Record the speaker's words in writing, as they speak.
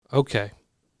Okay.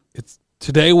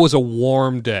 Today was a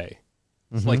warm day.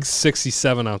 It's like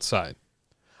 67 outside.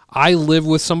 I live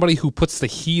with somebody who puts the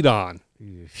heat on.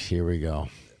 Here we go.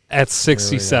 At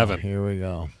 67. Here we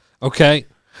go. Okay.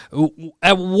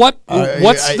 At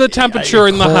what's the temperature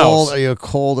in the house? Are you a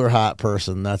cold or hot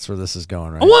person? That's where this is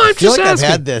going, right? Well, I feel like asking.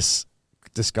 I've had this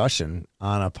discussion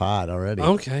on a pod already.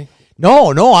 Okay.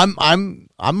 No, I'm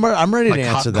ready Like to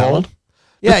answer hot, that cold? one.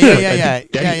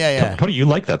 Yeah. Tony, you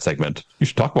like that segment. You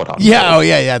should talk about hot.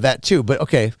 Yeah, that too. But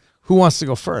okay, who wants to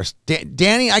go first?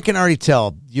 Danny, I can already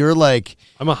tell you're like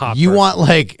I'm a hot. You person. want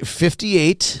like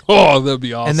 58. Oh, that'd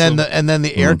be awesome. And then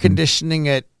the air conditioning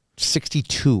at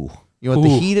 62. You want the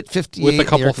heat at 58 with a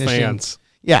couple fans.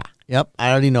 Yeah. Yep. I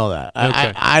already know that.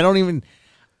 Okay.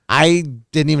 I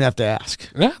didn't even have to ask.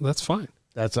 Yeah, that's fine.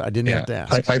 I didn't have to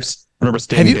ask. I remember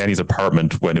staying in Danny's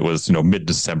apartment when it was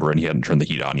mid-December and he hadn't turned the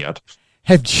heat on yet.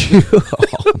 Have you?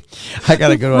 I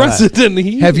got a good one. Resident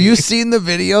heat. Have you seen the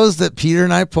videos that Peter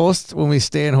and I post when we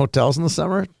stay in hotels in the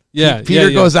summer? Yeah. Peter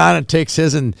goes on and takes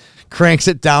his and cranks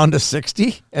it down to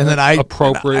 60, and then I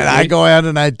go out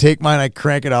and I take mine, I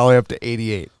crank it all the way up to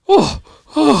 88. Oh,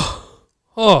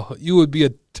 you would be a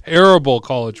terrible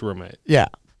college roommate. Yeah,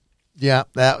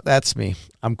 that's me.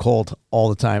 I'm cold all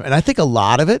the time, and I think a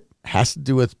lot of it has to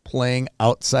do with playing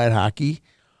outside hockey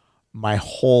my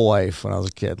whole life when I was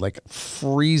a kid, like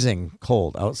freezing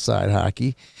cold outside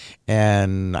hockey,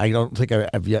 and I don't think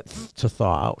I've yet to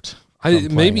thaw out.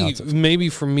 Maybe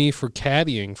for me for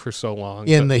caddying for so long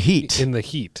in the heat.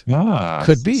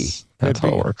 Could be. That's how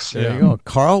it works. There you go,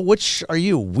 Carl. Which are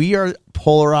you? We are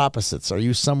polar opposites. Are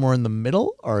you somewhere in the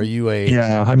middle, or are you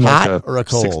I'm hot like or a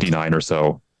cold? 69 or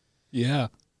so. Yeah.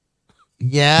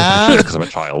 Because I'm a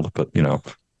child, but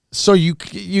So you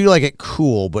like it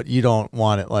cool, but you don't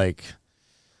want it like.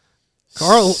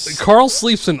 Carl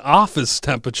sleeps in office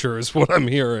temperature is what I'm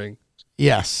hearing.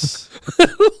 Yes.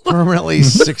 Permanently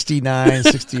 69,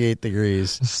 68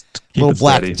 degrees. Little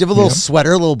black. Steady. Do you have a little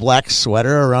sweater, a little black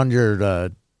sweater around your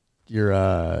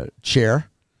chair?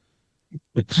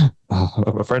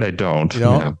 I'm afraid I don't.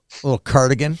 A little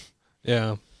cardigan.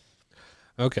 Yeah.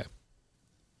 Okay.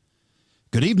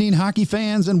 Good evening, hockey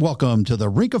fans, and welcome to the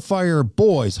Rink of Fire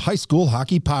Boys High School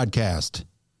Hockey Podcast.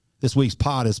 This week's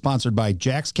pod is sponsored by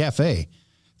Jack's Café.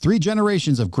 3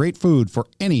 generations of great food for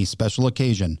any special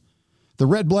occasion. The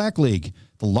Red Black League,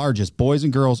 the largest boys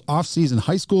and girls off-season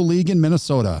high school league in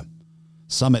Minnesota.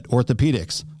 Summit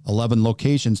Orthopedics, 11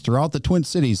 locations throughout the Twin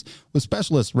Cities with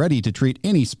specialists ready to treat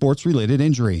any sports-related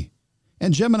injury.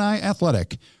 And Gemini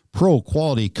Athletic,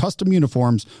 pro-quality custom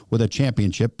uniforms with a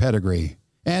championship pedigree.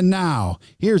 And now,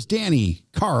 here's Danny,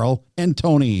 Carl, and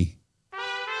Tony.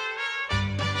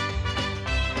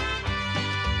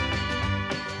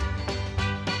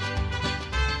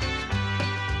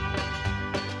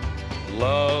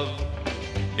 Love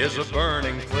is a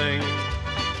burning thing,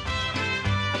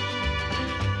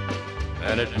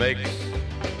 and it makes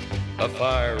a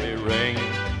fiery ring.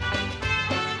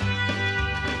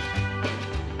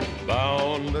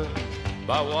 Bound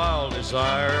by wild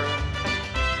desire,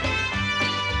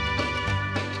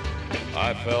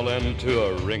 I fell into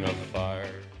a ring of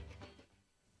fire.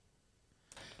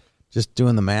 Just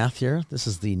doing the math here. This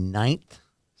is the 9th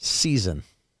season.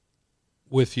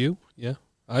 With you? Yeah.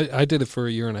 I did it for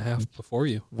a year and a half before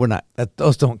you. We're not.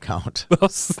 Those don't count.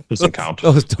 Doesn't count.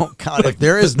 Those don't count. If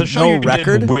there is the show no you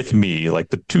record did with me,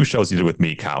 like the 2 shows you did with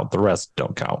me, count. The rest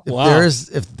don't count.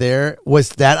 If there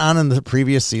was that on in the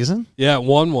previous season? Yeah,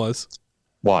 one was.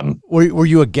 One. Were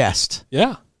you a guest?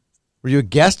 Yeah. Were you a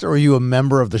guest or were you a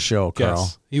member of the show, Carl?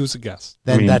 Guess. He was a guest.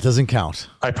 Then that doesn't count.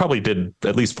 I probably did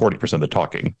at least 40% of the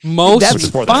talking. That's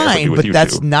fine, but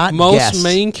that's not most guest.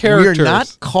 main characters. We're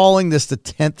not calling this the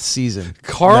 10th season.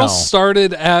 Carl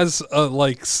started as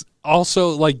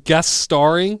also guest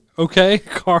starring, okay?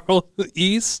 Carl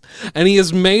East, and he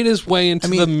has made his way into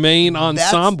the main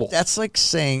ensemble. That's like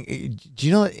saying, do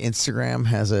you know that Instagram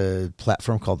has a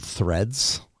platform called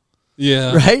Threads?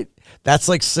 Yeah. Right? That's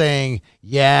like saying,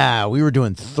 yeah, we were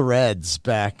doing Threads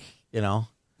back,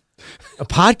 A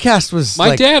podcast was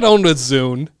My dad owned a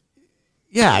Zune.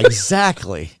 Yeah,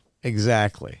 exactly.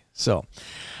 Exactly. So,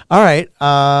 all right.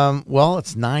 Well,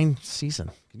 it's 9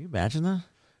 season. Can you imagine that?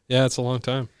 Yeah, it's a long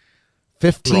time.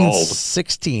 15,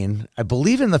 16. I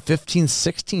believe in the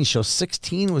 15-16 show,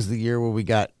 16 was the year where we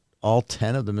got all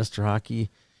 10 of the Mr.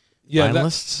 Hockey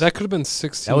finalists. That could have been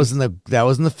 16. That was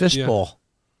in the fishbowl.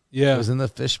 Yeah. It was in the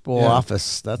fishbowl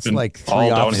office. That's like 3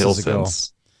 all offices downhill ago.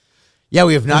 since. Yeah,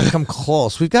 we have not come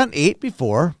close. We've gotten 8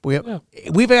 before. We've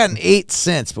gotten 8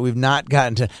 since, but we've not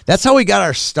gotten to. That's how we got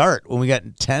our start. When we got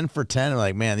 10 for 10, we're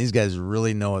like, man, these guys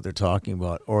really know what they're talking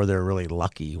about, or they're really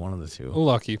lucky. One of the two.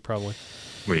 Lucky, probably.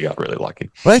 We got really lucky.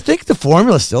 But I think the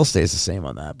formula still stays the same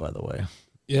on that, by the way.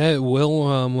 Yeah, it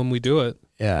will when we do it.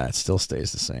 Yeah, it still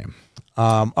stays the same.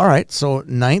 All right, so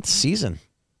 9th season.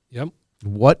 Yep.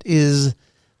 What is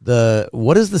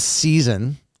the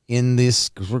season in this?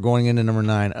 Because we're going into number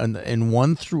 9 and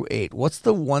 1 through 8. What's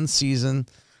the one season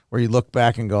where you look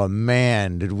back and go,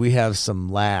 man, did we have some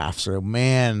laughs, or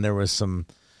man, there was some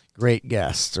great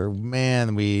guests, or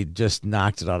man, we just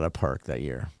knocked it out of the park that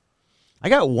year? I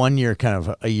got 1 year, kind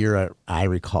of a year I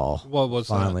recall. What was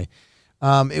finally?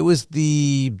 It was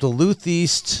the Duluth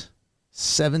East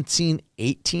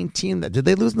 17-18 team. Did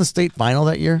they lose in the state final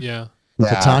that year? Yeah.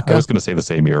 I was going to say the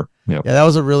same year. Yep. Yeah, that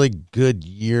was a really good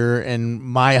year. And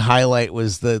my highlight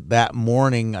was that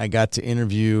morning I got to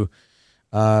interview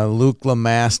Luke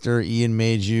LeMaster, Ian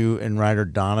Mayhew, and Ryder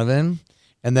Donovan,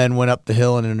 and then went up the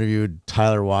hill and interviewed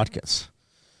Tyler Watkins.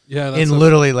 Yeah, in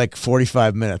literally like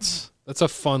 45 minutes. That's a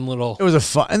fun little. It was a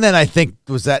fun. And then I think,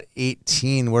 was that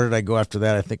 18? Where did I go after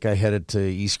that? I think I headed to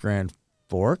East Grand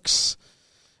Forks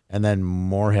and then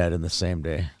Moorhead in the same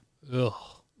day. Ugh.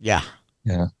 Yeah.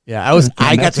 Yeah. Yeah.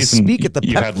 I got to speak at the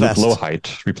You Pep had Fest. Luke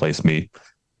Lowhite replace me.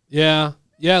 Yeah.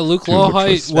 Yeah, Luke Which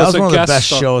Lowhite That was a one of the guest best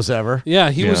star. shows ever. Yeah,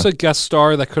 he was Yeah. a guest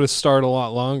star that could have starred a lot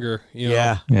longer. You know?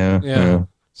 Yeah. Yeah.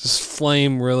 Just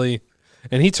flame really.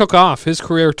 And he took off. His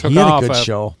career took He had off. a good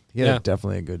show. He had yeah.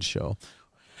 definitely a good show.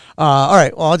 All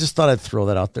right. Well, I just thought I'd throw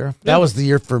that out there. That was the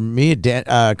year for me. Dan,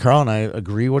 Carl and I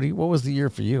agree. What was the year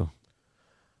for you?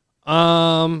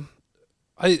 I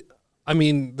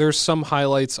mean, there's some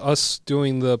highlights. Us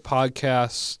doing the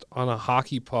podcast on a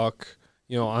hockey puck,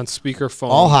 on speakerphone.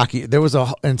 All hockey. There was an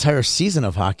entire season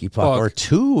of hockey puck, or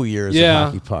 2 years of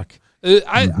hockey puck.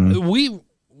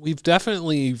 We've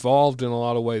definitely evolved in a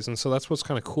lot of ways, and so that's what's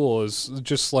kind of cool is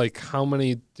just like how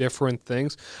many different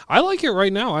things. I like it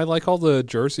right now. I like all the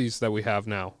jerseys that we have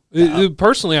now.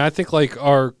 Personally, I think like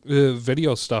our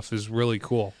video stuff is really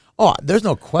cool. Oh, there's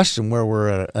no question where we're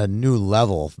at a new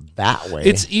level that way.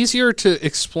 It's easier to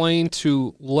explain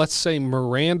to, let's say,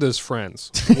 Miranda's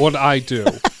friends what I do.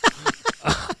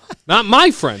 Not my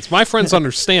friends. My friends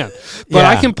understand. But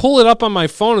I can pull it up on my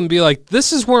phone and be like,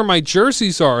 this is where my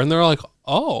jerseys are. And they're like,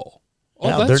 oh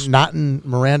they're not in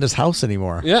Miranda's house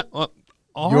anymore. Yeah.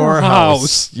 Your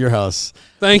house. Your house.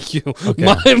 Thank you.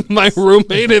 Okay. My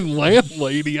roommate and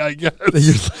landlady, I guess.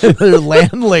 Your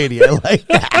landlady. I like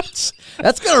that.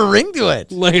 That's got a ring to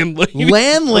it.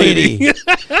 Landlady.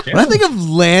 When I think of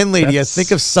landlady, I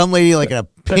think of some lady like in a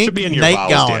pink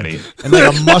nightgown and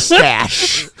like a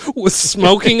mustache. With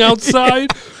smoking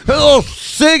outside. A little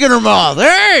cig in her mouth.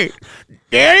 Hey,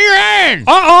 Danny Rand.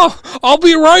 I'll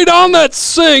be right on that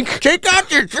sink. Take out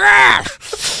your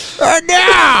trash right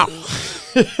now.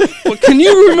 Well, can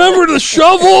you remember the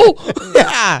shovel?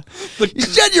 Yeah. You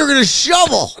said you were going to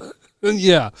shovel.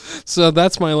 Yeah. So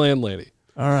that's my landlady.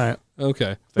 All right.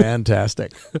 Okay.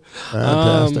 Fantastic.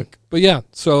 But yeah,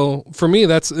 so for me,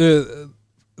 that's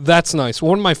nice.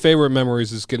 One of my favorite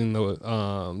memories is getting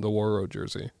the War Road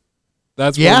jersey.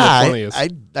 That's one of the funniest.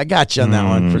 I got you on that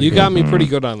one. You got me pretty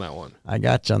good on that one. I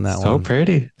got you on that one. So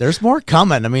pretty. There's more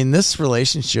coming. I mean, this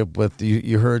relationship with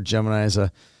you heard Gemini is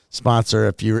a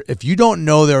sponsor. If you don't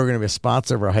know they were going to be a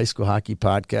sponsor of our high school hockey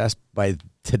podcast by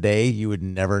today, you would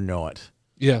never know it.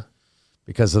 Yeah.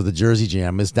 Because of the Jersey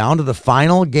Jam. It's down to the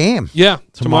final game. Yeah.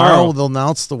 Tomorrow they'll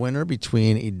announce the winner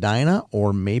between Edina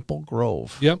or Maple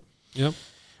Grove. Yep.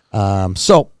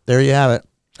 So there you have it.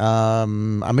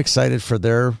 I'm excited for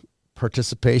their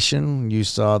participation. You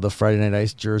saw the Friday Night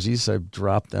Ice jerseys. I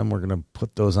dropped them. We're going to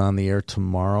put those on the air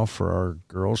tomorrow for our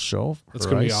girls show. That's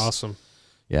going to be awesome.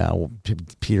 Yeah,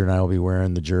 Peter and I will be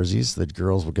wearing the jerseys. The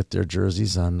girls will get their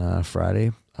jerseys on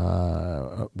Friday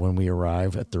when we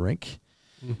arrive at the rink.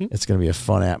 Mm-hmm. It's going to be a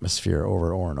fun atmosphere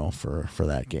over at Orono for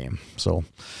that game. So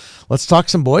let's talk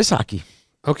some boys hockey.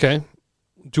 Okay.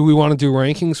 Do we want to do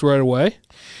rankings right away?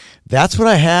 That's what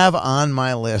I have on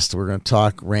my list. We're going to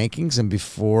talk rankings, and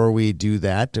before we do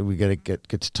that, we got to get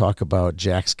to talk about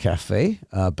Jack's Café,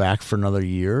 back for another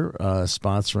year,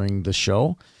 sponsoring the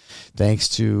show. Thanks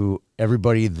to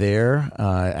everybody there.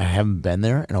 I haven't been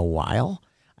there in a while.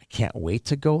 I can't wait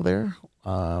to go there.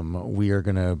 We are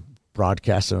going to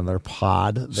broadcast another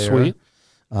pod there. Sweet.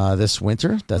 this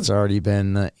winter. That's already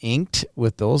been inked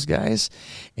with those guys.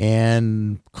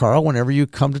 And Carl, whenever you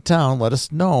come to town, let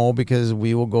us know because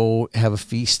we will go have a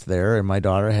feast there. And my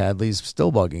daughter Hadley's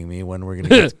still bugging me when we're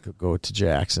going to go to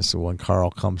Jackson. So when Carl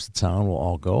comes to town, we'll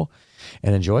all go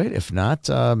and enjoy it. If not,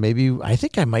 maybe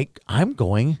I'm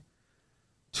going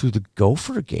to the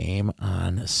Gopher game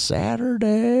on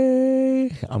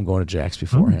Saturday. I'm going to Jack's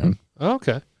beforehand.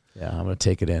 Okay. Yeah, I'm going to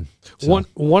take it in. So.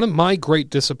 One of my great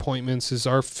disappointments is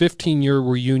our 15-year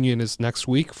reunion is next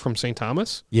week from St.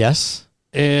 Thomas. Yes.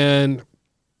 And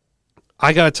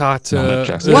I got to talk to...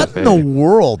 What in the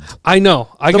world? I know.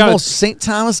 The most St.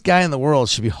 Thomas guy in the world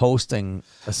should be hosting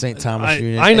a St. Thomas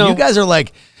reunion. I know. And you guys are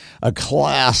like a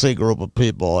classy group of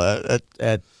people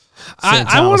at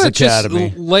I want to just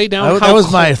lay down that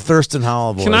was my Thurston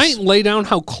Howell voice. Can I lay down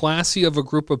how classy of a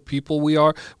group of people we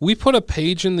are? We put a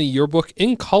page in the yearbook,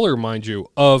 in color, mind you,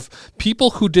 of people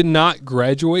who did not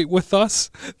graduate with us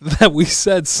that we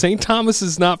said St. Thomas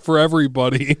is not for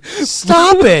everybody.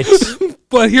 Stop it.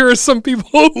 But here are some people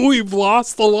who we've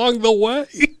lost along the way.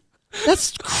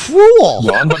 That's cruel.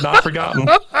 Gone but not forgotten.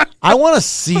 I want to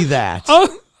see that.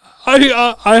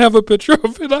 I have a picture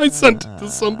of it. I sent it to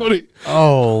somebody.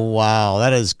 Oh, wow.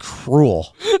 That is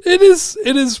cruel. It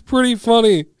is pretty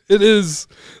funny. It is.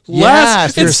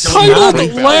 It's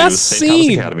titled Last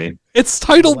Scene. It's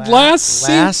titled Last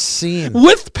Scene.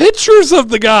 With pictures of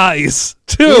the guys,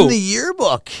 too. In the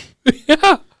yearbook.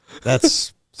 Yeah.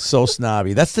 That's so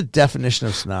snobby. That's the definition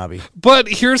of snobby. But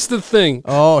here's the thing.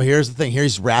 Oh, here's the thing.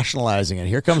 Here's rationalizing it.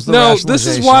 Here comes the rationalization. No, this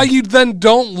is why you then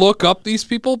don't look up these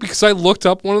people, because I looked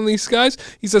up one of these guys.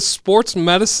 He's a sports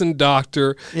medicine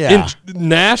doctor in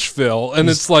Nashville,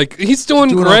 and it's like, he's doing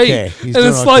great. Okay.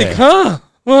 It's like, huh?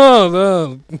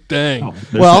 Oh, dang.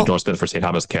 There's an endorsement for St.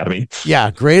 Thomas Academy.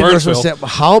 Yeah, great endorsement.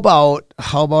 How about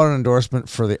an endorsement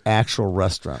for the actual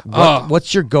restaurant?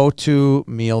 What's your go-to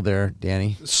meal there,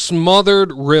 Danny?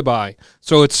 Smothered ribeye.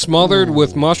 So it's smothered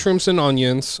with mushrooms and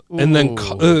onions, and then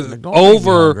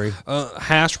over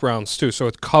hash browns too. So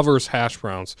it covers hash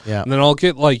browns. Yeah. And then I'll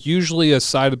get usually a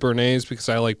side of béarnaise because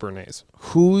I like béarnaise.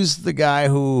 Who's the guy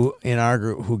who in our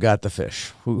group who got the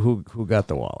fish? Who got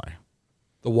the walleye?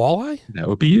 The walleye? That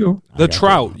would be you. The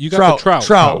trout. You got the trout.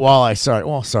 Trout walleye.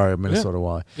 Sorry, Minnesota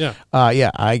walleye. Yeah.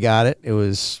 Yeah, I got it. It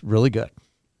was really good.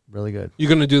 Really good. You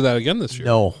going to do that again this year?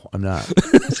 No, I'm not.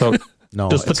 So no.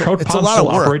 Does the trout pond still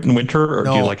operate in winter, or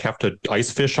do you have to ice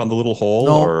fish on the little hole?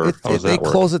 No, or how does they that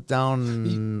work? close it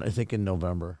down, I think, in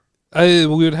November. We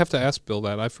would have to ask Bill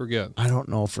that. I forget. I don't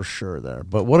know for sure there.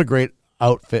 But what a great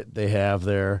outfit they have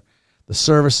there. The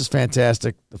service is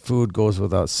fantastic. The food goes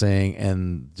without saying,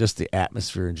 and just the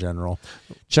atmosphere in general.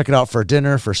 Check it out for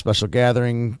dinner, for special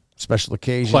gathering, special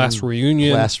occasion. Class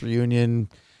reunion.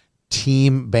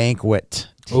 Team banquet.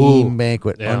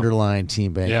 Yeah. Underline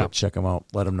team banquet. Yeah. Check them out.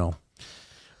 Let them know.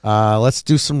 Let's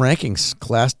do some rankings.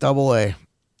 Class AA.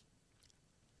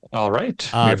 All right.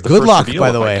 Good luck,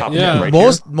 by the way. Yeah.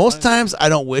 Most times I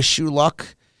don't wish you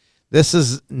luck. This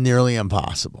is nearly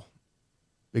impossible.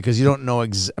 Because you don't know.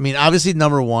 Obviously,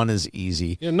 number 1 is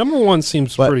easy. Yeah, number 1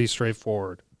 seems pretty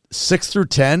straightforward. 6 through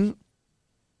 10,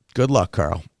 good luck,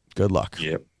 Carl. Good luck.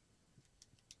 Yep.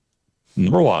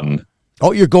 Number 1.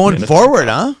 Oh, you're going forward,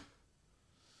 huh?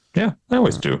 Yeah, I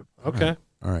always do. Okay.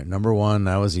 All right, number 1,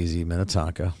 that was easy,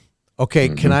 Minnetonka. Okay,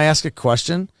 Can I ask a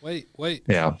question? Wait.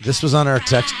 Yeah. This was on our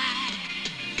text.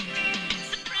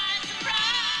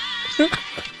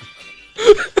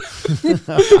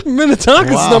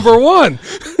 Minnetonka's number 1.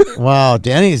 Wow,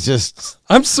 Danny's just...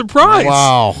 I'm surprised.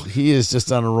 Wow, he is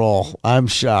just on a roll. I'm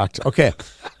shocked. Okay,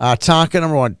 Tonka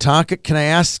number 1. Tonka, can I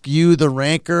ask you, the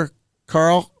ranker,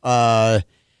 Carl?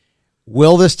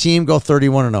 Will this team go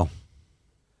 31-0?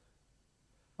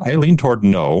 I lean toward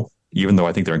no, even though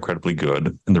I think they're incredibly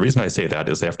good. And the reason I say that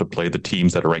is they have to play the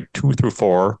teams that are ranked 2 through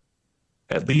 4,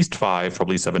 at least 5,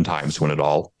 probably 7 times to win it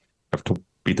all. Have to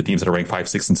beat the teams that are ranked 5,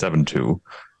 6, and 7 too.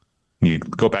 You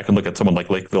go back and look at someone like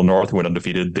Lakeville North, who went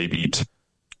undefeated. They beat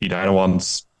Edina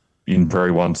once, Eden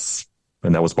Prairie once,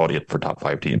 and that was about it for top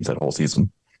 5 teams that whole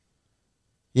season.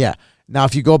 Yeah. Now,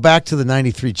 if you go back to the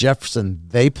 93 Jefferson,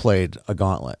 they played a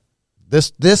gauntlet.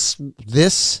 This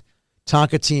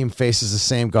Tonka team faces the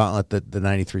same gauntlet that the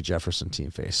 93 Jefferson team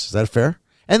faced. Is that fair?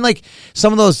 And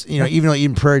some of those, even though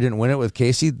Eden Prairie didn't win it with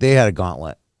Casey, they had a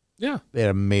gauntlet. Yeah. They had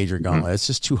a major gauntlet. Mm-hmm. It's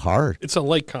just too hard. It's a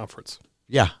lake conference.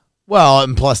 Yeah. Well,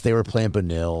 and plus they were playing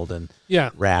Benilde and Yeah.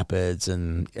 Rapids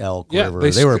and Elk Yeah,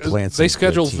 River. They were playing some They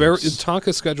schedule good very teams.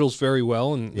 Tonka schedules very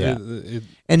well, and Yeah. it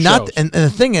And shows. and the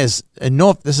thing is, and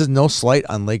no, this is no slight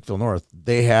on Lakeville North.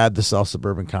 They had the South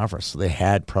Suburban Conference, so they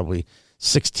had probably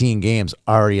 16 games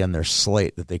already on their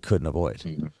slate that they couldn't avoid.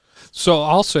 So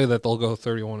I'll say that they'll go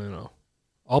 31-0.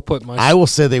 I'll put my. I will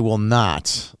say they will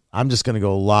not. I'm just going to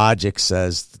go. Logic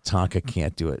says the Tonka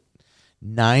can't do it.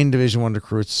 9 Division I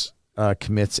recruits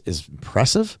commits is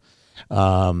impressive.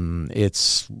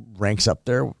 It's ranks up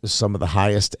there with some of the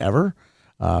highest ever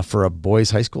for a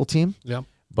boys high school team. Yeah.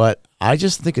 But I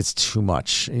just think it's too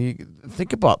much. You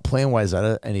think about playing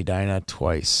Wayzata and Edina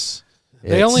twice.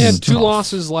 They only had 2 tough.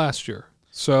 losses last year.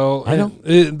 So I know.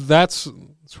 That's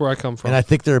where I come from. And I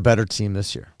think they're a better team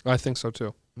this year. I think so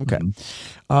too. Okay.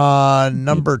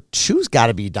 Number 2's got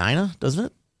to be Edina, doesn't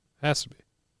it? Has to be.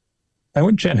 I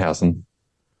went Chanhassen.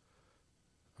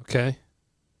 Okay.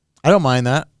 I don't mind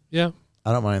that. Yeah.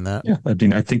 I don't mind that. Yeah, I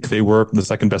mean, I think they were the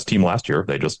second best team last year.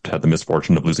 They just had the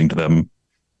misfortune of losing to them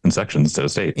in sections instead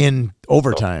of state. In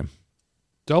overtime.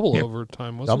 Double Yeah.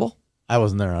 overtime, wasn't it? Double? I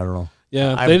wasn't there. I don't know.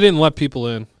 Yeah, they didn't let people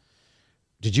in.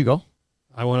 Did you go?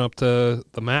 I went up to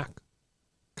the MAC.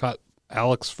 Caught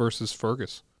Alex versus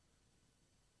Fergus.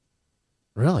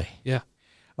 Really? Yeah.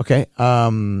 Okay.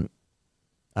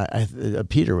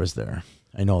 Peter was there.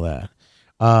 I know that.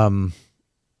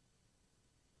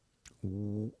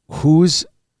 Who's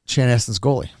Chanhassen's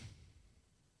goalie?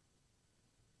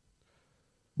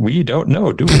 We don't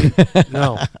know, do we?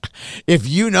 No. If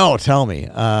you know, tell me.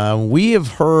 We have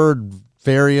heard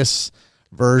various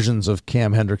versions of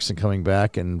Cam Hendrickson coming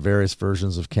back and various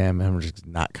versions of Cam Hendrickson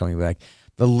not coming back.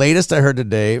 The latest I heard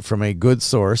today from a good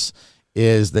source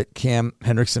is that Cam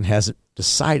Hendrickson hasn't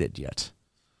decided yet.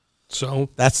 So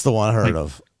That's the one I heard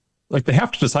of. Like they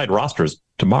have to decide rosters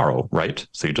tomorrow, right?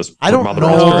 So you just I put don't them on the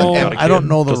roster know. and add a I don't kid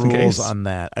know the just in rules case. on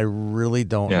that. I really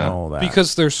don't know that.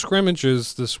 because there's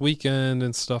scrimmages this weekend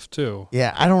and stuff too.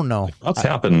 Yeah, I don't know. Lots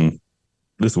happen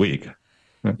this week.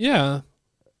 Yeah.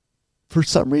 For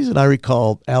some reason, I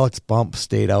recall Alex Bump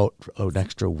stayed out an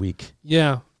extra week.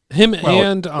 Yeah. Him Well,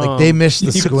 and Like they missed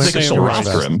the You could squint. still Sam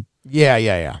roster Ross. him.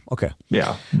 Yeah. Okay.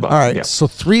 Yeah. But, All right. Yeah. So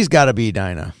 3's got to be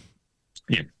Dinah,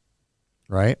 Yeah.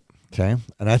 right? Okay.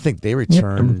 And I think they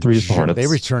return. number 3 is the Hornets. They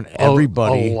return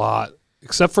everybody. a lot,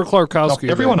 except for Clarkowski.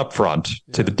 No, everyone up front.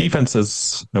 So the defense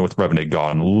is, with Revenue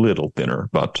gone, a little thinner,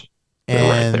 but they're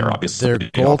right And there, obviously. their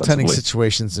goaltending offensively.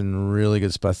 situation's in really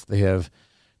good spots. They have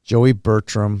Joey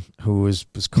Bertram, who was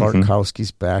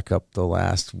Clarkowski's backup the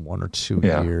last 1 or 2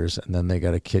 Yeah. years. And then they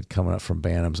got a kid coming up from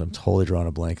Bantams. I'm totally drawing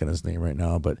a blank on his name right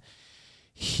now, but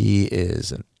he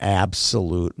is an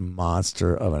absolute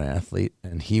monster of an athlete.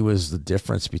 And he was the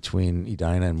difference between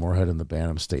Edina and Moorhead in the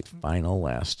Bantam State final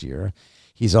last year.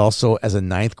 He's also, as a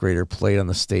 9th grader, played on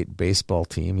the state baseball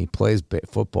team. He plays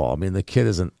football. I mean, the kid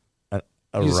is a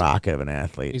He's- rocket of an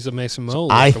athlete. He's a Mason Mo.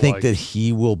 I think lookalike. that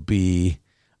he will be.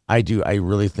 I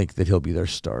really think that he'll be their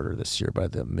starter this year by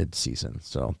the midseason.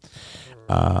 So,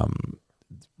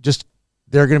 just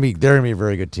they're gonna be a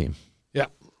very good team. Yeah.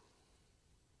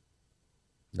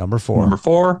 Number 4. Number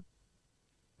 4,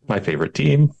 my favorite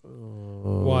team.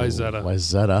 Wayzata.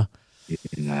 Wayzata.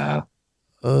 Yeah.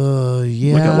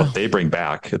 Yeah. Look at what they bring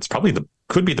back. It's probably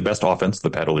could be the best offense of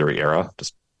the Pat O'Leary era.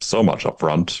 Just so much up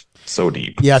front, so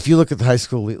deep. Yeah, if you look at the high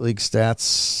school league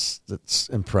stats, that's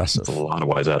impressive. It's a lot of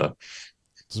Wayzata.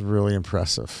 It's really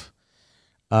impressive.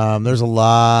 There's a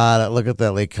lot. Look at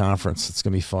that lake conference. It's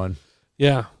gonna be fun.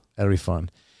 Yeah. That'll be fun.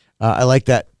 I like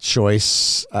that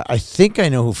choice. I think I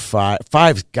know who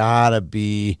 5's gotta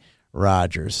be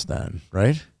Rogers then,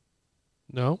 right?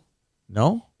 No.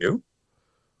 No? You?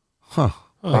 Huh.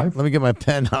 Oh. Five? Let me get my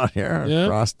pen out here and Yeah.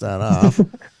 cross that off.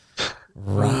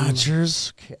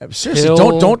 Rogers. Seriously,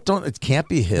 Hill. don't. It can't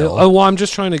be Hill. Oh, well, I'm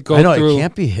just trying to go I know through. it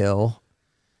can't be Hill,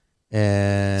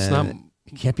 and It's not.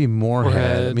 it can't be Moorhead.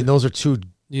 I Moorhead. mean, those are 2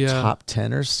 Yeah. top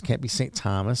tenors. Can't be St.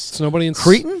 Thomas. It's nobody in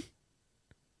Cretan?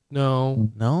 No.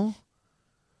 No.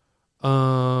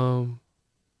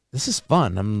 This is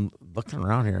fun. I'm looking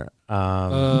around here.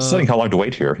 I'm saying how long to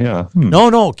wait here. Yeah.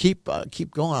 No. Keep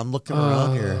going. I'm looking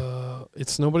around here.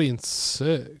 It's nobody in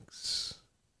 6.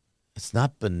 It's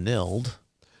not Benilde.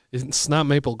 It's not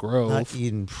Maple Grove. Not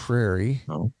Eden Prairie.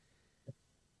 No.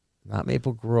 Not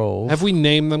Maple Grove. Have we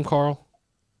named them, Carl?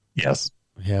 Yes.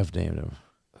 We have named him.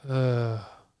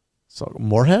 So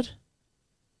Moorhead?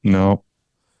 No.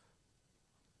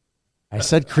 I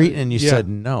said Cretan and you yeah. said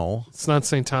no. It's not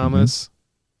St. Thomas.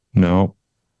 No.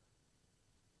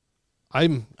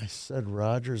 I'm I said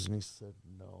Rogers and he said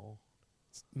no.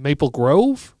 Maple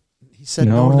Grove. He said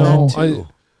No. no, to No, that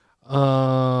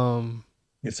too.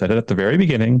 You said it at the very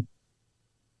beginning.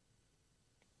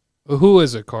 Who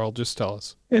is it, Carl? Just tell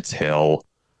us. It's Hill.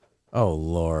 Oh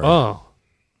Lord. Oh.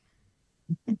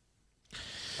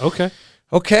 Okay.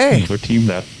 Okay. Another team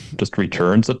that just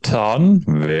returns a ton.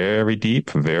 Very deep,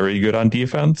 very good on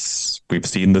defense. We've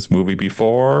seen this movie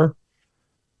before.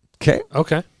 Okay.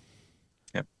 Okay.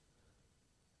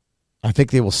 I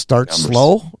think they will start Numbers.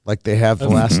 slow, like they have the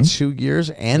Mhm. last 2 years,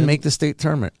 and make the state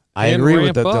tournament. I and agree with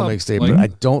ramp that. They'll up, make state, like- but I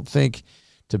don't think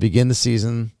to begin the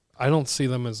season. I don't see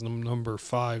them as number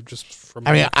 5 just from.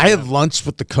 I mean, looking I had at- lunch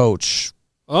with the coach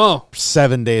Oh,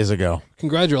 7 days ago,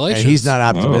 congratulations! and he's not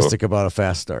optimistic about a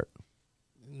fast start.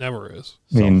 Never is.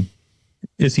 I mean,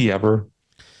 is he ever?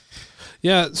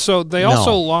 Yeah. So they No.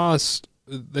 also lost.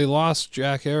 They lost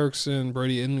Jack Erickson,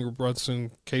 Brady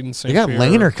Ingebrigtsen, Caden St. They got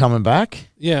Laner coming back.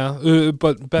 Yeah,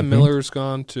 but Ben Miller's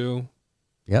gone too.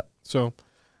 Yep. So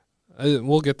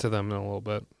we'll get to them in a little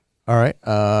bit. All right.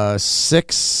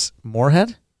 6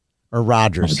 Moorhead or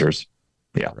Rogers? Rogers.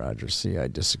 Yeah. Rogers. See, I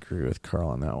disagree with Carl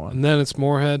on that one. And then it's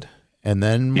Moorhead. And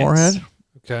then Yes. Moorhead.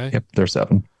 Okay. Yep, they're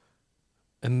 7.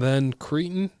 And then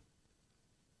Cretan.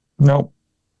 No.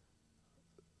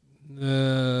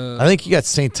 I think you got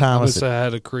St. Thomas Thomas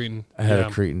ahead of Cretan. ahead Yeah.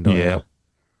 of Cretan. Don't Yeah. you?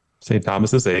 St.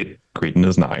 Thomas is 8. Cretan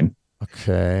is 9.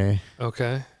 Okay.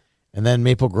 Okay. And then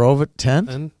Maple Grove at 10.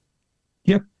 And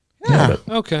Yep. Yeah.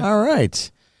 okay. All right.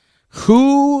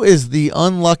 Who is the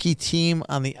unlucky team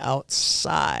on the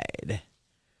outside?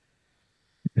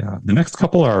 Yeah. The next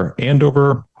couple are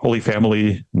Andover, Holy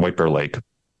Family, and White Bear Lake.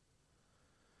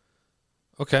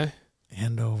 Okay.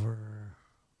 Andover,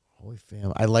 Holy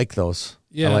Family. I like those.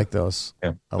 Yeah. I like those.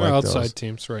 Yeah. I They're like outside those.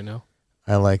 teams right now.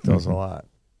 I like those a lot.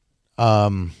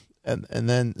 And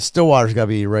then Stillwater's got to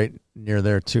be right near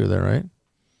there too. There, right?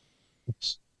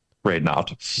 Right,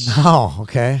 not. Oh,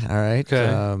 okay. All right.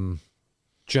 Okay.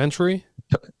 Gentry.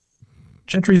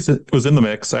 Gentry was in the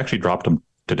mix. I actually dropped them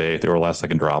today. They were a last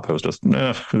second drop. I was just,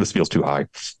 this feels too high.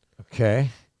 Okay.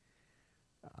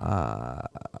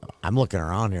 I'm looking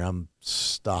around here. I'm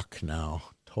stuck now.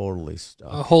 Totally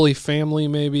stuck. Holy Family,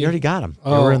 maybe. You already got them.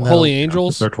 Oh, Holy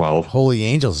Angels. They're 12. Holy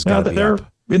Angels has Yeah, got to be they're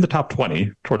up. in the top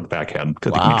 20 toward the back end.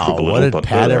 Because Wow. What did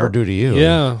Pat ever do to you?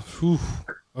 Yeah. Whew.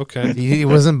 Okay. He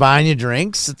wasn't buying you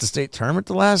drinks at the state tournament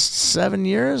the last 7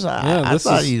 years. I this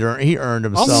thought is- he earned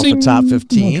himself see- a top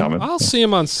 15. I'll see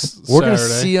him on We're going to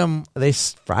Saturday. see him.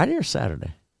 Friday or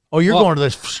Saturday? Oh, you're Well, going to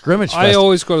the scrimmage I fest.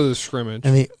 always go to the scrimmage.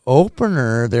 And the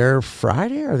opener, they're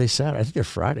Friday or are they Saturday? I think they're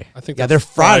Friday. I think yeah, they're they're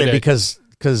Friday, Friday.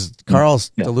 because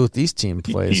Carl's Yeah. Duluth East team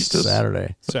plays East is-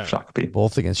 Saturday. Shakopee.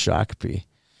 Both against Shakopee.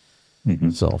 Mm-hmm.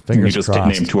 So You fingers just crossed.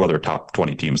 did name 2 other top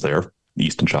 20 teams there,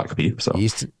 East and Shakopee. So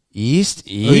East.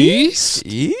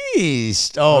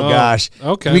 Oh, Oh, gosh.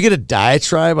 okay. Can we get a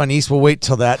diatribe on East? We'll wait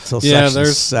till section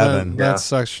there's 7. That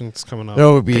section's coming up. There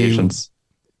will be patience.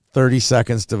 30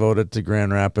 seconds devoted to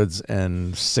Grand Rapids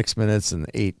and 6 minutes and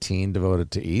 18 devoted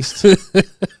to East.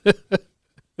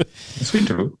 Sweet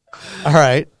too. All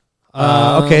right.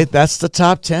 Okay, that's the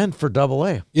top 10 for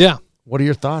AA. Yeah. What are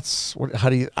your thoughts? How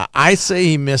do you? I say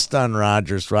he missed on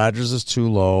Rogers. Rogers is too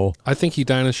low, I think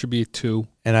Edina should be 2.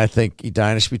 and I think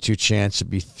Edina should be 2. Chance should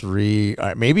be 3,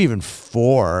 maybe even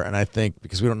 4. And I think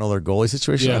because we don't know their goalie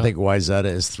situation, Yeah. I think Wayzata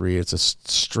is 3. It's a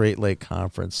straight Lake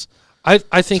Conference. I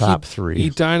think Top 3.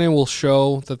 Edina will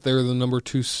show that they're the number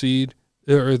 2 seed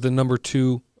or the number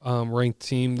 2 ranked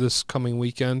team this coming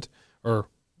weekend, or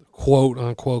quote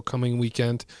unquote coming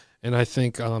weekend. And I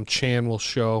think Chan will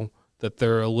show that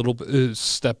they're a little bit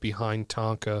step behind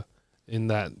Tonka in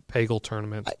that Pagel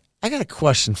tournament. I got a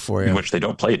question for In you. which they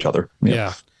don't play each other.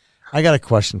 Yeah. I got a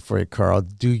question for you, Carl.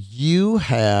 Do you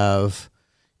have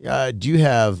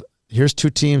here's 2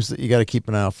 teams that you got to keep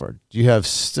an eye out for. Do you have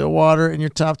Stillwater in your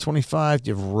top 25? Do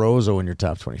you have Roseau in your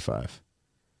top 25?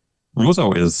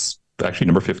 Roseau is actually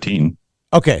number 15.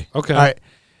 Okay. Okay. All right.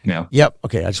 Yeah. Yep.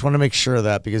 Okay. I just want to make sure of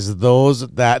that because they're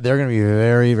going to be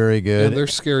very, very Yeah, good. they're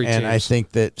scary and teams. I think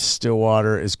that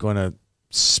Stillwater is going to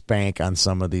spank on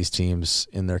some of these teams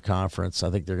in their conference.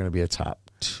 I think they're going to be a top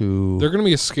 2. they're going to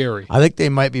be scary. I think they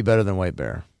might be better than White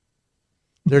Bear.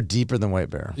 They're deeper than White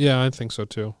Bear. Yeah, I think so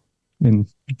too. I mean,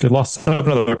 they lost 7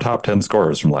 of their top 10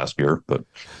 scorers from last year, but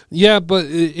Yeah, but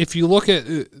if you look at,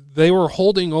 they were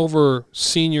holding over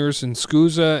seniors in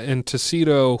Scusa and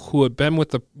Tecito who had been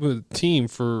with the team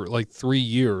for like 3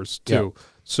 years too. Yeah.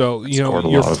 So scored a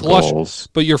you're lot of flush, goals.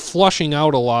 but you're flushing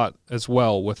out a lot as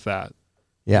well with that.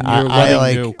 Yeah, You're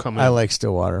letting new come in. I like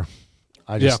Stillwater.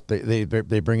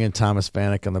 They bring in Thomas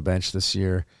Vanek on the bench this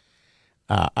year.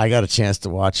 I got a chance to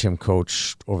watch him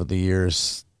coach over the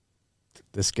years.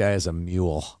 This guy is a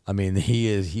mule. I mean,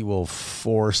 he will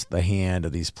force the hand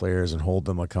of these players and hold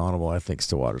them accountable. I think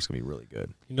Stillwater's going to be really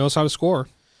good. He knows how to score.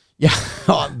 Yeah,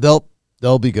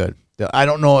 they'll be good. I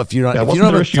don't know if you don't. That If you wasn't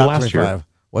don't their have a issue top last year. 25,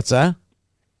 what's that?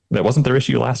 That wasn't their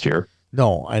issue last year.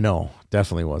 No, I know,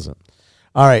 definitely wasn't.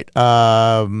 All right.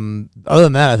 Other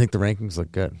than that, I think the rankings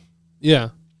look good. Yeah.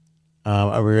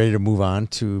 Are we ready to move on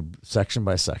to section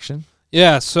by section?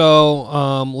 Yeah,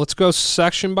 so let's go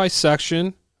section by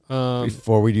section.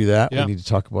 Before we do that, yeah. we need to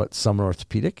talk about Summit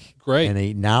Orthopedic. Great.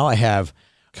 And now I have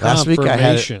last week I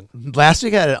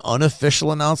had an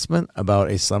unofficial announcement about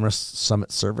a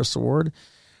Summit Service Award.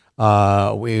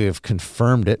 We have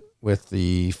confirmed it with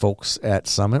the folks at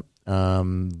Summit.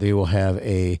 They will have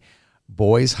a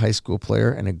boys high school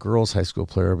player and a girls high school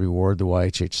player reward the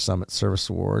YHH Summit Service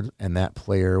Award. And that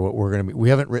player, we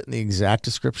haven't written the exact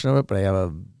description of it, but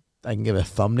I can give a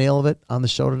thumbnail of it on the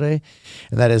show today.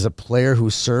 And that is a player who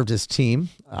served his team,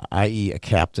 i.e. a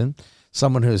captain,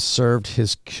 someone who has served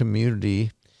his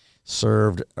community,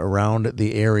 served around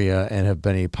the area, and have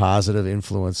been a positive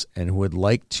influence and who would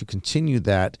like to continue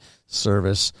that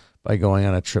service by going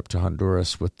on a trip to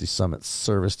Honduras with the Summit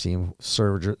service team,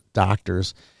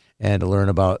 doctors, and to learn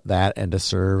about that and to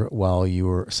serve while you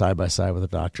were side by side with the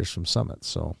doctors from Summit.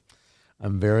 So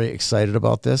I'm very excited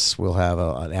about this. We'll have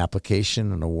an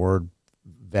application, an award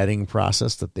vetting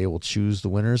process that they will choose the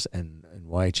winners, and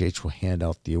YHH will hand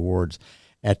out the awards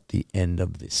at the end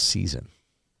of the season.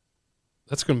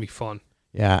 That's going to be fun.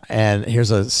 Yeah, and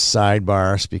here's a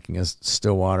sidebar, speaking of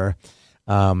Stillwater.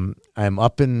 I'm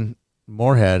up in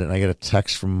Moorhead, and I get a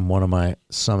text from one of my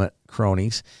Summit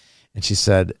cronies, and she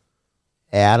said,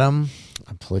 Adam,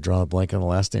 I'm totally drawing a blank on the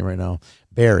last name right now,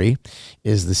 Barry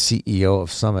is the CEO of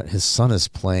Summit. His son is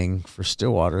playing for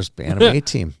Stillwater's Bantam A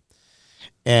team.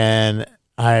 And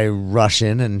I rush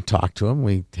in and talk to him.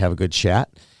 We have a good chat.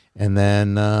 And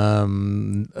then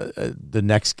the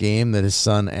next game that his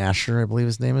son, Asher, I believe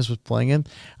his name is, was playing in,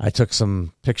 I took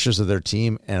some pictures of their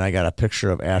team, and I got a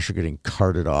picture of Asher getting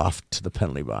carted off to the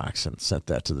penalty box and sent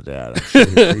that to the dad. I'm sure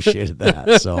he appreciated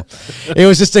that. So it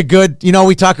was just a good,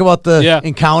 we talk about the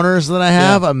encounters that I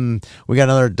have. Yeah. We got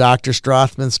another Dr.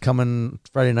 Strothman's coming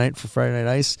Friday night for Friday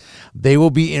Night Ice. They will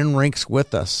be in rinks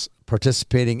with us,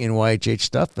 participating in YHH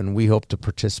stuff, and we hope to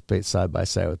participate side by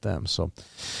side with them. So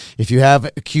if you have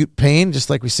acute pain, just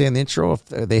like we say in the intro, if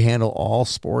they handle all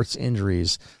sports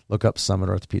injuries, look up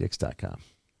summitorthopedics.com.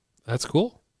 That's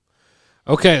cool.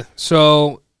 Okay,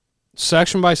 so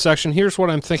section by section, here's what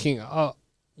I'm thinking.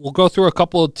 We'll go through a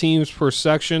couple of teams per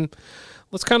section.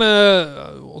 Let's kind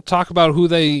of we'll talk about who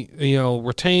they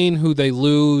retain, who they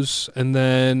lose, and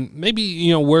then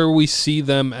maybe where we see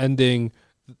them ending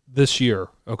this year,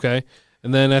 okay?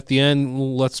 And then at the end,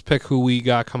 let's pick who we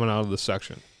got coming out of the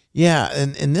section. Yeah,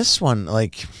 and in this one,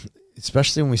 like,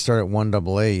 especially when we start at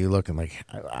 1AA, you look and like,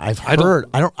 I've heard,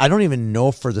 I don't even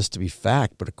know for this to be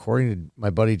fact, but according to my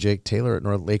buddy Jake Taylor at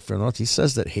Lakefield North, he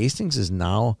says that Hastings is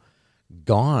now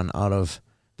gone out of,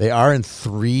 they are in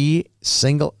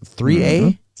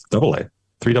 3A? Double A.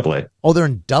 3AA. Oh, they're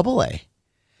in AA.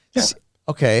 Yeah.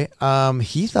 Okay,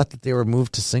 he thought that they were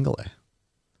moved to single A.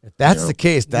 If that's the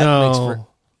case, makes for...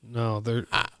 No, they're...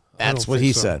 that's what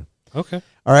he said. Okay.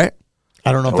 All right.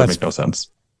 I don't know if that would that's... make no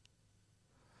sense.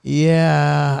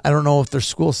 Yeah, I don't know if their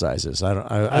school sizes. I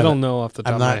don't know off the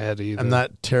top of my head either. I'm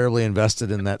not terribly invested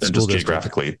in that school just district.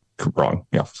 Geographically wrong,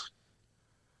 yeah.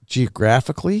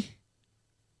 Geographically?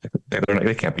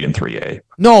 They can't be in 3A.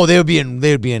 No, they would be in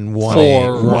 1A,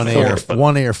 1A or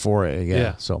 4A.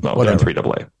 Yeah. So no, whatever. They're in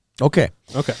 3AA. Okay.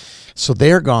 So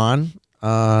they're gone.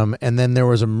 And then there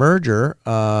was a merger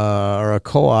or a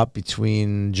co-op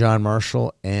between John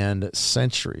Marshall and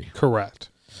Century.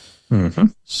 Correct. Mm-hmm.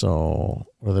 So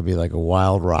will there be like a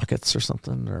Wild Rockets or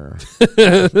something, or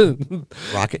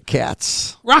Rocket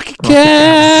Cats? Rocket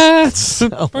Cats!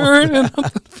 Burning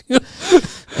up the field.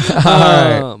 All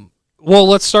right. Well,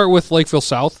 let's start with Lakeville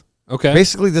South. Okay.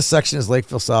 Basically, this section is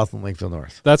Lakeville South and Lakeville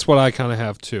North. That's what I kind of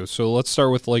have too. So let's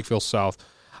start with Lakeville South.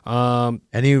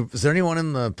 Is there anyone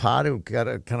in the pod who got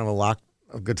a kind of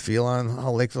a good feel on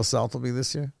how Lakeville South will be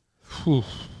this year? I'm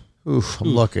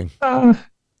looking.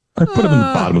 I'd put them in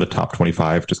the bottom of the top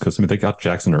 25 just because they got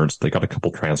Jackson Ernst. They got a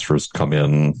couple transfers come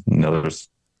in. There's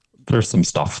some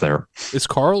stuff there. Is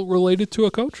Carl related to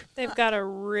a coach? They've got a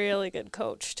really good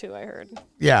coach too, I heard.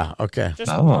 Yeah, okay.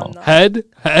 Just one, though. Head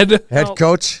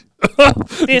coach?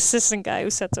 The assistant guy who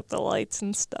sets up the lights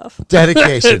and stuff.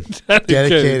 Dedication.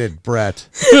 Dedicated, Brett.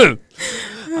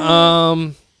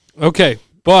 Okay,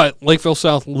 but Lakeville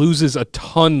South loses a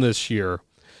ton this year.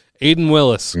 Aiden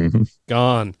Willis,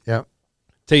 gone. Yep.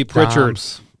 Tate Pritchard,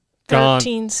 gone.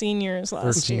 13 seniors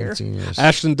last year.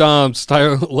 Ashton Doms,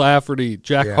 Tyler Lafferty,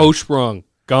 Jack Hochsprung,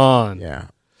 gone. Yeah.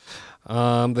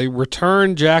 They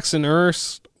return Jackson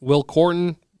Ernst, Will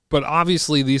Corton, but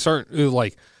obviously these aren't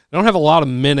they don't have a lot of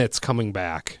minutes coming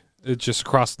back. It's just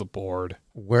across the board.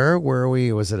 Where were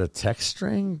we? Was it a text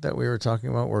string that we were talking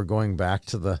about? We're going back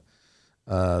to the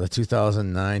the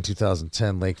 2009,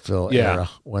 2010 Lakeville Yeah. era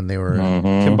when they were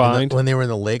Combined. when they were in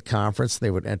the Lake Conference.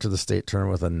 They would enter the state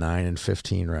tournament with a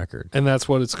 9-15 record. And that's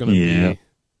what it's going to Yeah. be.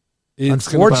 It's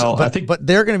gonna- Unfortunately, Well, I think but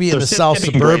they're going to be in the South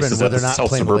saving grace Suburban is where that they're not South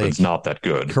playing the Suburban's Lake. not that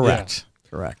good. Correct.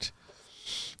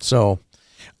 So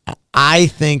I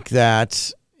think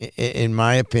that, in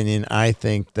my opinion, I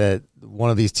think that one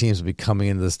of these teams will be coming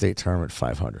into the state tournament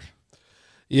 500.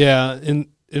 Yeah, and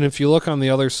if you look on the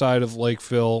other side of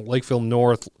Lakeville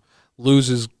North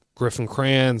loses Griffin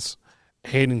Kranz,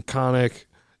 Hayden Connick,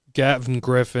 Gavin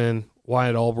Griffin,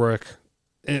 Wyatt Ulbrich,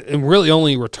 and really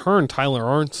only returned Tyler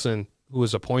Arnson, who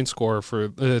was a point scorer for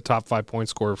the top 5 point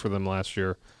scorer for them last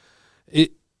year.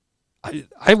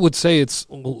 I would say it's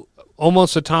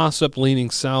almost a toss-up leaning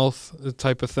south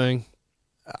type of thing.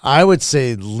 I would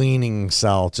say leaning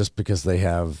south just because they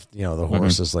have, the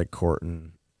horses like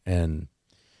Corton and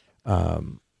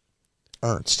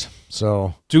Ernst.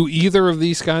 So Do either of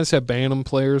these guys have Bantam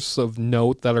players of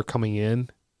note that are coming in?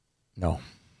 no.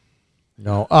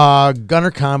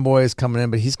 Gunnar Conboy is coming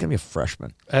in, but he's going to be a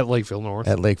freshman At Lakeville North.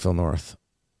 at Lakeville North.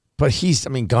 But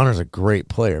Gunner's a great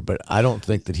player, but I don't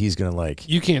think that he's going to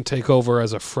You can't take over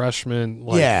as a freshman.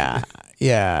 Yeah.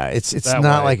 It's that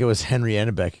not way. like it was Henry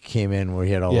Ennebeck who came in where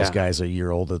he had all those guys a year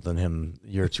older than him, a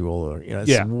year or two older. It's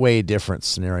a way different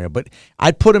scenario. But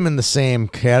I'd put him in the same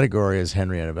category as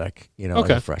Henry Ennebeck, as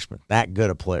a freshman. That good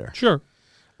a player. Sure.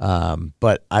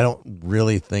 But I don't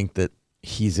really think that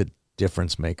he's a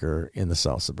difference maker in the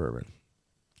South Suburban.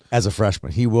 As a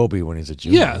freshman. He will be when he's a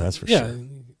junior, that's for sure.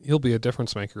 He'll be a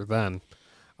difference maker then.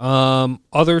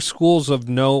 Other schools of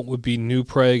note would be New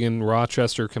Prague and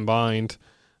Rochester combined.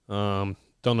 Don't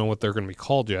know what they're going to be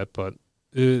called yet, but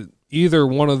either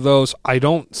one of those, I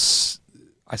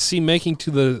see making to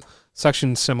the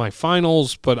section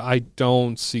semifinals, but I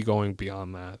don't see going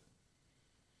beyond that.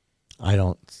 I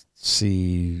don't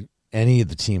see any of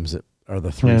the teams that are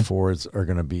the three forwards are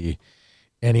going to be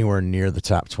anywhere near the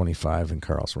top 25 in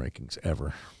Carl's rankings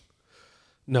ever.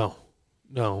 No.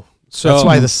 So that's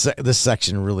why this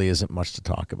section really isn't much to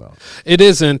talk about. It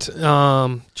isn't.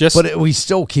 But we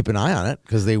still keep an eye on it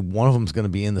because one of them's going to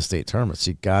be in the state tournament,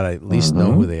 so you got to at least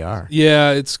know who they are.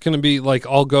 Yeah, it's going to be like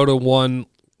I'll go to one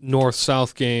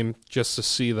north-south game just to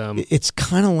see them. It's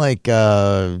kind of like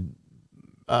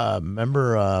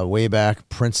remember way back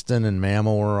Princeton and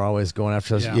Mammal were always going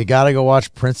after us. Yeah. You got to go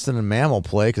watch Princeton and Mammal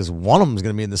play because one of them's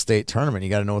going to be in the state tournament. You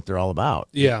got to know what they're all about.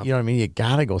 Yeah. You know what I mean? You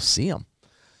got to go see them.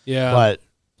 Yeah. But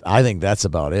I think that's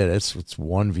about it. It's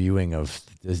one viewing of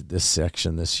this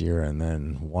section this year and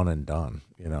then one and done,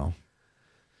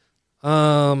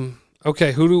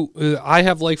 Okay, who do I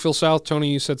have Lakeville South?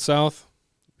 Tony, you said South?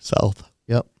 South.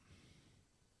 Yep.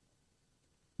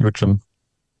 Richmond.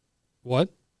 What?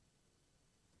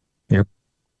 Yep.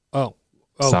 Oh,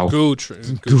 South.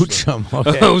 Goocham.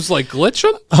 Okay. I was like,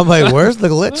 Glitcham? I'm like, where's the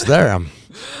glitch there?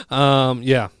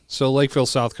 Yeah. So Lakeville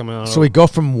South coming out. So we go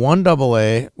from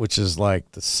 1AA, which is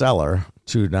like the cellar,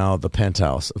 to now the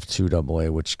penthouse of 2AA,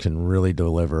 which can really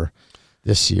deliver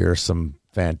this year some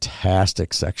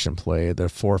fantastic section play. The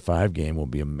 4-5 game will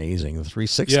be amazing. The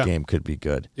 3-6 game could be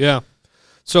good. Yeah.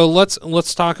 So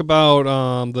let's talk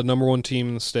about the number one team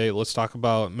in the state. Let's talk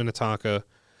about Minnetonka.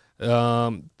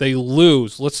 They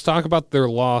lose. Let's talk about their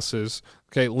losses.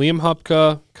 Okay, Liam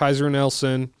Hupka, Kaiser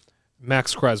Nelson,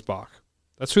 Max Kresbach.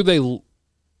 That's who they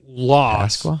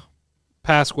lost.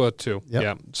 Pasqua too. Yep.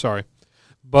 Yeah, sorry.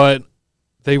 But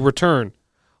they return.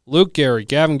 Luke Gary,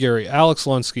 Gavin Gary, Alex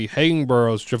Lunsky, Hagen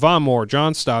Burrows, Javon Moore,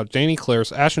 John Stout, Danny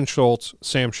Clares, Ashton Schultz,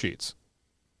 Sam Sheets.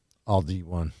 All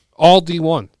D1. All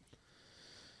D1.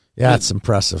 Yeah, it's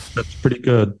impressive. That's pretty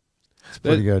good. It's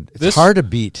pretty good. It's hard to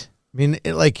beat. I mean,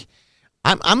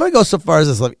 I'm going to go so far as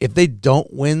this. Like, if they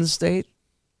don't win state,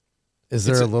 is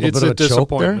there a little bit of a choke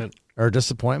there? Or a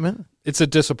disappointment? It's a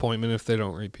disappointment if they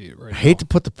don't repeat right I hate to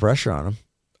put the pressure on them.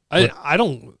 I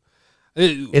don't.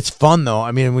 It's fun, though.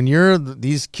 I mean, when you're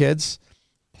these kids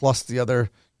plus the other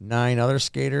 9 other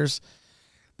skaters,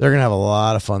 they're going to have a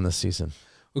lot of fun this season.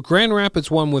 Well, Grand Rapids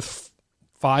won with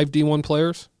 5 D1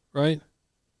 players, right?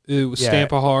 It was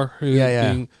Stampahar.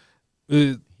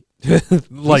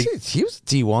 Like he was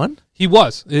D1. He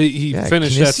was. He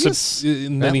finished Canisius?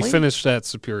 and then he finished at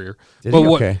Superior. Did but he?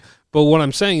 what? Okay. But what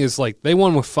I'm saying is, like, they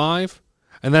won with 5,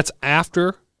 and that's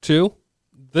after 2.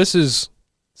 This is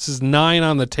 9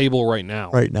 on the table right now.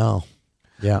 Right now.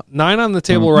 Yeah. 9 on the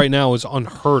table right now is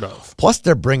unheard of. Plus,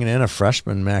 they're bringing in a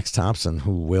freshman, Max Thompson,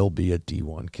 who will be a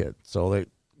D1 kid. So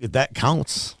that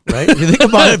counts, right? If you think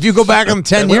about it, if you go back on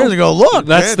 10 years and go, look,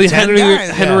 that's the 10 guys.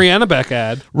 Henry Ennebeck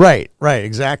ad. Right,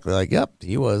 exactly. Like, yep,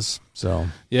 he was. So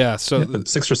yeah, so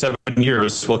 6 or 7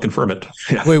 years will confirm it.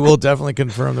 Yeah. we will definitely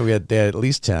confirm that they had at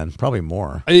least 10, probably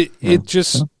more.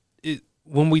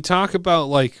 When we talk about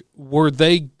like, were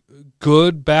they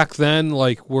good back then?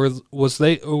 Like, were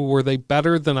they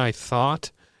better than I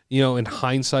thought? In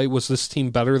hindsight, was this team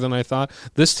better than I thought?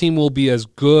 This team will be as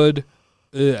good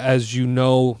as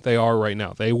they are right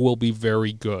now. They will be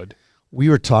very good. We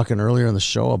were talking earlier in the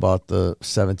show about the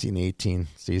 17-18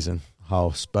 season,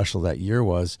 how special that year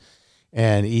was.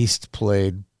 And East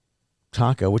played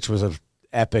Tonka, which was an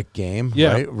epic game,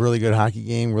 right? Really good hockey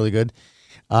game, really good.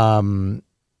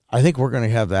 I think we're going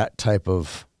to have that type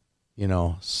of,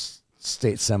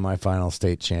 state semifinal,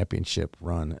 state championship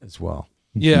run as well.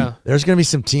 Yeah. There's going to be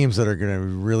some teams that are going to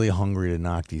be really hungry to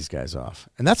knock these guys off.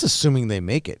 And that's assuming they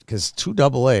make it, because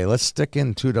 2AA, let's stick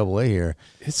in 2AA here.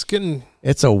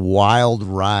 It's a wild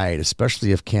ride,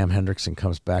 especially if Cam Hendrickson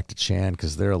comes back to Chan,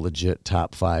 because they're a legit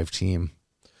top 5 team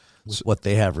with what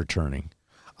they have returning.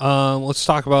 Let's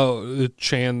talk about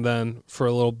Chan then for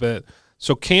a little bit.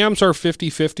 So Cams are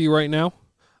 50-50 right now.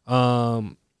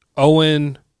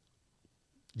 Owen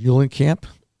Eulenkamp.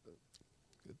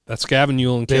 That's Gavin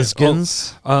Eulenkamp.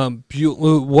 Bizgins.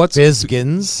 What's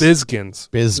Bizgins?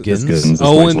 Bizgins.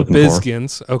 Owen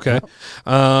Bizgins. Okay.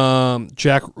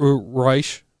 Jack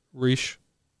Reich.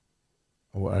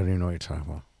 Oh, I don't even know what you're talking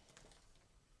about.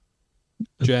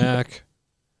 Jack.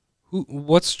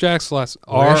 What's Jack's last?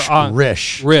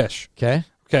 Rish. Okay.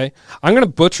 I'm going to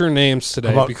butcher names today.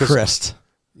 How about because Christ?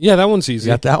 Yeah, that one's easy.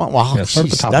 You got that one? Wow, Yeah,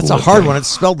 that's a hard one. It's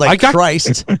spelled like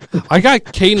Christ. I got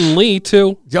Caden Lee,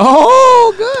 too.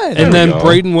 Oh, good. And then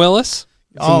Braden Willis.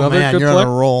 Another man, you're on a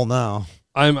roll now.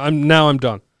 I'm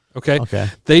done. Okay. Okay.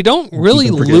 They don't really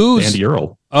lose. Andy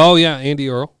Earl. Oh, yeah, Andy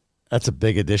Earl. That's a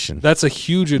big addition. That's a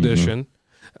huge addition.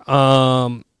 They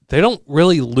don't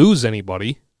really lose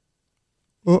anybody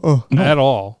at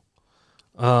all.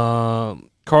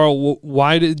 Carl,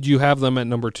 why did you have them at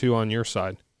number 2 on your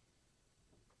side?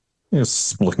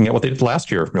 Yes, looking at what they did last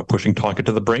year, pushing Tonka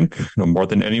to the brink, more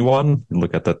than anyone. You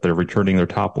look at that, they're returning their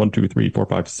top 1, 2, 3, 4,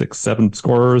 5, 6, 7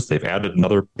 scorers. They've added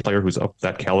another player who's up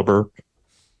that caliber.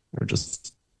 They're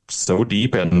just so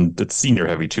deep, and it's senior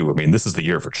heavy too. I mean, this is the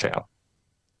year for Chap.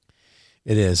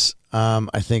 It is.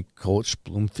 I think Coach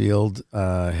Bloomfield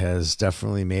has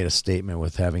definitely made a statement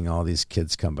with having all these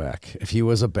kids come back. If he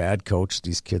was a bad coach,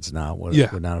 these kids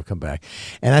would not have come back.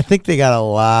 And I think they got a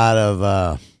lot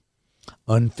of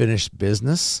unfinished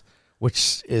business,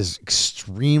 which is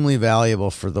extremely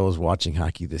valuable for those watching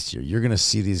hockey this year. You're going to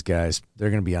see these guys, they're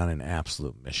going to be on an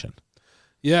absolute mission.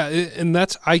 Yeah, and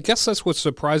I guess that's what's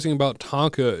surprising about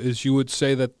Tonka is you would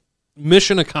say that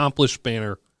mission accomplished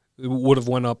banner would have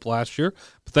went up last year,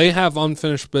 but they have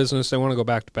unfinished business. They want to go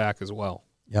back to back as well.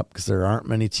 Yep, because there aren't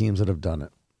many teams that have done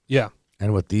it. Yeah.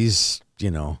 And with these,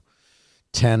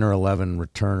 10 or 11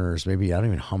 returners, maybe I don't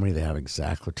even know how many they have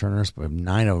exact returners, but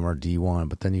 9 of them are D1.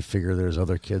 But then you figure there's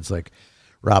other kids like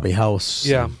Robbie House,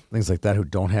 and things like that who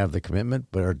don't have the commitment,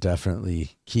 but are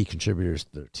definitely key contributors to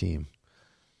their team.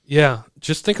 Yeah,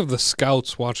 just think of the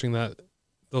scouts watching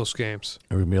those games.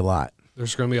 There's going to be a lot.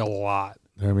 There's going to be a lot.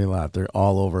 They're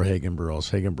all over Hagen Burroughs.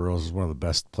 Hagen Burroughs is one of the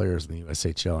best players in the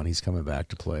USHL, and he's coming back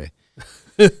to play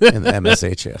in the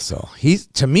MSHL. So he's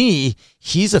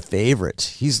a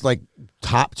favorite. He's like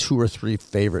top 2 or 3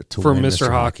 favorite to for win Mr.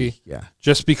 Hockey. Yeah,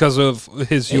 just because of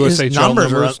his USHL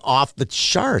numbers are off the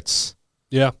charts.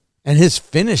 Yeah, and his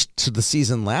finish to the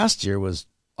season last year was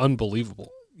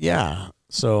unbelievable. Yeah,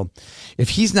 so if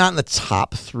he's not in the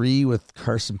top 3 with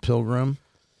Carson Pilgrim,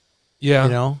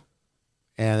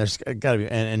 and there's got to be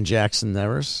and Jackson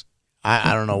Nevers,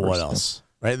 I don't know what else.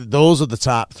 Right, those are the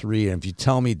top 3. And if you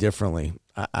tell me differently,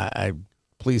 I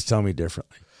please tell me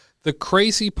differently. The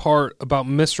crazy part about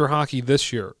Mr. Hockey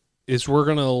this year is we're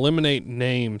going to eliminate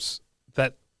names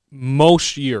that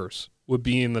most years would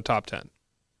be in the top 10.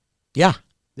 Yeah,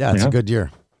 it's a good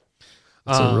year.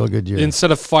 It's a real good year.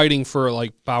 Instead of fighting for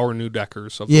like Bauer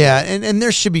Newdeckers. And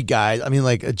there should be guys. I mean,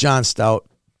 like John Stout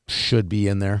should be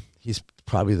in there. He's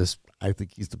probably I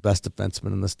think he's the best defenseman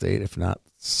in the state, if not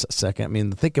second. I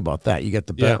mean, think about that. You get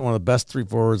one of the best 3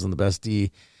 forwards and the best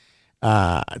D.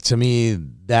 To me,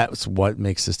 that's what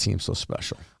makes this team so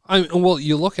special. Well,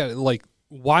 you look at it like,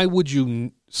 why would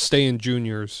you stay in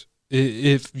juniors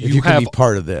if you can be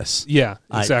part of this? Yeah,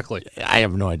 exactly. I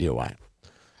have no idea why.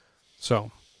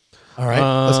 So, all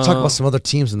right, let's talk about some other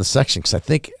teams in the section, because I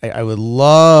think I would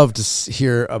love to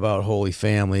hear about Holy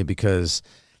Family, because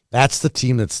that's the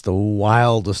team that's the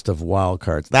wildest of wild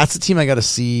cards. That's the team I got to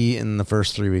see in the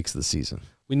first 3 weeks of the season.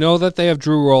 We know that they have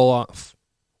Drew Roloff.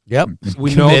 Yep.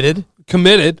 We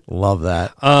committed. Love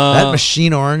that. That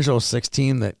Machine Orange 06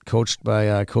 team that coached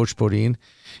by Coach Bodine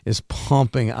is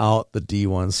pumping out the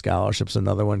D1 scholarships.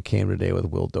 Another one came today with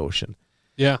Will Doshin.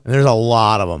 Yeah. And there's a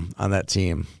lot of them on that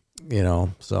team,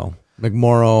 so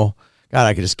McMorrow. God,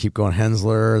 I could just keep going.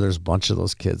 Hensler. There's a bunch of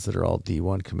those kids that are all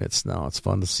D1 commits now. It's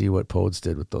fun to see what Podes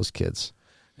did with those kids.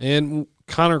 And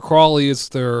Connor Crawley is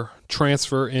their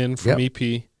transfer in from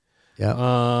EP.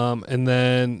 Yeah. And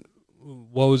then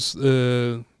what was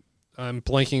I'm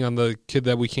blanking on the kid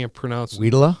that we can't pronounce.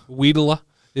 Wiedela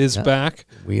is back.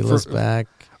 Wiedela's back.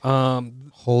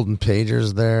 Holden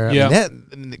Pager's there. Yeah.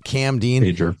 I mean, Cam Dean.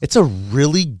 Pager. It's a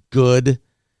really good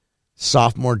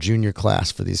sophomore junior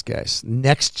class for these guys.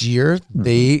 Next year,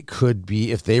 they could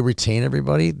be, if they retain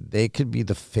everybody, they could be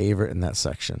the favorite in that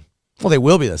section. Well, they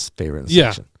will be the favorite in the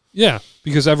section. Yeah,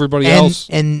 because everybody else.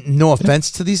 And no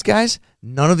offense to these guys,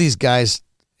 none of these guys,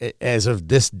 as of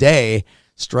this day,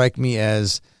 strike me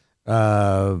as,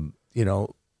 USHL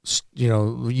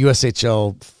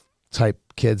type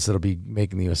kids that'll be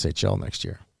making the USHL next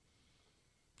year.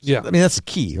 Yeah. I mean, that's the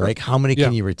key, right? How many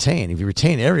can you retain? If you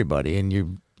retain everybody and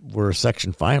you were a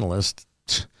section finalist,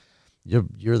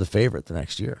 you're the favorite the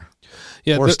next year.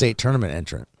 Yeah, or state tournament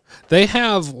entrant. They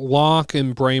have Locke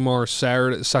and Braemar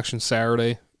section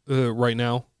Saturday right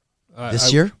now.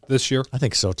 This year? This year. I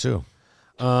think so, too.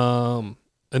 And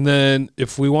then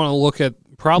if we want to look at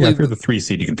probably... if you're the 3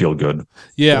 seed, you can feel good.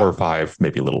 Yeah. 4 or 5,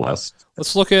 maybe a little less.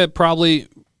 Let's look at probably,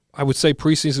 I would say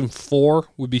preseason 4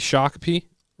 would be Shakopee,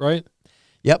 right?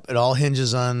 Yep, it all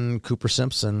hinges on Cooper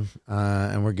Simpson,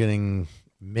 and we're getting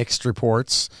mixed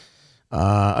reports.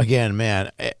 Again,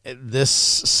 man,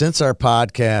 since our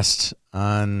podcast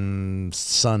on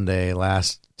Sunday,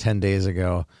 last 10 days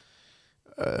ago,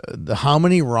 how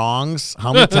many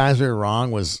times we were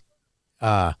wrong was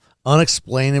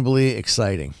unexplainably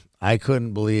exciting. I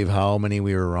couldn't believe how many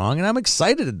we were wrong, and I'm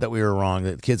excited that we were wrong,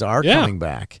 that kids are coming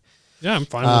back. Yeah, I'm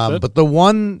fine with it. But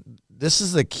this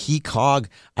is a key cog.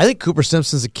 I think Cooper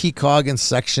Simpson's a key cog in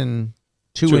Section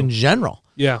 2 in general.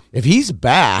 Yeah. If he's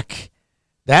back,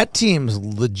 that team's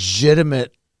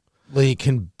legitimately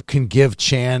can give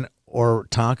Chan or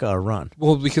Tonka a run.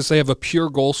 Well, because they have a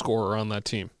pure goal scorer on that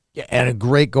team. Yeah, and a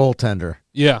great goaltender.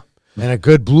 Yeah. And a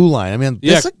good blue line. I mean,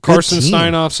 that's a good Carson team.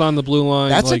 Steinoff's on the blue line.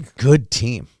 That's a good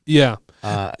team. Yeah.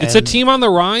 It's a team on the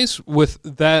rise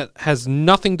that has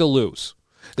nothing to lose.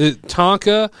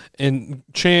 Tonka and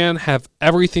Chan have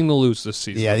everything to lose this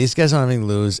season. Yeah, these guys don't have anything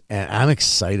to lose, and I'm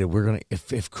excited. We're gonna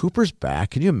if Cooper's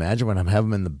back, can you imagine when I'm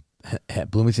having him in the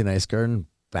Bloomington Ice Garden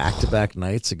back-to-back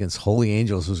nights against Holy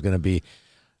Angels, who's going to be,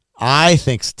 I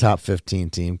think, top 15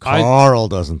 team. Carl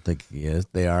doesn't think he is.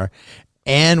 They are,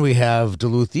 and we have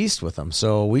Duluth East with them,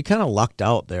 so we kind of lucked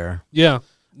out there. Yeah.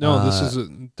 No, this is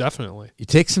definitely. You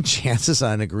take some chances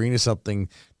on agreeing to something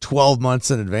 12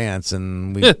 months in advance,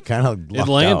 and we kind of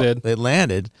lucked out. It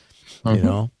landed,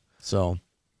 so.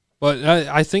 But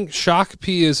I think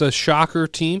Shakopee is a shocker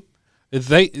team.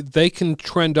 They can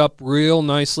trend up real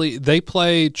nicely. They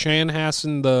play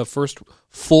Chanhassen the first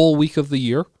full week of the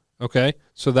year, okay?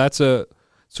 So it's a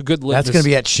good litmus. That's going to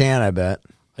be at Chan, I bet.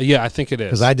 Yeah, I think it is.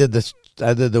 Because I did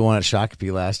the one at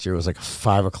Shakopee last year. It was like a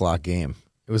 5 o'clock game.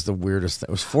 It was the weirdest thing.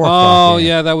 It was 4 o'clock. Oh,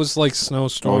 yeah, that was like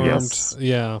snowstormed. Yes.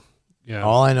 Yeah.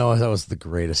 All I know is that was the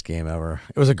greatest game ever.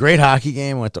 It was a great hockey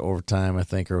game. Went to overtime, I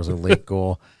think, or it was a late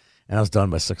goal. And I was done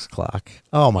by 6 o'clock.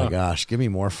 Oh, my gosh. Give me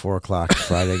more 4 o'clock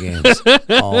Friday games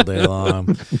all day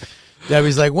long.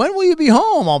 Debbie's like, when will you be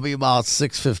home? I'll be about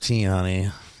 6:15,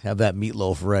 honey. Have that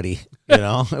meatloaf ready.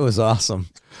 It was awesome.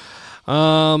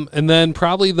 And then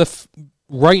probably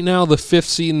right now the 5th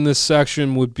seed in this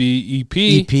section would be EP.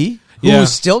 EP?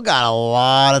 Who's still got a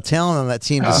lot of talent on that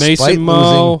team. Mason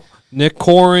Moe, Nick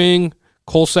Coring,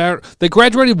 Cole Satter. They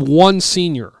graduated one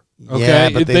senior. Okay, yeah,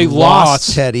 but they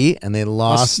lost Teddy, and they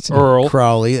lost Earl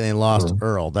Crowley, and they lost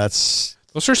Earl. Those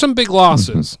are some big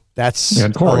losses. That's a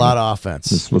lot of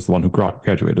offense. This was the one who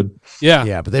graduated.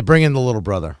 Yeah, but they bring in the little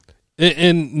brother.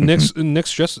 And Nick's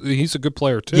he's a good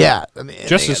player too. Yeah, I mean,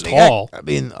 just as tall.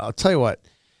 I'll tell you what.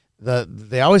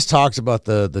 They always talked about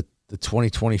the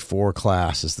 2024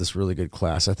 class is this really good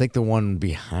class. I think the one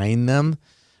behind them,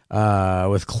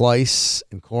 with Kleiss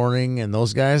and Corning and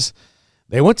those guys,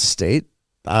 they went to state.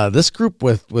 This group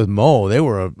with Mo, they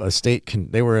were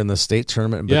they were in the state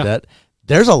tournament in Badette.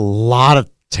 There's a lot of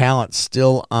talent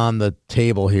still on the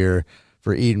table here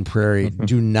for Eden Prairie. Mm-hmm.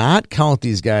 Do not count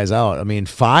these guys out. I mean,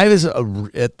 5 is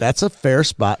that's a fair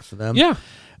spot for them. Yeah.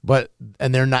 But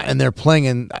they're playing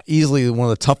in easily one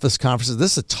of the toughest conferences.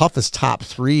 This is the toughest top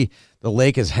 3 the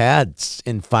Lake has had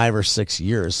in 5 or 6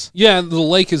 years. Yeah, the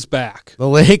Lake is back. The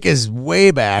Lake is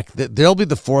way back. They'll be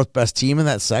the 4th best team in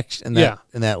that section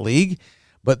in that league,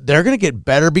 but they're going to get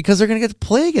better because they're going to get to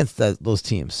play against those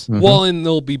teams. Mm-hmm. Well, and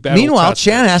they'll be better. Meanwhile,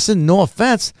 Chanhassen, no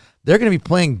offense, they're going to be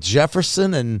playing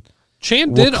Jefferson and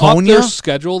Chan did up their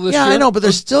schedule this year. Yeah, I know, but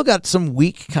they're still got some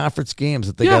weak conference games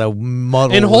that they got to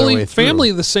muddle and their Holy way through.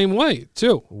 Family the same way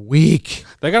too. Weak.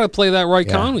 They got to play that Wright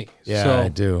County. Yeah, so I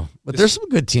do. But there's some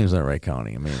good teams in Wright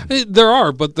County. I mean, there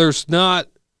are, but there's not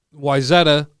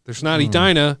Wayzata. There's not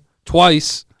Edina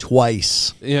twice.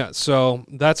 Yeah, so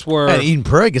that's where and Eden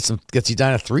Prairie gets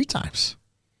Edina 3 times.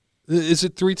 Is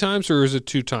it 3 times or is it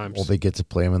 2 times? Well, they get to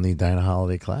play them in the Edina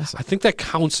Holiday Classic. I think that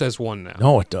counts as one now.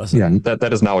 No, it doesn't. Yeah,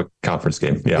 that is now a conference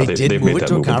game. Yeah, they've made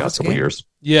that move in the past couple years.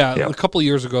 Yeah, a couple of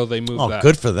years ago they moved that. Oh,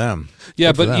 good for them.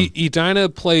 Yeah, but Edina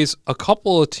plays a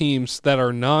couple of teams that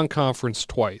are non-conference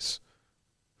twice.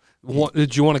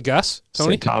 Did you want to guess,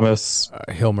 Tony? St. Thomas.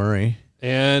 Hill Murray.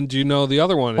 And do you know the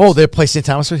other one? They play St.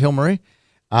 Thomas with Hill Murray?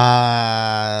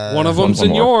 One of them's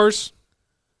in yours.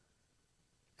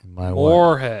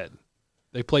 Moorhead.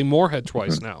 They play Moorhead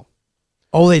twice now.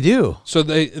 Oh, they do? So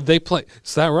they play.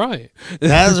 Is that right?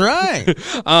 That's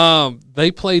right.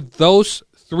 They played those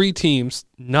 3 teams,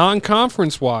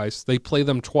 non-conference wise, they play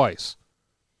them twice.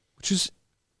 Which is,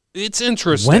 it's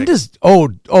interesting. When does,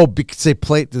 because do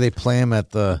they play them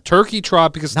at the Turkey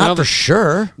Trot? Because not now for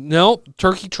sure. No,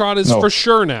 Turkey Trot is for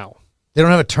sure now. They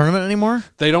don't have a tournament anymore?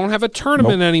 They don't have a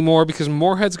tournament anymore because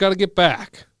Moorhead's got to get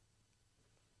back.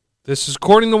 This is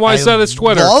according to Wayzata's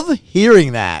Twitter. I love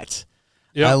hearing that.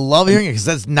 Yep. I love hearing it because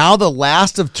that's now the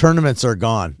last of tournaments are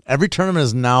gone. Every tournament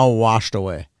is now washed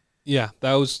away. Yeah,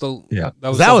 that was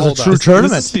a true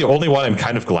tournament. This is the only one I'm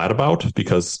kind of glad about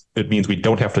because it means we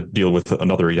don't have to deal with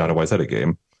another Edina Wayzata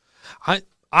game.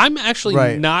 I'm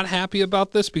actually not happy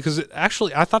about this because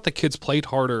I thought the kids played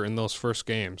harder in those first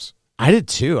games. I did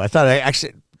too. I thought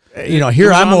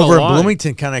here I'm over in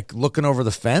Bloomington kind of looking over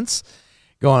the fence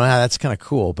going, that's kind of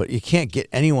cool, but you can't get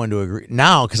anyone to agree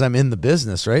now because I'm in the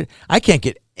business, right? I can't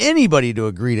get anybody to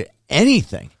agree to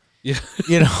anything. Yeah.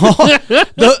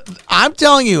 I'm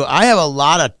telling you, I have a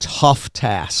lot of tough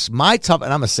tasks. And I'm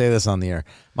going to say this on the air,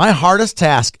 my hardest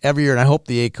task every year, and I hope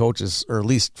the 8 coaches, or at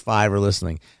least 5 are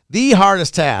listening, the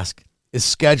hardest task is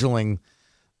scheduling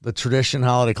the Tradition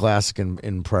Holiday Classic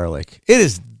in Prior Lake. It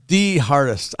is the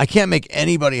hardest. I can't make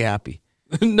anybody happy.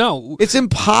 No. It's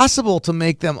impossible to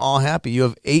make them all happy. You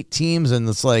have 8 teams, and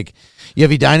it's like you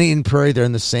have Edina, Eden Prairie, they're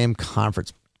in the same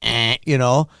conference.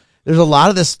 There's a lot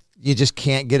of this, you just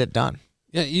can't get it done.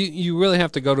 Yeah, you really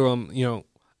have to go to them,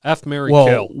 F, Mary,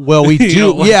 kill. Well, we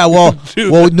do.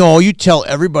 No, you tell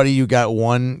everybody you have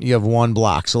one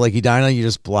block. So like Edina, you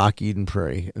just block Eden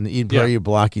Prairie. And the Eden Prairie, you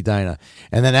block Edina.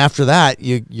 And then after that,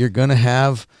 you're going to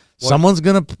have, someone's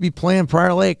going to be playing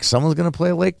Prior Lake. Someone's going to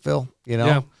play Lakeville,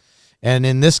 Yeah. And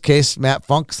in this case, Matt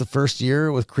Funk's the first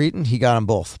year with Cretin, he got them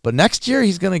both. But next year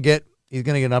he's going to get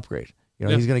an upgrade.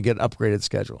 He's going to get an upgraded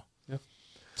schedule. Yeah.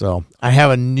 So I have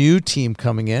a new team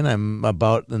coming in. I'm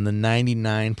about in the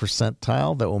 99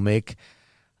 percentile that will make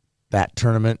that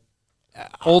tournament.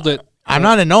 Hold it.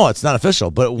 It's not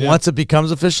official. But once it becomes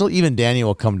official, even Danny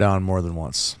will come down more than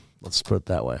once. Let's put it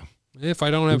that way. If I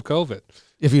don't have COVID.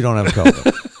 If you don't have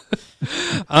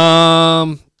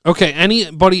COVID. Okay,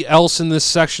 anybody else in this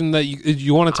section that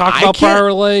you want to talk about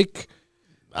Prior Lake?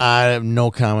 I have no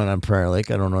comment on Prior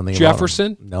Lake. I don't know anything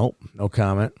Jefferson? about Jefferson? Nope, no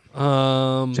comment.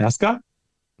 Jascott?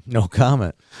 No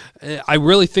comment. I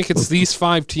really think it's these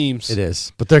 5 teams. It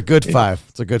is, but they're good 5.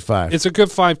 It's a good 5. It's a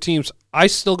good 5 teams. I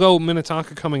still go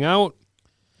Minnetonka coming out.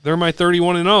 They're my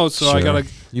 31-0, so sure. I got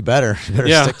to... You better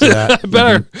stick to that. I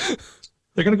better.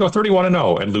 They're going to go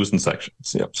 31-0 and lose in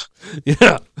sections. Yep.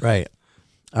 Yeah. Right.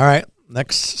 All right.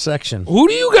 Next section. Who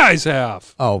do you guys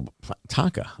have? Oh,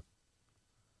 Tonka.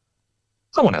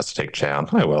 Someone has to take Chan.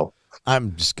 I will.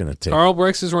 I'm just going to take... Carl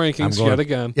breaks his rankings yet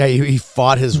again. Yeah, he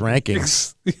fought his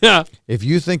rankings. Yeah. If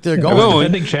you think they're going...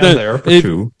 Defending Chan there for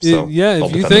 2.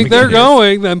 If you think they're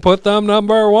going, then put them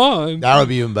number 1. That would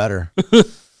be even better.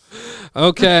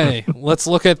 Okay, let's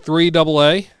look at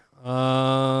 3AA.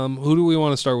 Who do we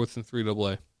want to start with in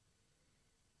 3AA?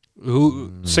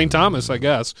 St. Thomas, I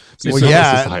guess. Well,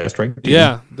 yeah, the highest ranked team.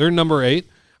 Yeah, they're number 8.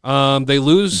 They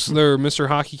lose their Mr.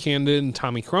 Hockey candidate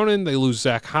Tommy Cronin. They lose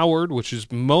Zach Howard, which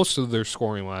is most of their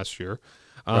scoring last year.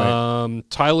 Right.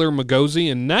 Tyler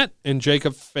Magosi in net and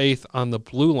Jacob Faith on the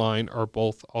blue line are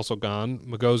both also gone.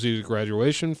 Magosi to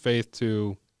graduation, Faith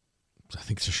to... I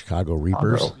think it's the Chicago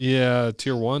Reapers. Yeah,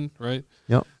 Tier 1, right?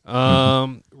 Yep.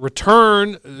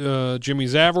 Return, Jimmy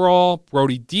Zavarol,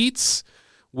 Brody Dietz,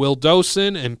 Will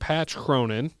Dosen, and Patch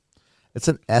Cronin. It's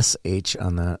an SH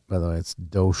on that, by the way. It's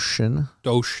Doshin.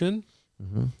 Doshin?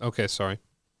 Mm-hmm. Okay, sorry.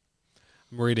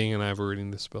 I'm reading and I have a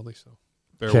reading disability, so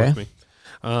bear Okay. with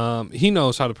me. He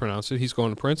knows how to pronounce it. He's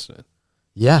going to Princeton.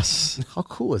 Yes. How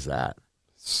cool is that?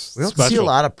 We don't see a Special.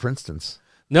 lot of Princetons.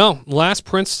 No, last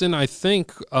Princeton, I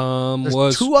think, There's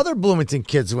was 2 other Bloomington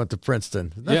kids who went to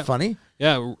Princeton. Isn't that Yeah. funny?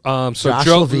 Yeah. So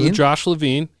Josh Josh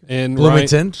Levine and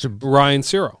Bloomington. Ryan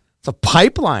Ciro. It's a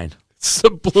pipeline. It's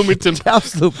the Bloomington.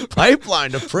 Absolute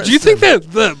pipeline to Princeton. Do you think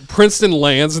that the Princeton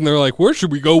lands and they're like, where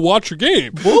should we go watch a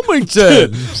game?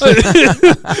 Bloomington?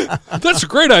 That's a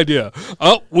great idea.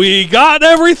 Oh, we got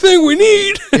everything we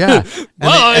need. Yeah.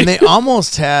 Bye. And they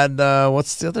almost had,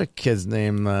 what's the other kid's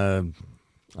name?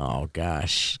 Oh,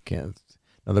 gosh.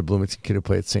 Another Bloomington kid who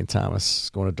played at St. Thomas. Is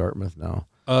going to Dartmouth now.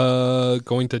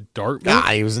 Going to Dartmouth.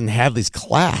 God, he was in Hadley's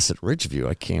class at Ridgeview.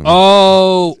 I came.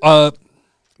 Oh,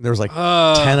 There was like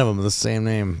 10 of them with the same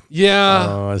name. yeah.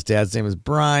 Oh, his dad's name is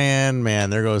Brian.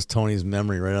 Man, there goes Tony's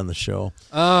memory right on the show.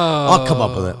 Oh, I'll come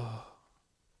up with it.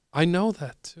 I know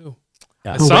that too.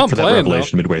 Yeah. I We'll saw wait him for that playing.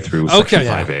 revelation midway through Okay.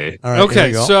 Section 5A. All right, here Okay,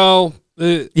 we go. so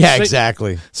Yeah,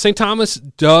 exactly. St. Thomas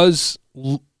does.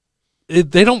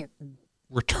 They don't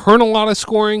return a lot of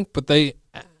scoring, but they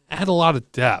add a lot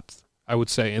of depth, I would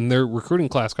say, and their recruiting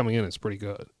class coming in is pretty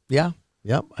good. Yeah.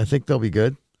 Yep. I think they'll be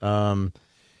good.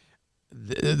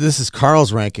 This is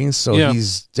Carl's rankings, so Yeah.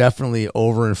 he's definitely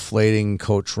overinflating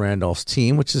Coach Randolph's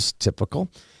team, which is typical.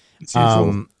 It's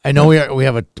usual. I know we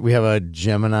have a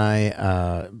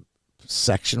Gemini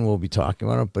section we'll be talking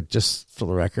about it, but just for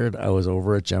the record, I was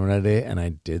over at Gemini Day and I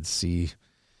did see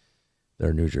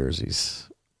their new jerseys.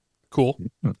 Cool.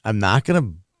 I'm not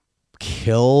gonna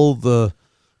kill the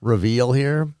reveal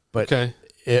here, but Okay.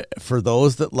 for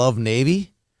those that love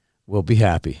Navy, we'll be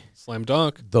happy. Slam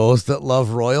dunk. Those that love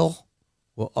Royal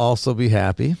will also be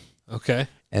happy, Okay.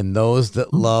 and those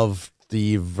that love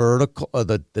the vertical,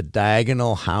 the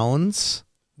diagonal hounds,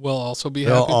 Will also be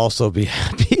they'll happy. also be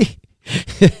happy.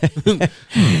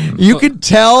 You can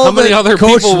tell How many that other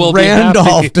Coach people will be Randolph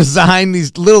happy? designed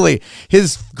these. Literally,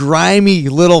 his grimy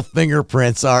little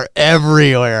fingerprints are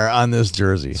everywhere on this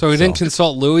jersey. So he didn't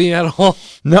consult Louis at all.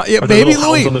 No, yeah, Are there maybe little hounds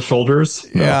Louis. on the shoulders?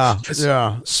 No. Yeah,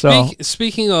 yeah. So,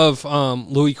 Speaking of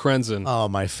Louis Krenzen, oh,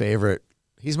 my favorite.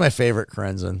 He's my favorite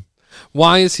Krenzen.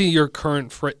 why is he your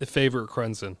current favorite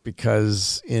Krenzen?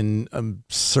 Because in a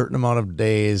certain amount of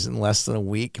days, in less than a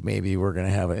week, maybe we're going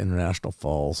to have an International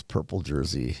Falls purple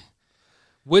jersey.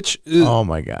 Which Oh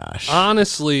my gosh.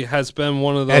 honestly has been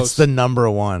one of those. That's the number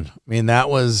one. I mean, that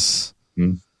was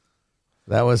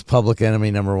Public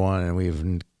Enemy number one, and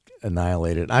we've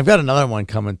annihilated. I've got another one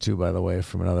coming too, by the way,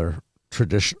 from another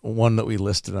tradition, one that we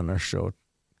listed on our show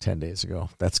 10 days ago.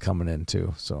 That's coming in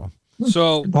too. So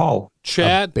So Paul.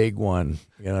 Chad, big one.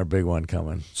 We got our big one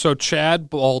coming. so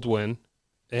Chad Baldwin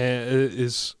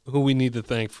is who we need to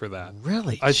thank for that.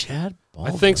 Really? I- Chad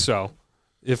Baldwin? I think so,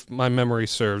 if my memory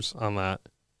serves on that.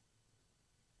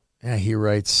 Yeah, he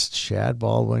writes, Chad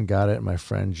Baldwin got it. My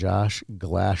friend Josh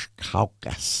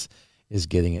Glashkaukas is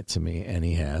getting it to me, and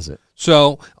he has it.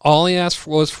 So all he asked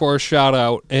was for a shout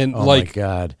out, and Oh, my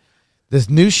God. This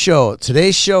new show,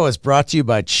 today's show is brought to you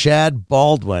by Chad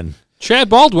Baldwin Chad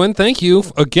Baldwin, thank you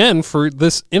again for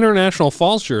this International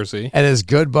Falls jersey. and his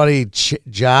good buddy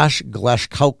Josh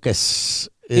Glashkaukas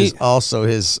is also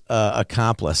his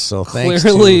accomplice. So thanks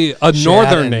Clearly to a Chad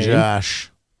northern and name.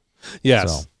 Josh.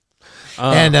 Yes. So.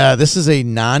 And this is a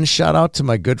non-shout out to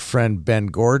my good friend Ben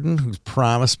Gordon, who's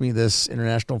promised me this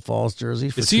International Falls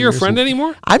jersey. For Is 2 he your years. friend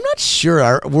anymore? I'm not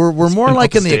sure. We're more been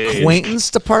like in the upstaged.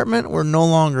 acquaintance department. We're no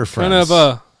longer friends. Kind of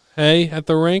a hey at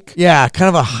the rink. Yeah, kind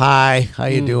of a hi. How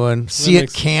you doing? See you at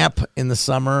makes- camp in the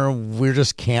summer. We're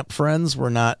just camp friends. We're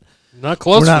not. Not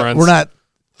close we're not. friends. We're not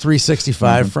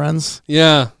 365 friends.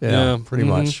 Yeah. Yeah, pretty mhm.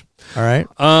 much. All right.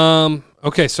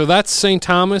 Okay, so that's St.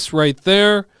 Thomas right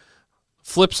there.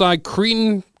 Flip side,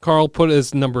 Cretan, Carl put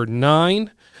as number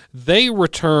 9. They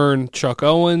return Chuck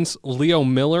Owens, Leo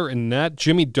Miller in net,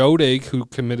 Jimmy Dodig, who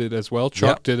committed as well.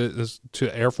 Chuck did it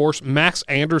to Air Force. Max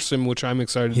Anderson, which I'm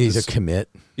excited He's to a commit.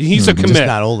 He's a commit. Just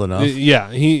not old enough.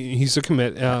 Yeah, he's a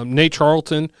commit. Nate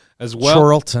Charlton as well.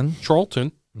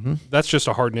 Charlton. That's just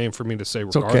a hard name for me to say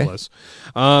okay. regardless.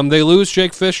 They lose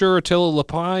Jake Fisher, Attila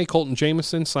Lepai, Colton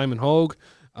Jameson, Simon Hogue.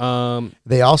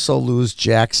 They also lose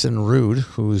Jackson Rude,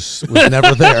 was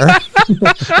never there.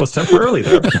 Was temporarily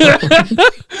there.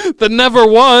 That never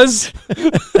was.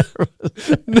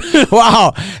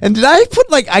 Wow. And did I put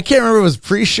I can't remember if it was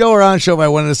pre-show or on show, but I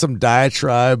went into some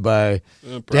diatribe by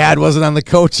Dad wasn't on the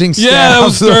coaching staff. Yeah, that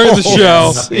was during the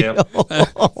show. Yeah.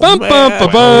 Bum, bum,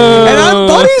 bum, bum. And I'm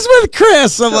buddies with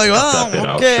Chris. I'm like, Cut that oh,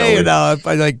 out, okay. shall we? You know,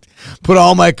 I put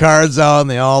all my cards out, and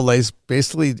they all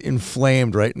basically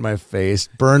inflamed right in my face,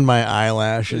 burned my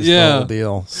eyelashes. Yeah. The whole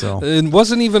deal. So It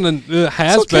wasn't even a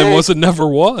has okay. been, was it never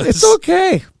was. it's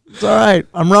okay. It's all right.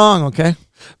 I'm wrong. Okay.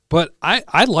 But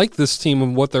I like this team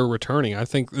and what they're returning. I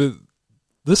think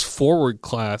this forward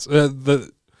class,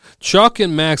 the Chuck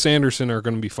and Max Anderson are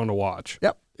going to be fun to watch.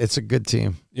 Yep. It's a good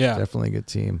team. Yeah. Definitely a good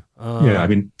team. Yeah, I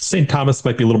mean, St. Thomas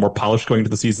might be a little more polished going into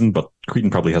the season, but Cretan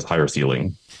probably has higher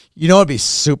ceiling. You know what'd be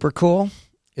super cool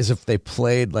is if they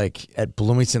played at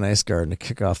Bloomington Ice Garden to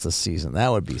kick off the season. That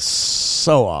would be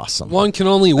so awesome. One can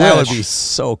only wish. That would be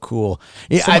so cool.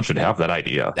 Yeah, Someone should have that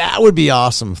idea. that would be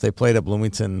awesome if they played at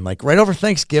Bloomington, right over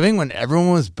Thanksgiving when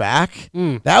everyone was back.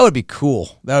 That would be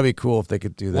cool. That would be cool if they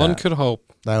could do that. One could hope.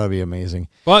 That would be amazing.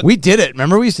 But we did it.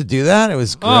 Remember we used to do that? It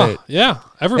was great. Oh, yeah.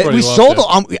 Everybody we loved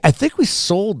sold. it. I think we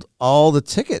sold all the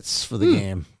tickets for the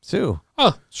game too.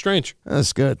 Oh, strange.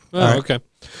 That's good. Oh, All right. okay.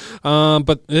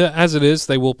 But as it is,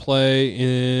 they will play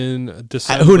in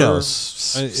December. Who knows?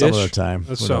 Some Ish. other time.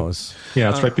 Who So, knows?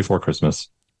 Yeah, it's right before Christmas.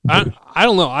 I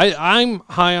don't know. I'm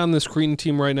high on this Cretan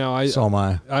team right now. So am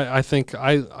I. I think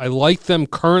I like them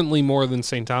currently more than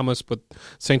St. Thomas, but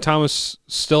St. Thomas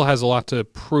still has a lot to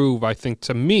prove, I think,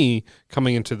 to me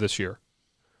coming into this year.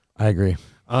 I agree.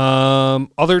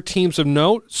 Other teams of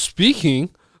note,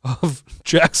 speaking of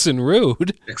Jackson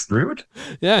Rood, Extrude?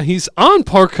 yeah, he's on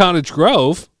Park Cottage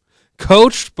Grove,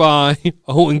 coached by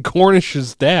Owen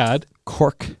Cornish's dad.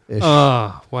 Corkish.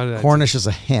 Why did I Cornish is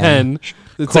a hen. hen?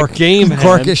 It's a game hen.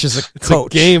 Corkish is a It's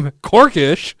coach. a game.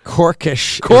 Corkish.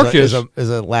 Corkish is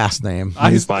a last name.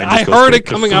 I fine, I just go heard straight it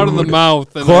to coming out of the food.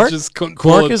 mouth, and I Cork? just couldn't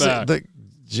Cork pull it is back.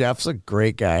 Jeff's a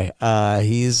great guy.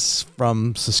 He's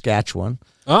from Saskatchewan.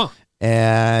 Oh,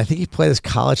 And I think he played his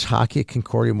college hockey at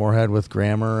Concordia Moorhead with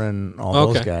Grammer and all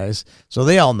those Okay. guys. So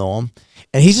they all know him.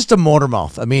 And he's just a motor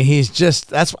mouth. I mean,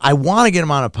 I want to get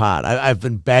him on a pod. I've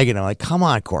been begging him, come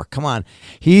on, Cork, come on.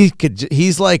 He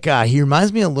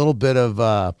reminds me a little bit of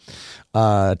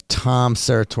Tom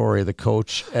Serratori, the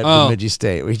coach at Bemidji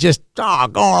State. He just,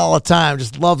 going all the time,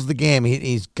 just loves the game.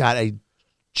 He's got a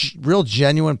real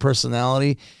genuine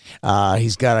personality.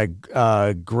 He's got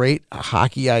a great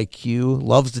hockey IQ,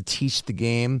 loves to teach the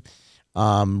game.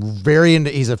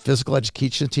 He's a physical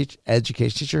education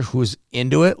teacher who's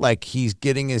into it. He's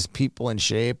getting his people in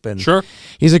shape, and sure.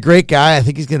 he's a great guy. I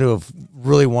think he's going to do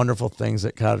really wonderful things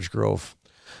at Cottage Grove.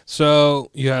 So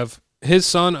you have his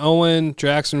son Owen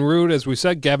Jackson Rood, as we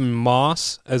said, Gavin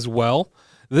Moss as well.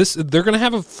 They're going to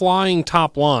have a flying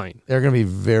top line. They're going to be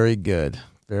very good,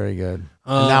 very good.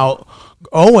 Now,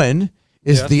 Owen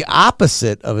is the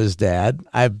opposite of his dad.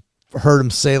 I've heard him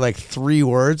say 3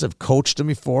 words. I've coached him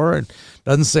before, and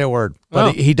doesn't say a word,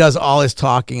 but he does all his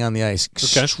talking on the ice.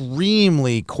 Okay.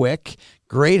 Extremely quick,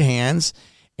 great hands,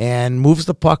 and moves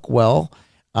the puck well.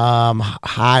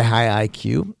 High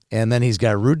IQ, and then he's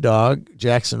got Rood Dog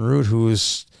Jackson Rood,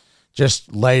 who's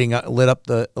just lit up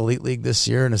the Elite League this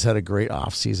year and has had a great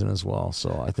offseason as well.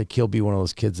 So I think he'll be one of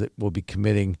those kids that will be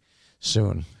committing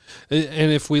soon.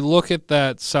 And if we look at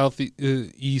that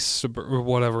Southeast, or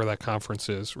whatever that conference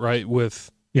is, right,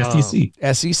 with SEC.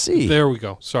 SEC. There we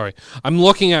go. Sorry. I'm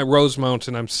looking at Rosemount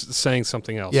and I'm saying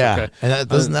something else. Yeah. Okay. And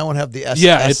doesn't that one have the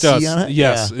Yeah, it SC does. on it?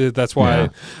 Yes, that's why.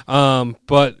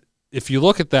 But if you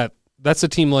look at that, that's a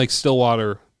team like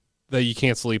Stillwater that you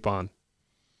can't sleep on.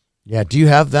 Yeah. Do you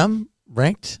have them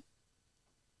ranked?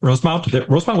 Rosemount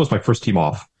was my first team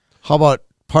off. How about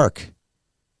Park?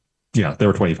 Yeah, they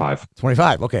were 25.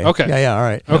 25. Okay. Okay. Yeah. All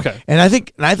right. Okay. And I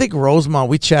think Rosemount.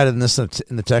 We chatted in this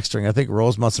in the text string. I think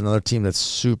Rosemount's another team that's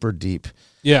super deep.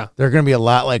 Yeah. They're going to be a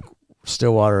lot like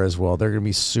Stillwater as well. They're going to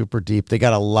be super deep. They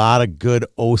got a lot of good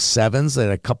 07s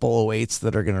and a couple 08s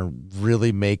that are going to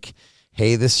really make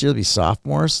hay this year. They'll be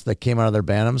sophomores that came out of their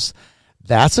Bantams.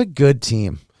 That's a good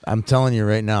team. I'm telling you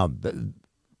right now.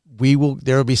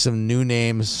 There will be some new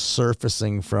names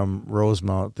surfacing from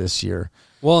Rosemount this year.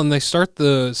 Well, and they start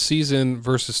the season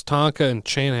versus Tonka and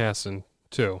Chanhassen,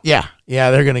 too. Yeah,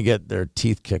 they're going to get their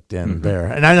teeth kicked in there.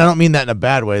 And I don't mean that in a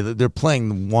bad way. They're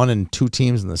playing 1 and 2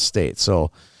 teams in the state.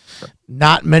 So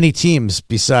not many teams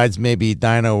besides maybe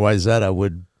Dino or Wayzata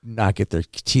would not get their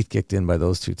teeth kicked in by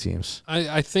those 2 teams.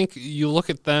 I think you look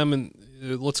at them and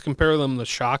let's compare them to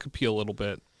Shakopee a little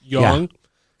bit. Young.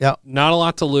 Yeah. Not a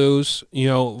lot to lose,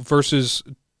 versus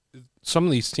some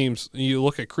of these teams. You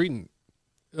look at Cretan,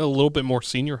 a little bit more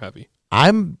senior heavy.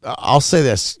 I'll say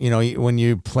this, when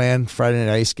you plan Friday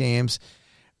night ice games,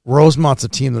 Rosemont's a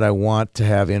team that I want to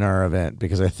have in our event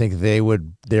because I think they're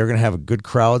going to have good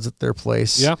crowds at their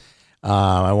place. Yeah.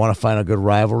 I want to find a good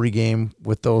rivalry game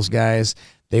with those guys.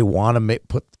 They want to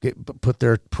put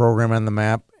their program on the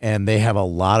map, and they have a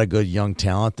lot of good young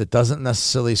talent that doesn't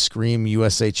necessarily scream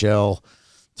USHL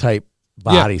type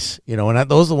bodies. And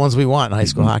those are the ones we want in high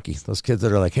school hockey. Those kids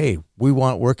that are like, hey,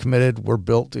 we're committed. We're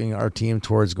building our team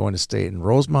towards going to state. And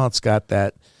Rosemont's got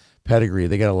that pedigree.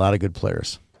 They got a lot of good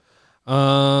players.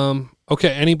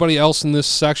 Okay. Anybody else in this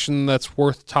section that's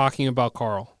worth talking about,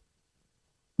 Carl?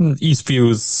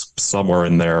 Eastview's somewhere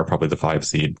in there, probably the 5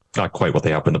 seed. Not quite what they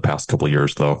have been the past couple of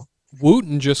years, though.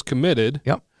 Wooten just committed.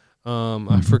 Yep.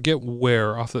 I forget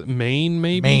where, off the Maine,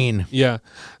 maybe? Maine. Yeah.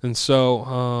 And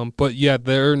so, but yeah,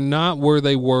 they're not where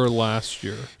they were last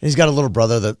year. He's got a little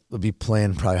brother that will be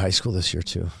playing probably high school this year,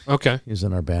 too. Okay. He was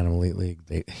in our Bantam Elite League.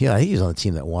 He's on the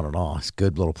team that won it all. He's a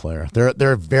good little player.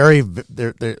 They're very,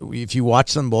 if you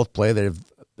watch them both play,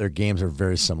 their games are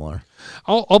very similar.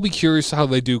 I'll be curious how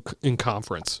they do in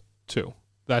conference, too,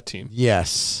 that team.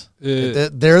 Yes.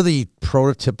 They're the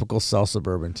prototypical South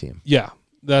Suburban team. Yeah.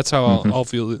 That's how I'll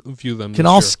view them. Can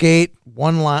all skate,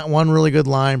 one really good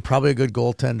line, probably a good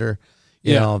goaltender.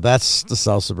 You know, that's the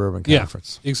South Suburban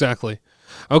Conference. Yeah, exactly.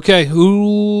 Okay,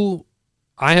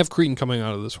 I have Cretan coming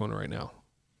out of this one right now.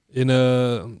 In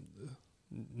a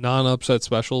non-upset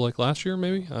special like last year,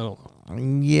 maybe? I don't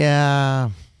know. Yeah.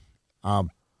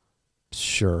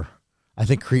 Sure. I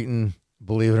think Cretan,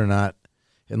 believe it or not,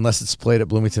 unless it's played at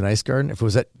Bloomington Ice Garden, if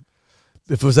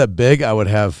it was that big, I would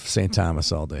have St.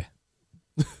 Thomas all day.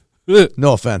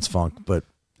 No offense, Funk, but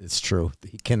it's true.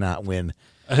 He cannot win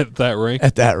at that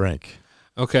rink.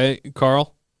 Okay,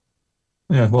 Carl?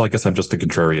 Yeah, well, I guess I'm just a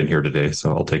contrarian here today,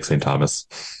 so I'll take St. Thomas.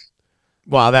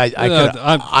 Wow,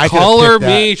 I color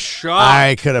me shocked.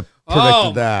 I could have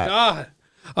predicted that. God.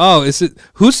 Oh, is it?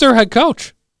 Who's their head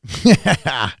coach?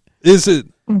 Is it?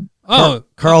 Oh,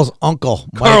 Carl's uncle.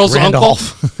 Carl's uncle.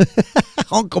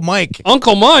 Uncle Mike.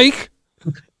 Uncle Mike.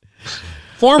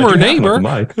 Former neighbor. All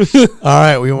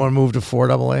right, we want to move to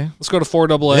 4AA? Let's go to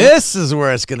 4AA. This is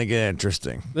where it's going to get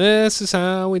interesting. This is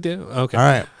how we do. Okay. All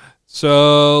right.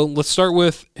 So let's start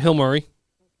with Hill Murray.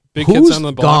 Big Who's hits on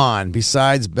the block. Gone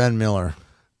besides Ben Miller?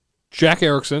 Jack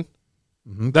Erickson.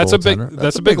 Mm-hmm. That's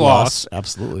a big loss.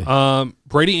 Absolutely.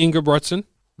 Brady Ingebrigtsen.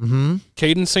 Mm-hmm.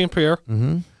 Caden St. Pierre.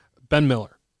 Mm-hmm. Ben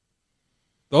Miller.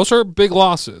 Those are big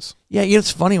losses. Yeah,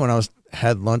 it's funny when I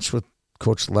had lunch with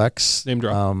Coach Lex. Name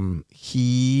drop.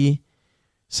 He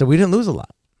said we didn't lose a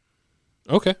lot.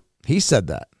 Okay. He said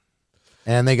that.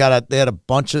 And they had a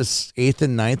bunch of 8th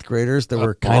and 9th graders that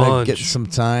were kind of getting some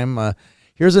time.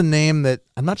 Here's a name that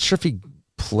I'm not sure if he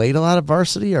played a lot of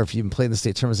varsity or if he even played in the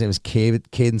state tournament. His name is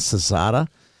Caden Cesada.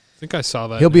 I think I saw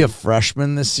that. He'll be a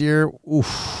freshman this year.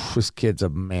 Oof, this kid's a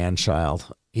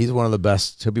man-child. He's one of the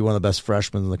best. He'll be one of the best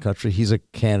freshmen in the country. He's a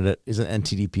candidate. He's an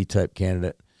NTDP type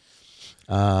candidate.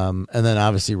 And then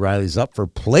obviously Riley's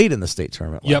played in the state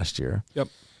tournament last year. Yep.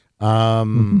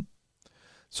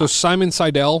 So Simon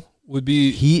Seidel would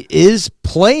be. He is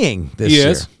playing this year.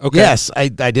 He is? Okay. Yes, I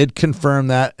did confirm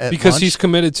that because lunch. He's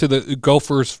committed to the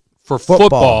Gophers for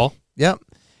football. Yep.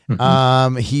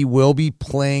 Mm-hmm. He will be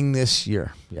playing this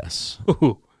year. Yes.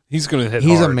 Ooh, he's going to hit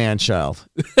He's hard. a man-child.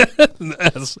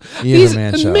 Yes. He's a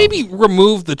man-child. Maybe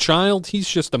remove the child. He's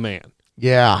just a man.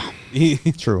 Yeah.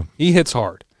 True. He hits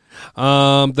hard.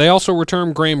 They also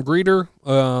returned Graham Greeter,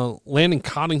 Landon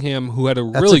Cottingham, who had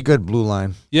That's a good blue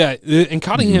line. Yeah, and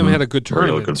Cottingham had a good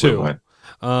tournament good too. Blue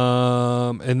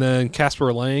line. And then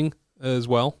Casper Lang as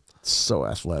well. So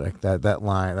athletic. That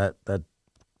line, that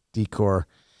decor.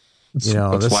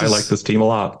 That's why I like this team a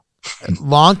lot.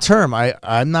 Long term,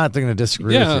 I'm not going to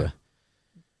disagree with you.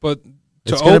 But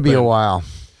it's going to be a while.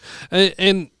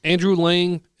 And Andrew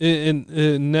Lane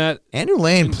in net. Andrew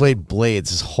Lane played Blades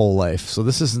his whole life, so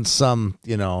this isn't some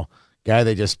guy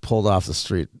they just pulled off the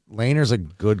street. Laner's a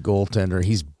good goaltender.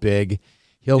 He's big.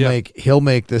 He'll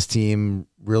make this team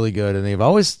really good. And they've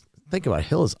always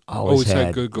Hill has always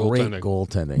had good great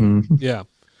goaltending. Mm-hmm. Yeah.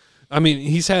 I mean,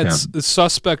 he's had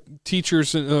suspect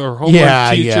teachers or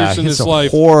homework teachers in his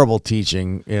life. Horrible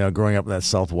teaching, growing up in that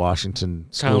South Washington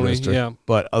school district. Yeah.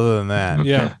 But other than that,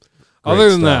 other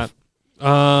than stuff.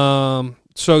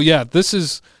 that, this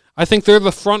is. I think they're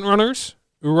the front runners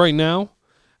right now,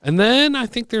 and then I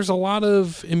think there's a lot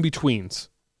of in betweens.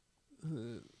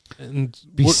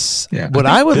 What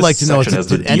I would like to know is,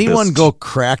 did anyone go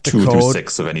crack the 2 code? through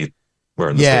 6 of anywhere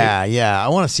in the state. Yeah. I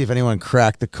want to see if anyone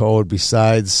cracked the code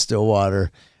besides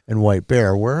Stillwater and White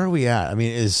Bear. Where are we at? I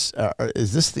mean, is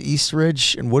this the East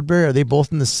Ridge and Woodbury? Are they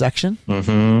both in this section?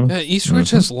 Mm-hmm. Yeah, East Ridge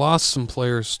has lost some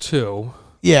players too.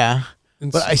 Yeah.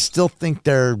 but I still think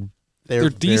they're very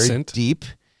decent, deep.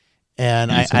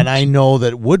 And I know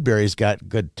that Woodbury's got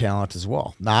good talent as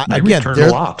well. They return a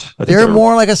lot. They're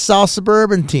more like a South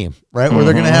Suburban team, right? Where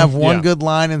they're going to have one good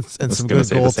line and some good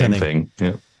goaltending. Same thing.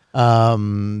 Yeah.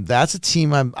 That's a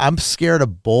team I'm scared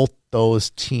of both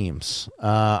those teams.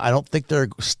 I don't think they're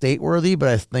state worthy, but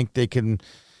I think they can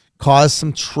cause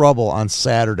some trouble on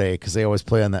Saturday because they always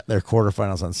play on their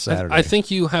quarterfinals on Saturday. I think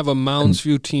you have a Mounds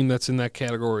View team that's in that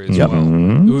category as Yep. well,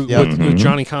 Mm-hmm. with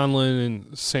Johnny Conlon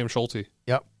and Sam Schulte.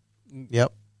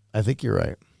 Yep. I think you're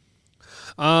right.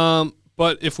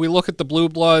 But if we look at the Blue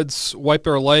Bloods, White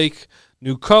Bear Lake,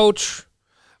 new coach,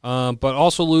 but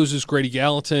also loses Grady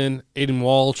Gallatin, Aiden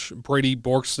Walsh, Brady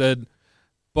Borkstead,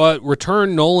 but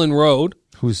return Nolan Road,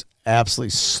 who's absolutely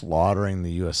slaughtering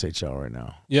the USHL right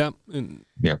now. Yeah. And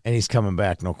he's coming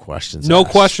back, no questions No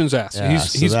asked. questions asked. Yeah,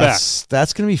 he's back.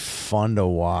 That's going to be fun to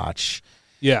watch.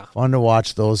 Yeah. Fun to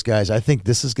watch those guys. I think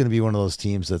this is going to be one of those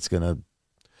teams that's going to...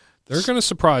 They're going to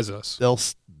surprise us.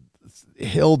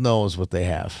 Hill knows what they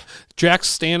have. Jack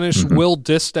Stanish, Will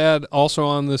Distad also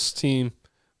on this team.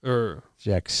 Or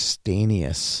Jack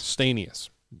Stanius.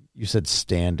 You said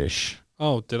Standish.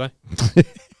 Oh, did I?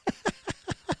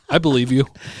 I believe you.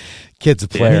 Kid's a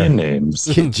player. Names.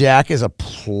 Jack is a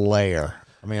player.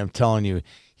 I mean, I'm telling you,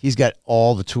 he's got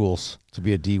all the tools to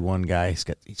be a D1 guy.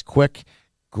 He's quick,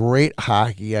 great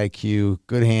hockey IQ,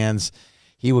 good hands.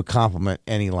 He would complement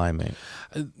any lineman.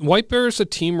 White Bear is a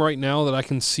team right now that I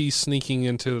can see sneaking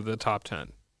into the top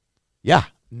 10. Yeah,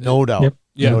 no doubt. Yep.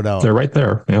 Yeah. No doubt. They're right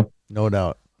there. Yep. No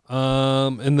doubt.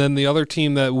 And then the other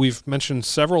team that we've mentioned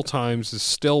several times is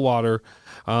Stillwater.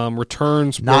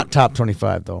 Returns not top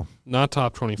 25 though. Not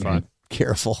top 25.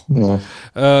 Careful.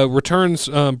 Yeah. Returns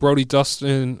Brody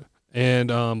Dustin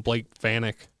and Blake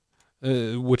Vanek,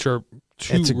 which are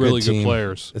two really good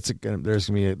players.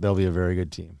 They'll be a very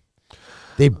good team.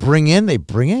 They bring in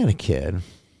a kid.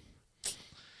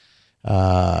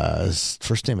 His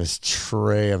first name is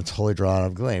Trey. I'm totally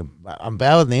drawing. I'm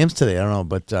bad with names today. I don't know,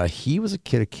 but he was a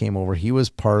kid who came over. He was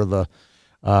part of the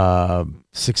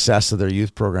success of their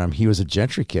youth program. He was a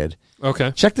Gentry kid.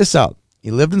 Okay. Check this out. He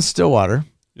lived in Stillwater.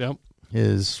 Yep.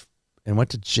 And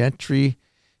went to Gentry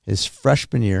his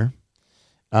freshman year.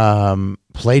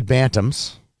 Played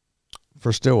Bantams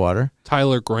for Stillwater.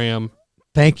 Tyler Graham.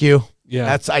 Thank you.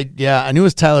 Yeah. I knew it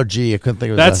was Tyler G. I couldn't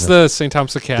think of it. That's the St.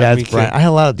 Thomas Academy kid. I had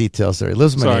a lot of details there. He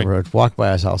lives in my neighborhood. Walk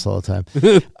by his house all the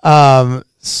time.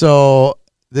 So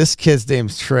this kid's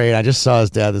name's Trey. And I just saw his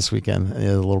dad this weekend. And he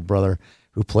has a little brother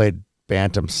who played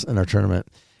Bantams in our tournament.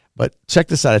 But check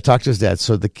this out. I talked to his dad.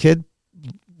 So the kid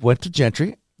went to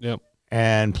Gentry. Yep.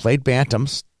 And played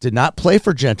Bantams. Did not play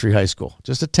for Gentry High School.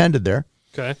 Just attended there.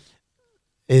 Okay.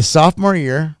 His sophomore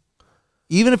year,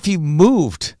 even if he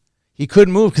moved, he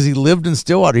couldn't move because he lived in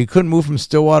Stillwater. He couldn't move from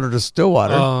Stillwater to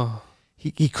Stillwater.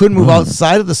 He couldn't move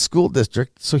outside of the school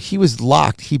district, so he was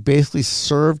locked. He basically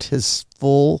served his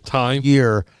full time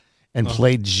year and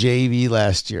played JV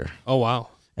last year. Oh, wow.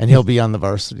 And he'll be on the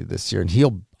varsity this year.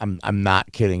 And I'm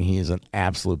not kidding. He is an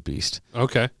absolute beast.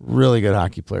 Okay. Really good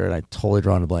hockey player, and I totally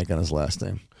drawn a blank on his last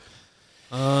name.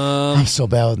 I'm so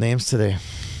bad with names today.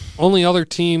 Only other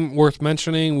team worth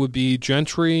mentioning would be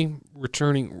Gentry,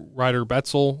 returning Ryder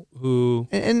Betzel, who...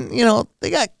 And they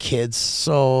got kids,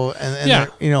 so...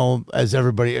 And as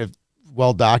everybody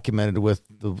well documented with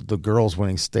the girls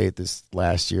winning state this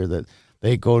last year, that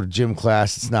they go to gym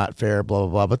class, it's not fair, blah, blah,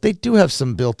 blah. But they do have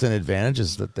some built-in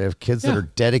advantages that they have kids that are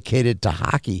dedicated to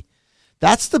hockey.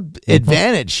 That's the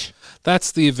advantage.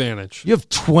 That's the advantage. You have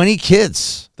 20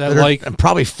 kids and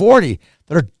probably 40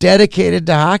 that are dedicated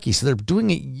to hockey, so they're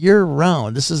doing it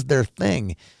year-round. This is their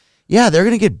thing. Yeah, they're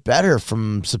going to get better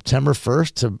from September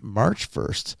 1st to March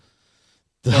 1st.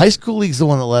 The high school league's the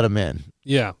one that let them in.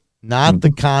 Yeah. Not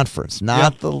the conference,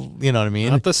 not the, you know what I mean?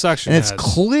 Not the section. And it's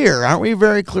clear, aren't we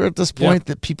very clear at this point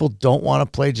that people don't want to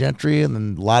play Gentry and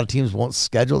then a lot of teams won't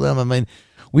schedule them? I mean,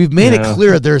 we've made it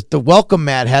clear the welcome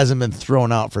mat hasn't been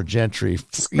thrown out for Gentry.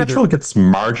 Schedule gets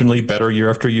marginally better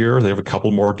year after year. They have a couple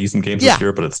more decent games this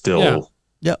year, but it's still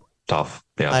tough.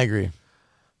 Yeah. I agree.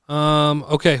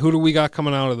 Okay, who do we got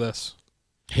coming out of this?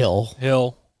 Hill.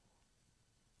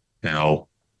 No.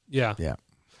 Yeah. Yeah.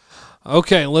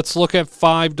 Okay, let's look at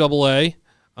 5AA.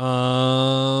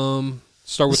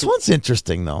 Start with this one's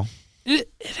interesting though. It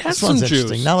has some juice.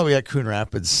 Interesting. Now that we got Coon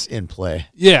Rapids in play.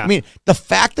 Yeah. I mean, the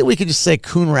fact that we could just say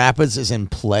Coon Rapids is in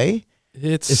play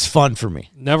is fun for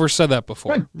me. Never said that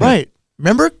before. Right.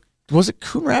 Remember, was it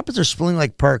Coon Rapids or Spring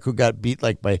Lake Park who got beat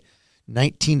by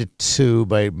 19-2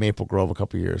 by Maple Grove a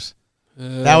couple years?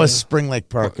 That was Spring Lake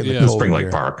Park in the Spring Lake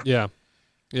Park. Yeah.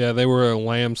 Yeah, they were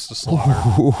lambs to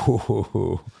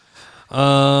slaughter.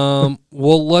 Well,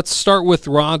 let's start with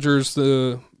Rogers,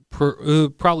 the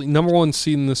probably number one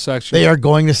seed in this section. They are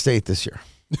going to state this year.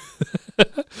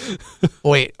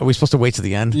 Wait, are we supposed to wait to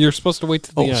the end? You're supposed to wait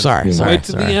to the end. Sorry. Wait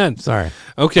to the end. Sorry.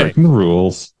 Okay. Breaking the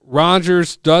rules.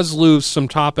 Rogers does lose some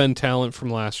top-end talent from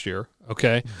last year,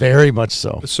 okay? Very much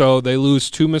so. So they lose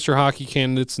two Mr. Hockey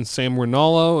candidates in Sam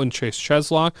Rinaldo and Chase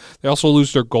Cheslock. They also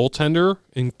lose their goaltender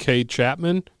in Cade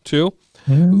Chapman, too,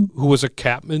 who was a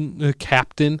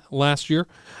captain last year.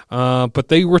 But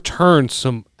they returned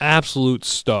some absolute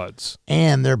studs.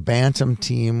 And their Bantam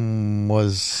team was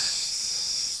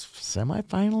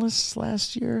semifinalists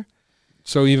last year.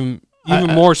 So even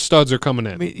more studs are coming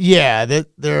in. I mean, yeah,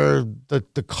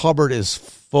 the cupboard is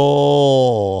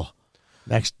full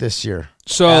this year.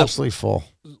 So absolutely full.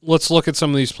 Let's look at some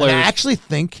of these players. And I actually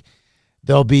think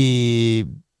there'll be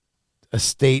a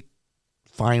state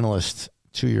finalist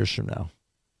 2 years from now.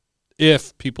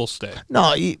 If people stay.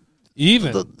 No,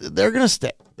 they're gonna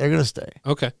stay. They're gonna stay.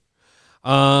 Okay.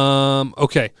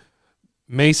 Okay.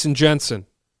 Mason Jensen,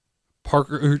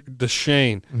 Parker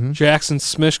DeShane, Jackson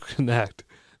Smith-Connect,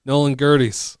 Nolan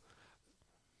Gerdes.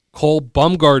 Cole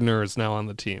Bumgardner is now on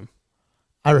the team.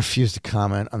 I refuse to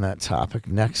comment on that topic.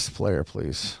 Next player,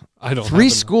 please. I don't. 3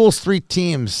 schools, 3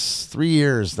 teams, 3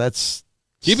 years. That's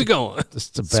keep it going.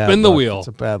 It's a bad Spin the look. wheel. It's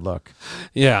a bad look.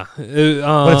 Yeah,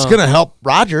 but it's going to help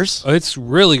Rogers. It's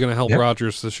really going to help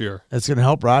Rogers this year. It's going to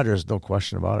help Rogers, no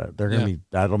question about it. They're going to be.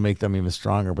 That'll make them even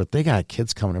stronger. But they got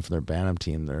kids coming in for their Bantam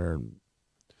team. They're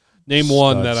name studs.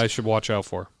 One that I should watch out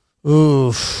for.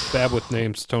 Oof. Bad with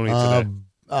names, Tony, today.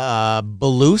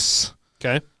 Balouse.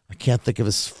 Okay. I can't think of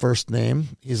his first name.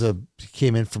 He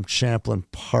came in from Champlain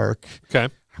Park. Okay. I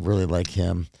really like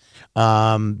him.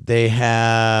 They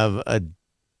have a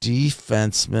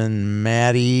defenseman,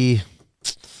 Matty.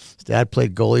 His dad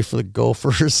played goalie for the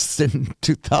Gophers in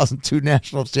 2002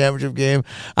 national championship game.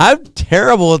 I'm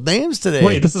terrible with names today.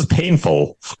 Wait, this is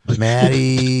painful.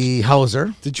 Matty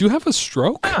Hauser. Did you have a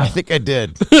stroke? I think I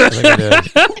did.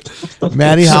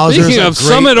 Matty Hauser. Speaking of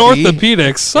Summit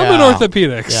Orthopedics,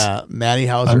 Orthopedics. Yeah, Matty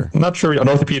Hauser. I'm not sure an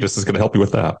orthopedist is going to help you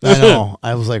with that. I know.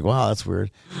 I was like, wow, that's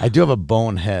weird. I do have a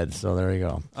bone head, so there you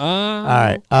go. All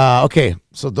right. Okay,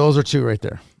 so those are 2 right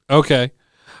there. Okay.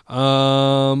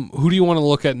 Who do you want to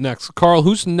look at next? Carl,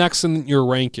 who's next in your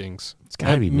rankings? It's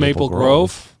got to be Maple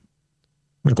Grove.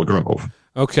 Maple Grove.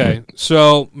 Okay.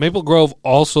 So Maple Grove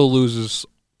also loses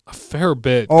a fair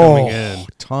bit coming in.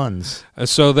 Tons.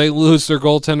 So they lose their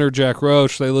goaltender, Jack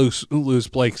Roach. They lose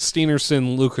Blake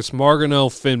Steenerson, Lucas Martineau,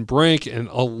 Finn Brink, and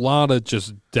a lot of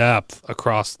just depth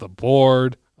across the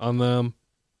board on them.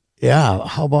 Yeah.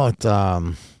 How about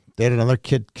they had another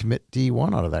kid commit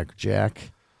D1 out of that,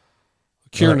 Jack.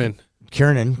 Kiernan.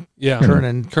 Yeah.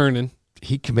 Kernan.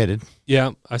 He committed.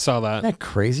 Yeah, I saw that. Isn't that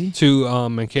crazy? To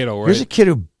Mankato, right? Here's a kid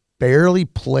who barely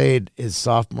played his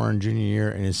sophomore and junior year,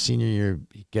 and his senior year,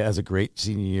 he has a great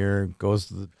senior year, goes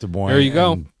to the Des Moines. There you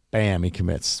go. And bam, he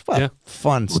commits. What a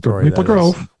fun Look at story. Maple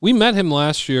Grove. We met him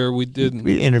last year. We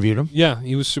interviewed him. Yeah,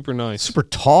 he was super nice. Super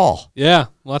tall. Yeah,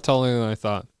 a lot taller than I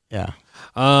thought. Yeah.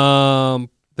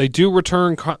 They do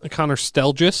return Connor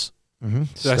Stelgis. Mm-hmm.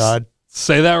 Did Stud.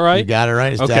 Say that right? You got it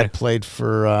right. His dad played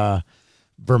for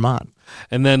Vermont.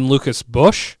 And then Lucas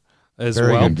Bush as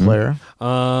Very well. good player.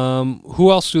 Who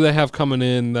else do they have coming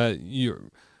in that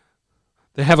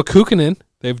they have a Kukkonen.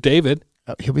 They have David.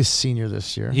 He'll be senior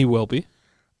this year. He will be.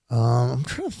 I'm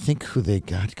trying to think who they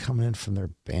got coming in from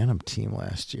their Bantam team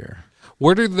last year.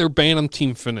 Where did their Bantam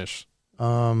team finish?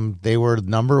 They were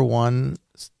number 1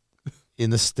 in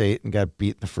the state and got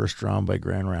beat in the first round by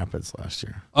Grand Rapids last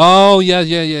year. Oh, yeah.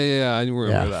 I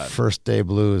remember that. First day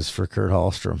blues for Kurt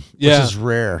Hallstrom, which is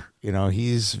rare. You know,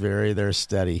 they're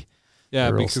steady.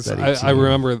 Yeah, because I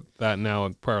remember that now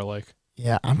at Prior Lake.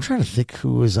 Yeah, I'm trying to think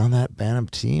who was on that Bantam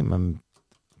team. I'm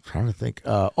trying to think.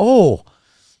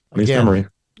 Memory.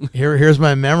 Here's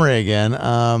my memory again.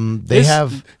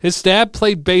 His dad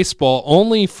played baseball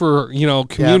only for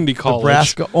community college,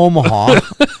 Nebraska, Omaha.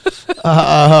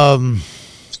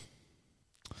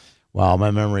 Wow,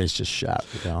 my memory is just shot.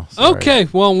 Okay,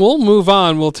 well, we'll move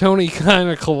on. Well, Tony kind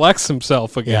of collects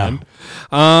himself again.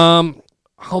 Yeah.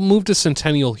 I'll move to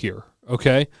Centennial here.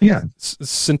 Okay. Yeah.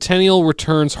 Centennial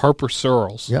returns Harper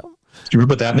Searles. Yep. Do you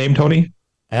remember that name, Tony?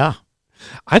 Yeah.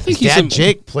 I think his dad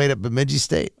Jake played at Bemidji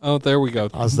State. Oh, there we go.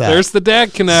 How's that? There's the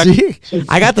dad connect. See?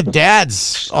 I got the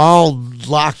dads all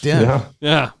locked in.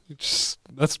 Yeah.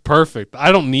 That's perfect.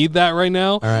 I don't need that right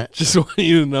now. All right. Just want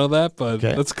you to know that, but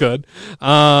that's good.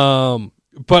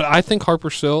 But I think Harper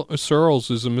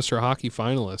Searles is a Mr. Hockey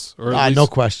finalist. Or no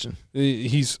question.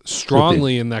 He's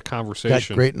strongly in that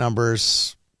conversation. Got great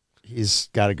numbers. He's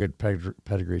got a good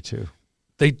pedigree, too.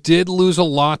 They did lose a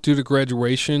lot due to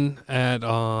graduation at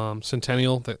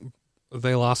Centennial.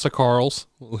 They lost to Carl's,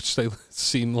 which they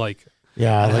seem like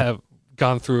have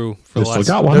gone through for the last.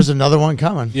 Got one. There's another one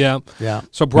coming. Yeah. Yeah.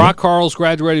 So Brock Carl's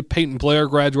graduated. Peyton Blair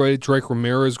graduated. Drake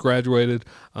Ramirez graduated.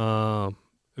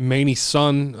 Maney's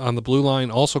son on the blue line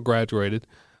also graduated.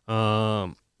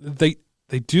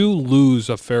 They do lose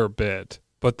a fair bit,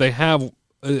 but they have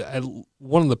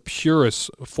one of the purest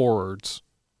forwards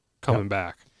coming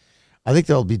back. I think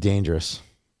they'll be dangerous.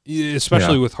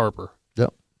 Especially with Harper.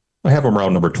 Yep. I have them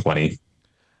around number 20.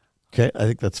 Okay, I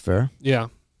think that's fair. Yeah.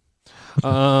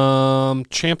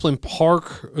 Champlain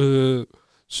Park,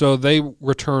 so they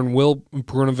return Will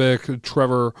Brunovic,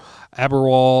 Trevor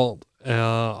Aberwall,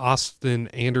 Austin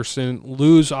Anderson.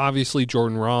 Lose, obviously,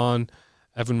 Jordan Ron,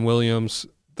 Evan Williams.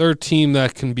 They're a team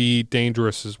that can be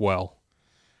dangerous as well.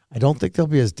 I don't think they'll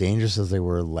be as dangerous as they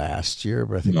were last year,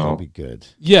 but I think they'll be good.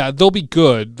 Yeah, they'll be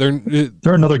good.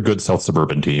 They're another good South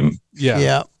Suburban team. Yeah.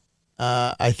 Yeah.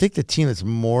 I think the team that's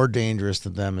more dangerous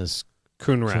than them is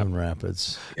Coon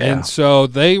Rapids. Yeah. And so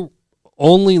they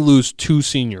only lose 2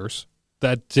 seniors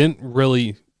that didn't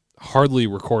really hardly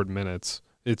record minutes,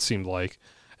 it seemed like.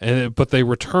 But they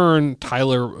return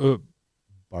Tyler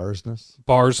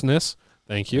Barsness.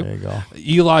 Thank you. There you go.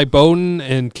 Eli Bowden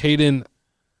and Caden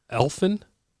Alphen.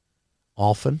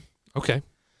 Okay.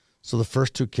 So the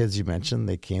first 2 kids you mentioned,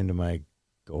 they came to my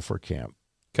Gopher camp.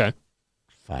 Okay.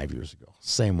 5 years ago.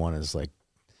 Same one as like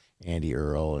Andy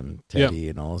Earl and Teddy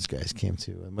and all those guys came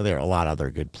to. But there are a lot of other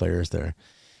good players there.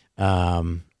 But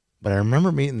I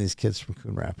remember meeting these kids from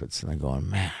Coon Rapids and I'm going,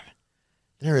 man,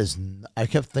 I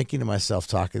kept thinking to myself,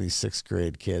 talking to these 6th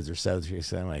grade kids or 7th grade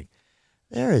kids, I'm like,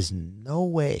 there is no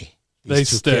way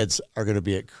these 2 kids are going to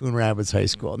be at Coon Rapids High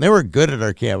School. And they were good at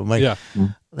our camp. I'm like,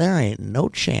 there ain't no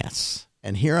chance.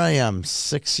 And here I am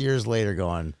 6 years later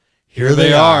going, here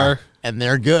they are. And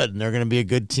they're good. And they're going to be a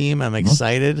good team. I'm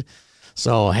excited.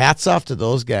 So hats off to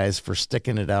those guys for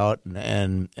sticking it out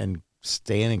and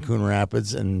staying in Coon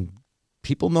Rapids. And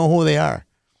people know who they are.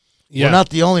 Yeah. We're not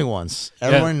the only ones.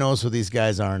 Everyone knows who these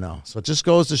guys are now. So it just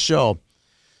goes to show,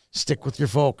 stick with your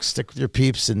folks, stick with your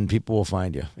peeps, and people will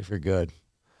find you if you're good.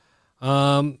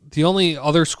 The only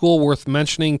other school worth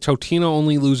mentioning, Totino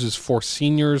only loses 4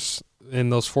 seniors,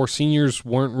 and those 4 seniors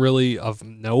weren't really of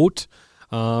note.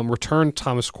 Returned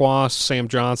Thomas Quas, Sam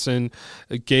Johnson,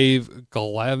 Gabe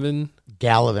Gallivan.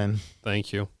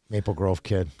 Thank you. Maple Grove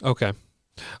kid. Okay.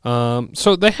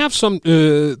 So they have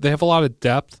they have a lot of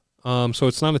depth. So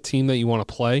it's not a team that you want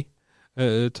to play.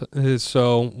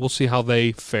 So we'll see how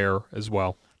they fare as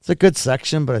well. It's a good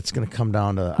section, but it's going to come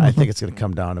down to, I think it's going to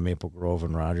come down to Maple Grove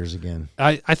and Rogers again.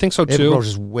 I think so, too. Maple Grove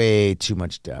is way too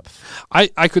much depth.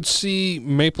 I could see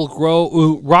Maple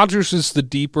Grove. Rogers is the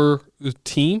deeper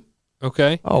team,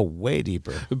 okay? Oh, way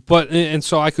deeper. And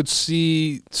so I could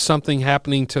see something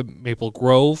happening to Maple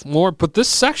Grove more. But this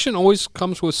section always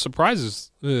comes with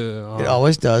surprises. It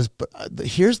always does. But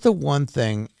here's the one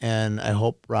thing, and I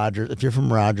hope Rogers, if you're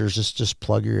from Rogers, just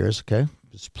plug your ears, okay?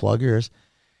 Just plug your ears.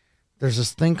 There's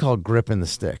this thing called gripping the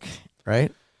stick,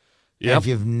 right? Yeah. If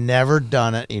you've never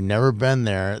done it, you've never been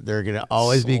there, they're going to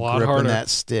always be gripping that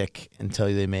stick until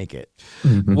they make it.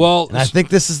 Mm-hmm. Well, and I think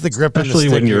this is the gripping the stick.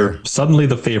 Especially when you're suddenly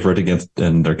the favorite against,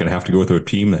 and they're going to have to go through a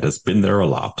team that has been there a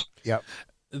lot. Yep.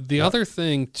 The other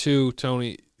thing, too,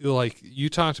 Tony, like you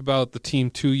talked about the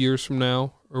team 2 years from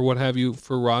now or what have you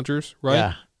for Rogers, right?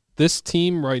 Yeah. This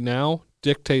team right now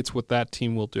dictates what that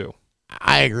team will do.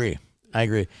 I agree.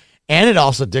 And it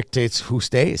also dictates who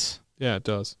stays. Yeah, it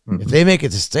does. If they make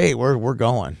it to state, we're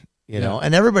going. You know,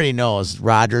 and everybody knows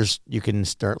Rogers. You can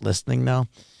start listening now.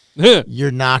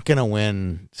 You're not going to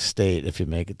win state if you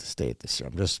make it to state this year.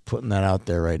 I'm just putting that out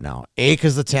there right now. A,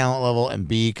 because the talent level, and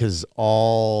B, because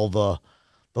all the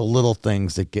little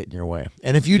things that get in your way.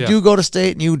 And if you do go to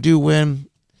state and you do win,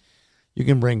 you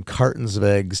can bring cartons of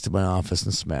eggs to my office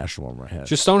and smash them over my head.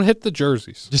 Just don't hit the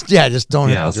jerseys. Just don't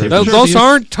hit the jerseys. Those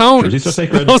aren't Tony's. Jerseys are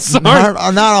sacred. Those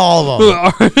not all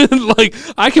of them. Like,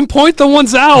 I can point the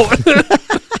ones out.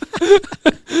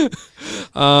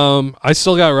 I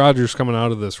still got Rogers coming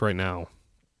out of this right now.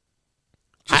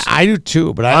 I do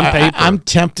too, but I'm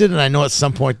tempted, and I know at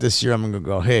some point this year I'm going to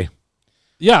go, hey.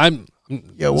 Yeah,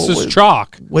 this is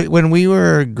chalk. When we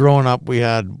were growing up, we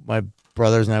had my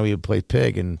brothers and we would play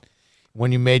pig, and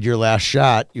when you made your last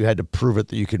shot, you had to prove it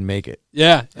that you could make it.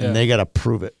 Yeah. And they got to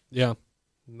prove it. Yeah.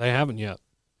 They haven't yet.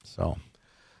 So,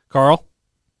 Carl?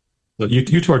 You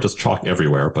two are just chalk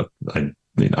everywhere, but I'm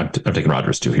taking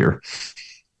Rogers too here.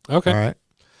 Okay. All right.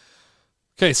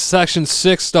 Okay, Section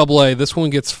 6 AA. This one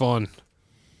gets fun.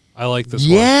 I like this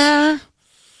one. Yeah.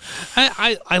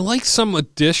 I like some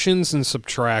additions and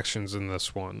subtractions in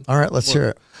this one. All right, let's hear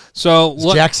it. So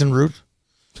Jackson Root.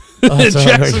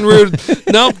 Jackson Root.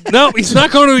 No, he's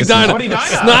not going to Edina.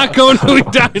 He's not going to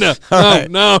Edina.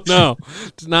 No.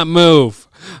 Does not move.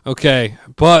 Okay,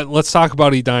 but let's talk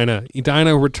about Edina.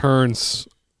 Edina returns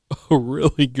a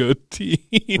really good team.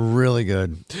 Really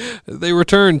good. They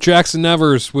return Jackson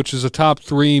Nevers, which is a top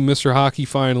 3 Mr. Hockey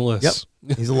finalist.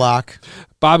 Yep, he's a lock.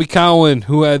 Bobby Cowan,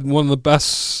 who had one of the best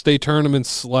state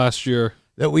tournaments last year.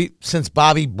 Since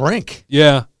Bobby Brink.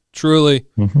 Yeah, truly.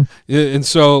 Mm-hmm. And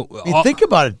so think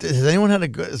about it. Has anyone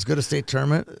had as good a state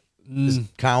tournament as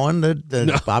Cowan?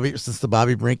 Bobby since the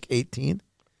Bobby Brink 18?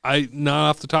 Not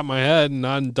off the top of my head,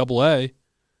 not in AA.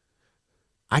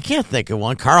 I can't think of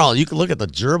one. Carl, you can look at the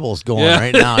gerbils going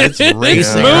right now. It's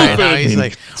racing moving. right now. He's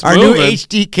like, our new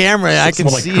HD camera, I can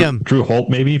see him. Drew Holt,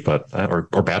 maybe, but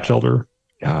or Batchelder.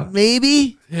 Yeah.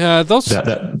 Maybe. Yeah, those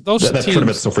that teams,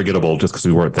 tournament's so forgettable just because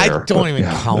we weren't there. I don't even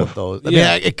count those. I mean,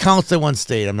 it counts at one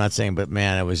state. I'm not saying, but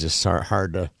man, it was just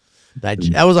hard to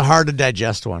digest. That was a hard to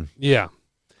digest one. Yeah.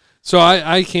 So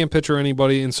I can't picture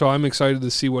anybody, and so I'm excited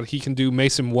to see what he can do.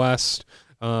 Mason West.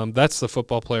 That's the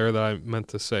football player that I meant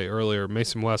to say earlier.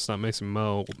 Mason West, not Mason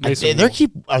Mo.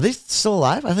 Are they still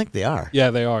alive? I think they are.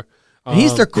 Yeah, they are.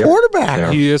 He's their quarterback.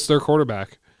 Yeah. He is their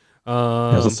quarterback.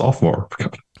 As a sophomore.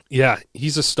 Yeah,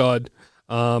 he's a stud.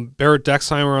 Barrett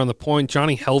Dexheimer on the point.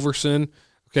 Johnny Helverson.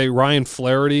 Okay, Ryan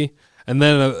Flaherty. And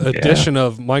then an addition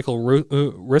of Michael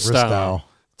Ristow,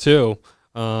 too.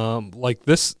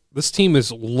 This team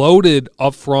is loaded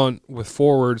up front with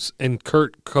forwards, and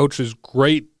Kurt coaches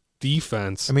great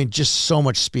defense. I mean, just so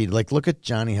much speed. Like, look at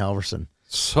Johnny Halverson.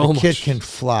 The kid can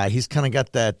fly. He's kind of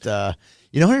got that.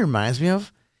 You know who he reminds me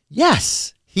of?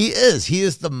 Yes, he is. He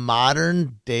is the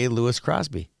modern day Lewis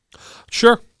Crosby.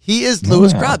 Sure, he is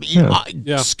Lewis Crosby.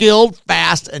 Skilled,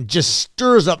 fast, and just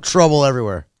stirs up trouble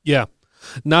everywhere. Yeah,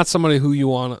 not somebody who you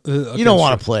want. You don't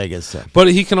want to play against him. But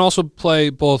he can also play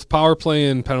both power play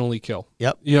and penalty kill.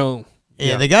 Yep. Yeah,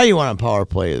 the guy you want on power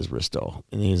play is Risto,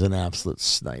 and he's an absolute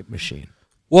snipe machine.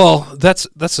 Well, that's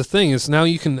the thing is now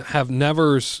you can have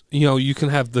Nevers. You can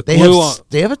have the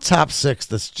they have a top 6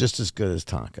 that's just as good as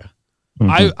Tonka.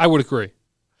 Mm-hmm. I would agree.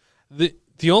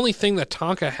 The only thing that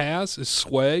Tonka has is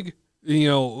swag.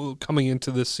 Coming into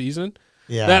this season.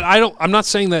 Yeah. That I'm not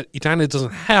saying that Edina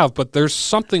doesn't have, but there's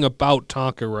something about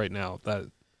Tonka right now that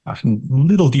a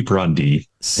little deeper on D.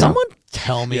 Someone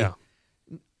tell me. Yeah.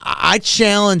 I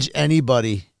challenge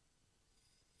anybody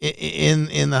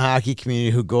in the hockey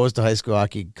community who goes to high school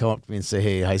hockey, come up to me and say,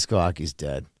 "Hey, high school hockey's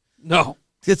dead." No,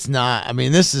 it's not. I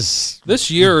mean,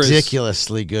 this year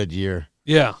ridiculously good year.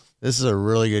 Yeah, this is a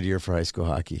really good year for high school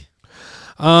hockey.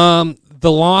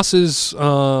 The losses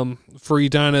for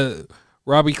Edina,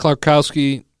 Robbie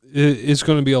Clarkowski is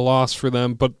going to be a loss for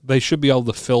them, but they should be able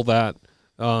to fill that.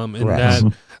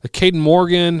 That Caden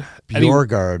Morgan,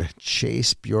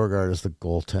 Chase Bjorgard is the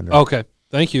goaltender. Okay.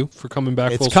 Thank you for coming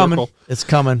back full circle. It's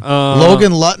coming.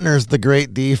 Logan Lutner's the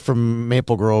great D from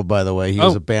Maple Grove, by the way. He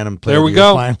was a Bantam player. There we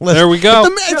go. Finalist. There we go.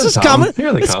 It's just coming.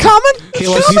 Here they it's come. coming. Okay,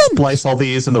 let's splice all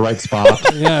these in the right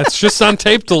spot. Yeah, it's just on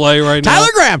tape delay right now.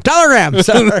 Tyler Graham.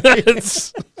 Sorry.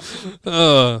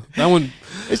 That one.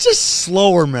 It's just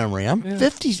slower memory. I'm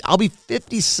 50. I'll be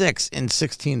 56 in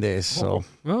 16 days. So.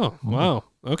 Oh, wow.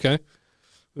 Okay.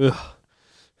 Ugh.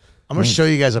 I'm going to show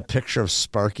you guys a picture of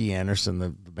Sparky Anderson,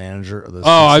 the manager of the.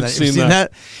 I've seen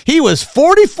that. He was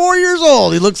 44 years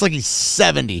old. He looks like he's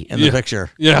 70 in the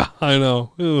picture. Yeah, I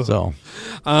know. Ugh. So,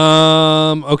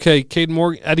 okay, Caden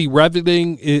Morgan, Eddie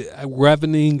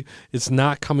Revening is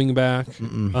not coming back. we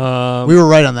were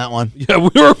right on that one. Yeah, we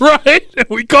were right.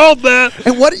 We called that.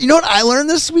 And what I learned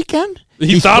this weekend?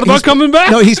 He thought about coming back?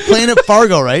 No, he's playing at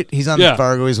Fargo, right? He's on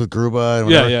Fargo. He's with Gruba and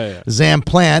whatever. Yeah. Zam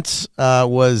Plants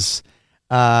was.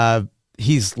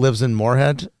 He lives in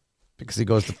Moorhead because he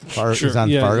goes to Fargo. Sure. He's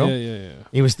on Fargo. Yeah.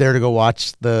 He was there to go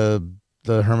watch the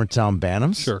Hermantown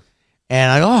Bantams. Sure. And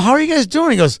I go, "Oh, how are you guys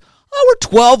doing?" He goes, "Oh, we're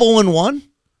 12-0-1."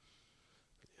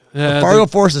 The Fargo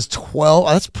Force is 12.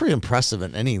 Oh, that's pretty impressive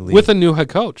in any league. With a new head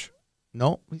coach.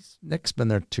 No, Nick's been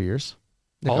there 2 years.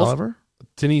 Nick Oliver? Oliver.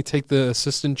 Didn't he take the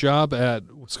assistant job at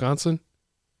Wisconsin?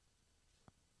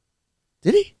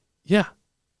 Did he? Yeah.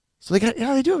 So they do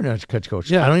have a head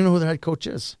coach. Yeah. I don't even know who their head coach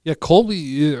is. Yeah,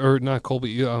 Colby, or not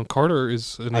Colby, Carter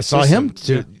is an I saw assistant. him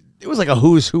too. Yeah. It was like a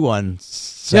who's who on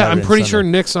Saturday. Yeah, I'm pretty sure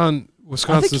Nick's on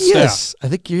Wisconsin staff. I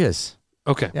think he is.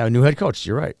 Okay. Yeah, new head coach.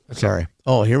 You're right. Okay. Sorry.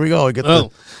 Oh, here we go.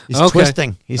 He's okay.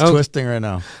 twisting. He's twisting right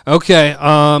now. Okay.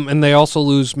 And they also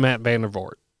lose Matt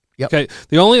Vandervoort. Yep. Okay.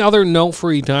 The only other note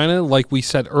for Edina, like we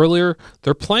said earlier,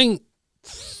 they're playing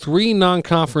 3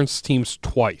 non-conference teams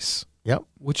twice. Yep.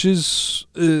 which is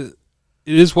it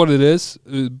is what it is,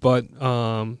 but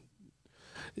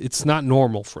it's not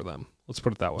normal for them. Let's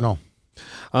put it that way. No.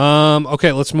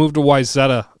 Okay, let's move to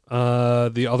Wayzata,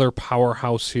 the other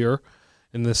powerhouse here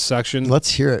in this section.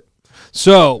 Let's hear it.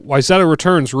 So, Wayzata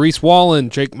returns Reese Wallen,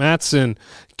 Jake Matson,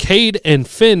 Cade and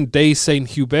Finn, Day St.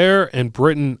 Hubert, and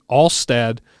Britton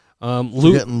Alstad.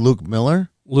 Luke Miller.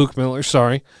 Luke Miller,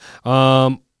 sorry.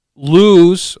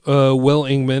 Lose Will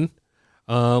Ingman.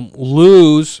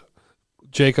 Lose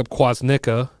Jacob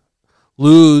Kwasnicka.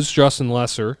 Lose Justin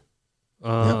Lesser.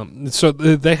 So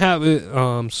they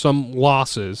have some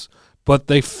losses, but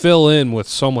they fill in with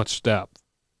so much depth.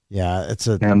 Yeah,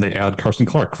 and they add Carson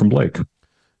Clark from Blake.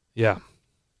 Yeah.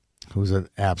 Who's an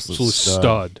absolute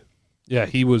stud. Yeah,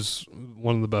 he was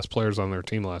one of the best players on their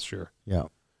team last year. Yeah.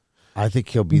 I think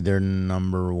he'll be their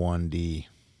number 1D.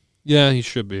 Yeah, he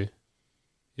should be.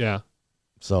 Yeah.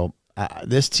 So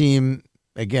this team,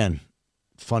 again,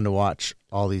 fun to watch,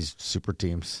 all these super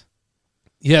teams.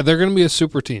 Yeah, they're going to be a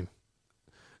super team.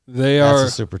 That's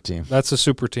a super team. That's a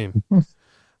super team.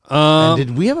 And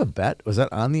did we have a bet? Was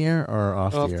that on the air or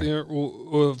off the air?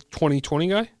 2020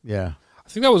 guy? Yeah. I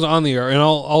think that was on the air, and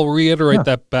I'll reiterate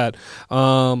that bet.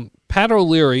 Pat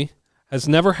O'Leary has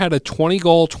never had a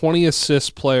 20-goal,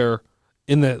 20-assist player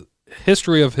in the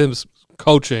history of his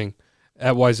coaching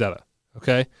at Wayzata,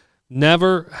 okay?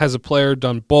 Never has a player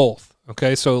done both,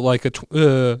 okay? So like a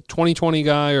 20-20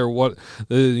 guy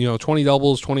or 20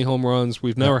 doubles, 20 home runs.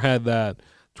 We've never had that,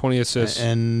 20 assists.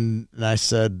 And I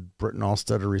said Britton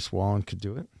Alstead or Reese Wallen could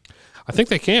do it. I think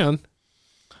they can.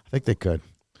 I think they could.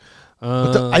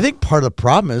 But I think part of the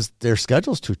problem is their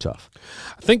schedule's too tough.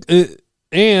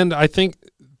 I think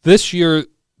this year,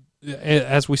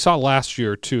 as we saw last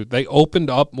year too, they opened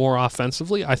up more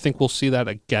offensively. I think we'll see that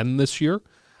again this year.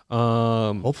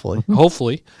 Hopefully.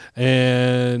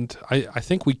 And I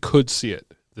think we could see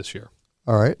it this year.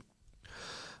 All right.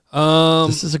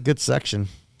 This is a good section.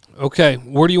 Okay,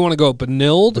 where do you want to go?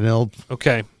 Benilde?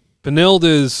 Okay. Benilde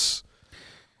is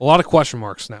a lot of question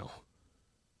marks now.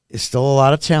 It's still a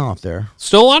lot of talent there.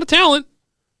 Still a lot of talent.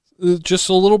 Just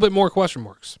a little bit more question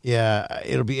marks. Yeah,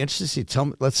 it'll be interesting to see. Tell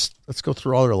me, let's go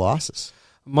through all their losses.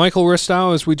 Michael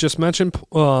Ristow, as we just mentioned,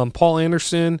 Paul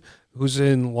Anderson, who's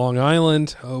in Long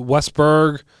Island, Wes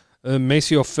Berg,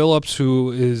 Maceo Phillips,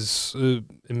 who is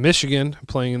in Michigan,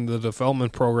 playing in the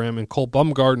development program, and Cole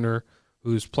Bumgardner,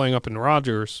 who's playing up in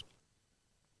Rogers.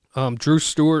 Drew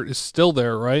Stewart is still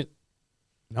there, right?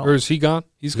 No. Or is he gone?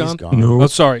 He's gone? No. Oh,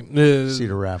 sorry.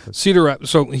 Cedar Rapids.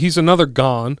 So he's another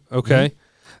gone, okay?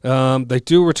 Mm-hmm. They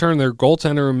do return their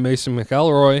goaltender, Mason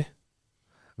McElroy.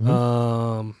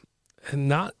 Mm-hmm.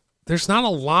 And there's not a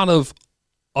lot of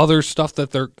other stuff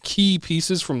that they're key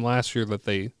pieces from last year that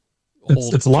they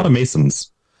hold. It's a lot of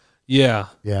Masons. Yeah.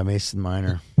 Yeah, Mason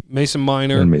Minor. Mason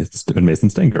Minor. And Mason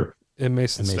Stinger. And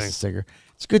Mason Stinger.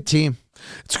 It's a good team.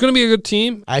 It's going to be a good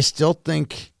team. I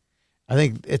think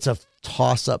it's a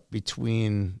toss-up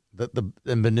between the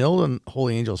Benilde and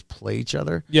Holy Angels play each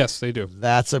other. Yes, they do.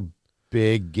 That's a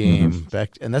big game,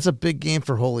 and that's a big game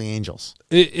for Holy Angels.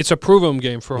 It's a prove-em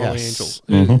game for Holy Angels.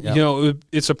 Mm-hmm.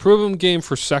 It's a prove-em game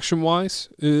for section-wise,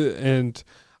 and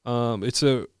it's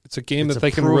a game that they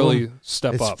can really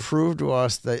step up. It's proved to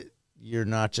us that you're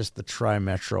not just the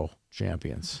Tri-Metro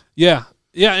champions. Yeah,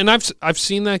 and I've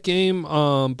seen that game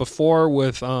before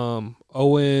with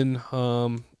Owen.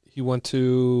 He went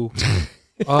to.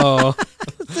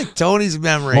 It's like Tony's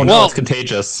memory. Oh, no, it's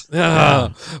contagious.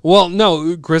 Well,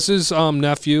 no, Chris's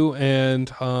nephew and.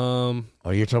 You're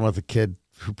talking about the kid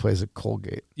who plays at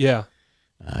Colgate. Yeah.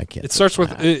 I can't. It starts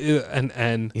with an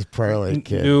N. He's probably a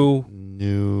kid.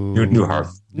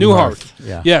 Newhart.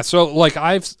 Yeah. So like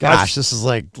this is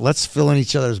like, let's fill in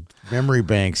each other's memory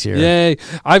banks here. Yeah,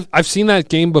 I've seen that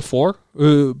game before,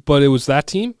 but it was that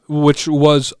team which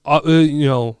was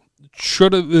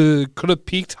could have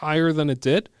peaked higher than it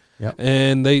did. Yep.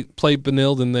 And they played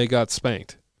Benilde and they got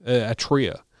spanked at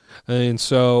Tria, and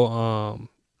so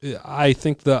I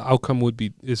think the outcome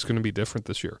is going to be different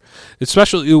this year,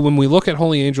 especially when we look at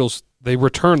Holy Angels. They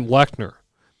return Lechner.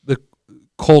 The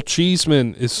Cole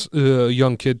Cheeseman is a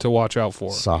young kid to watch out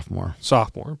for. Sophomore,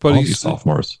 but he's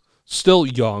sophomores. Still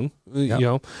young.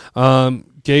 Yep.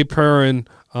 Gabe Perrin,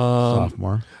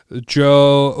 sophomore.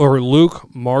 Joe or Luke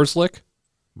Marslick.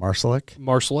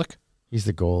 Marslick. He's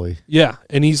the goalie. Yeah,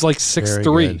 and he's like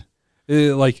 6'3".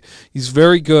 Like he's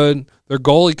very good. Their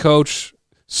goalie coach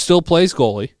still plays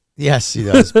goalie. Yes, he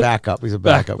does. Backup. He's a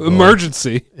backup.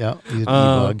 Emergency. Yeah, he's a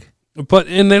debug.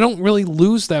 And they don't really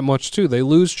lose that much too. They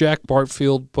lose Jack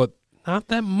Bartfield, but not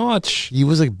that much. He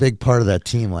was a big part of that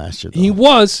team last year, though. He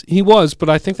was, but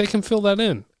I think they can fill that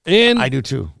in. And I do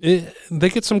too. They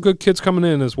get some good kids coming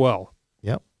in as well.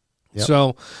 Yep.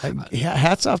 So,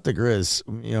 hats off to Grizz.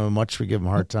 Much we give him a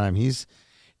hard time.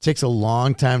 Takes a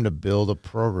long time to build a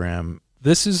program.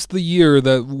 This is the year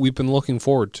that we've been looking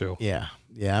forward to. Yeah.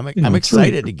 I'm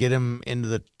excited to get him into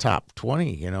the top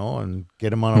 20, and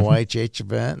get him on a YHH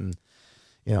event. And,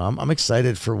 I'm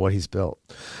excited for what he's built.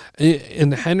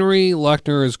 And Henry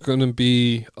Lechner is going to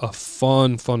be a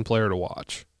fun player to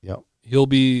watch. Yep. He'll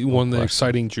be one of the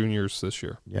exciting juniors this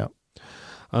year. Yep.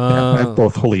 I have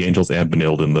both Holy Angels and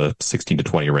Benilde in the 16 to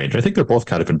 20 range. I think they're both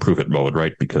kind of improvement mode,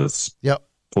 right? Because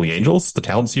Holy Angels, the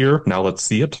talent's here. Now let's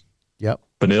see it. Yep.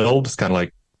 Benilde is kind of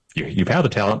like, you've had the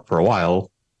talent for a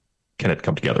while. Can it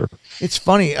come together? It's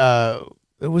funny. It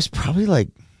was probably like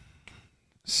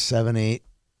 7, 8,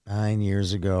 9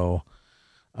 years ago.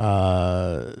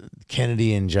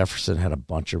 Kennedy and Jefferson had a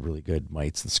bunch of really good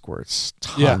mites and squirts,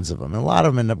 tons of them. And a lot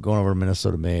of them ended up going over to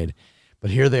Minnesota Made. But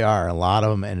here they are. A lot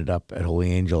of them ended up at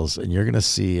Holy Angels, and you're going to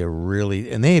see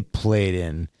and they played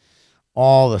in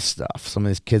all the stuff. Some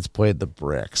of these kids played the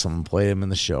brick. Some played them in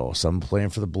the show. Some playing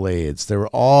for the Blades. They were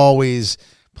always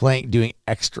doing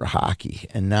extra hockey.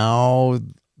 And now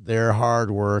their hard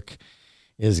work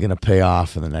is going to pay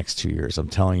off in the next 2 years. I'm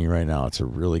telling you right now, it's a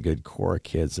really good core of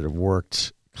kids that have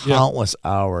worked countless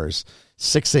hours,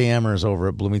 6 a.m.ers over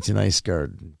at Bloomington Ice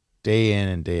Guard, day in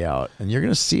and day out. And you're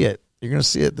going to see it. You're going to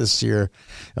see it this year.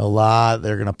 A lot,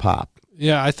 they're going to pop.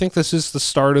 Yeah, I think this is the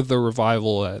start of the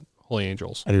revival at Holy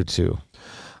Angels. I do too.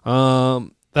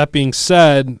 That being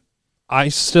said, I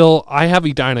have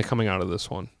Edina coming out of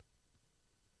this one.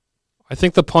 I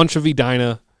think the punch of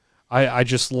Edina, I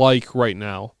just like right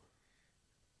now.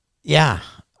 Yeah.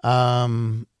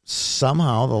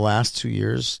 Somehow the last 2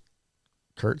 years,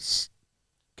 Kurt's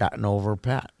gotten over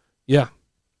Pat. Yeah.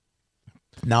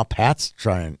 Now Pat's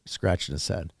scratching his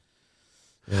head.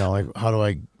 Like how do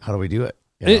we do it?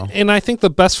 And I think the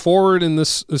best forward in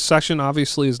this section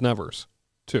obviously is Nevers,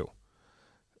 too.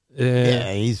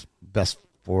 Yeah, he's best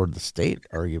forward of the state,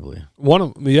 arguably. One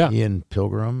of them, yeah. Ian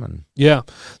Pilgrim and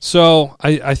So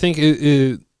I think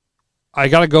I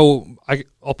gotta go.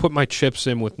 I'll put my chips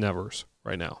in with Nevers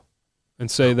right now, and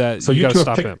say that so you gotta two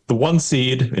stop have him. The 1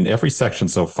 seed in every section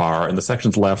so far, and the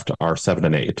sections left are 7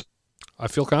 and 8. I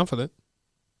feel confident.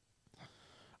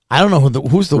 I don't know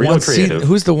who's the Real one creative. seed.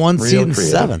 Who's the one Real seed in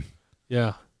creative. 7?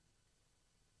 Yeah.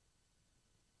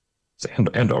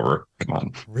 Andover. Come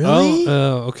on. Really?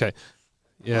 Oh, okay.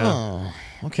 Yeah. Oh,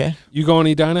 okay. You going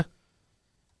Edina?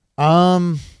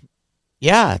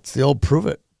 Yeah, it's the old prove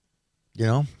it.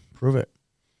 Prove it.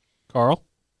 Carl?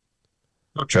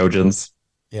 No Trojans.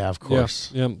 Yeah, of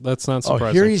course. Yeah, that's not surprising.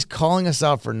 Oh, here he's calling us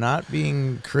out for not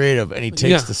being creative, and he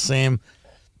takes the same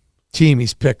team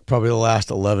he's picked probably the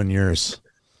last 11 years.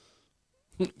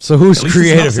 So who's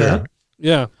creative here?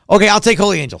 Yeah. Okay, I'll take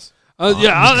Holy Angels.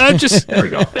 I just... There we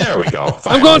go. Finally.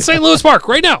 I'm going St. Louis Park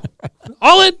right now.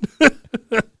 All in.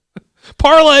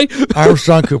 Parlay.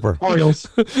 Armstrong Cooper. Orioles.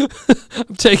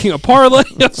 I'm taking a parlay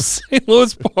of St.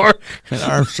 Louis Park And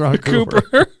Armstrong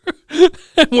Cooper.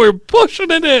 and we're pushing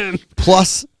it in.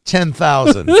 Plus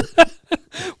 10,000.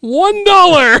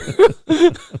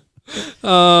 $1.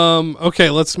 Okay,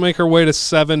 let's make our way to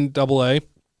 7 AA.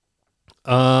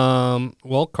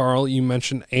 Well, Carl, you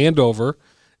mentioned Andover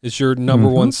is your number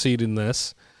one seed in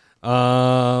this.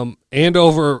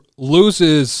 Andover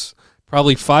loses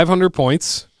probably 500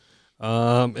 points.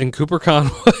 And Cooper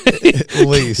Conway, At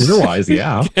least. Otherwise,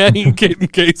 yeah.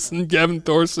 Caden Case and Gavin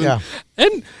Thorson, Yeah.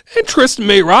 and Tristan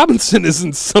May Robinson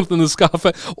isn't something to scoff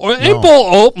at. And Bull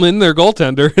Altman, their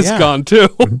goaltender, is gone too.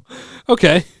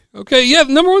 Okay, yeah,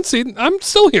 number one seed. I'm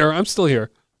still here.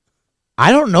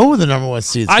 I don't know who the number one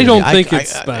seed is. I don't think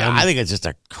it's them. I think it's just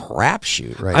a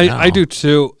crapshoot right now. I do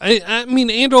too. I mean,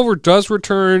 Andover does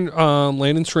return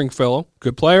Landon Stringfellow,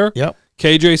 good player. Yep.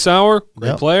 KJ Sauer, great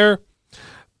Yep. player.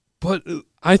 But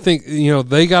I think,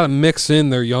 they got to mix in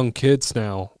their young kids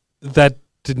now that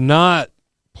did not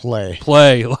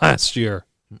Play last year.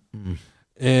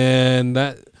 And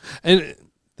they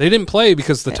didn't play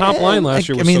because the top line last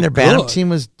year was so their good. Bantam team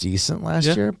was decent last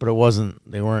year, but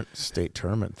they weren't state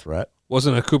tournament threat.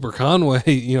 Wasn't a Cooper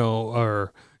Conway,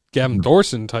 or Gavin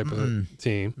Thorson type of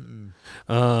team.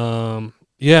 I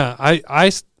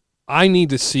need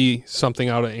to see something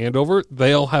out of Andover.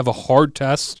 They'll have a hard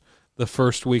test the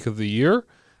first week of the year.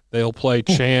 They'll play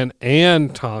Chan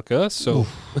and Tonka. So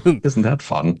Isn't that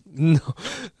fun? No.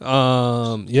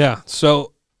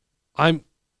 So I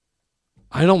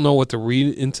don't know what to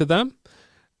read into them.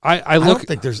 I don't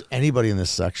think there's anybody in this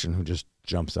section who just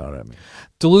jumps out at me.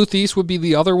 Duluth East would be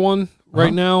the other one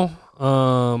right now.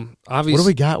 Obviously, What do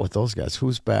we got with those guys?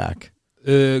 Who's back?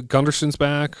 Gunderson's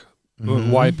back.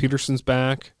 Wyatt Peterson's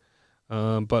back.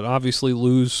 But obviously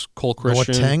lose Cole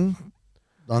Christian. Noah Teng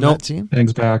on that team?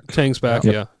 Tang's back. Tang's back,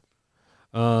 Yep.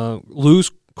 yeah.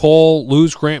 Lose Cole,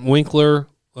 lose Grant Winkler.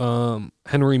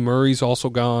 Henry Murray's also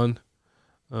gone.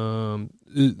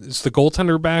 Is the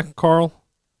goaltender back, Carl?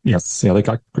 Yes, yeah, they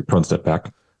got Cronstedt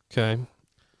back. Okay.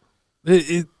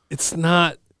 It's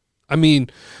not, I mean,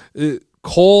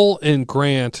 Cole and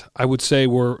Grant, I would say,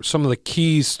 were some of the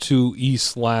keys to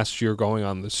East last year going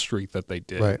on the streak that they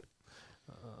did. Right.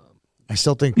 I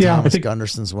still think Yeah, Thomas I think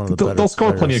Gunderson's one of the better They'll score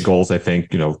players. plenty of goals, I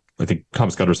think. I think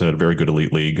Thomas Gunderson had a very good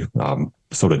elite league.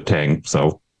 So did Tang.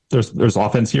 So there's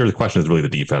offense here. The question is really the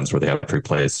defense, where they have to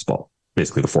replace, well,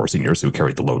 basically the 4 seniors who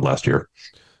carried the load last year.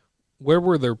 Where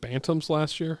were their bantams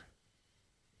last year?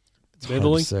 It's hard to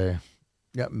Middling? say.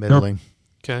 Yeah, middling.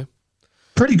 Okay.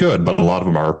 Pretty good, but a lot of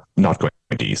them are not going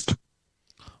to East.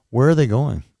 Where are they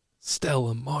going?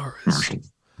 Stella Morris.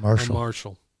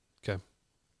 Marshall. Okay.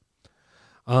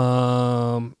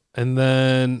 And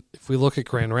then if we look at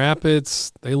Grand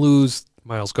Rapids, they lose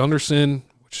Miles Gunderson,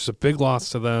 which is a big loss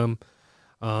to them.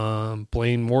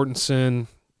 Blaine Mortensen,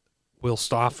 Will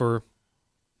Stoffer.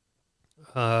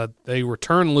 They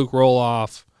return Luke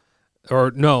Roloff,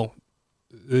 or no,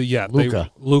 Luka.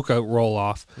 Luka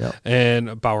Roloff, Yep.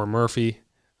 and Bauer Murphy.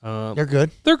 They're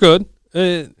good. They're good,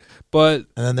 but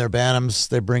And then their Bantams,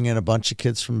 they bring in a bunch of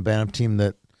kids from the Bantam team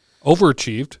that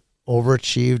overachieved.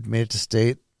 made it to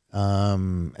state.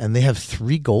 And they have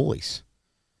 3 goalies.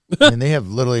 I mean, they have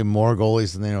literally more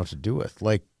goalies than they know what to do with.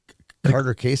 Like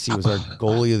Carter Casey was our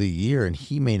goalie of the year, and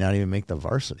he may not even make the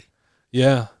varsity.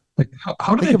 Yeah. Like,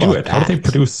 how do Think they do about it? How do they that.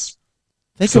 produce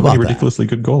Think so about many that. ridiculously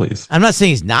good goalies? I'm not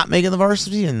saying he's not making the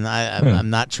varsity, and I'm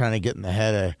not trying to get in the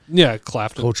head of Yeah,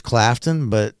 Clafton. Coach Clafton,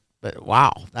 but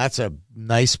wow, that's a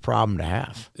nice problem to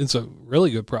have. It's a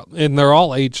really good problem. And they're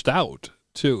all aged out,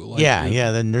 too. Like,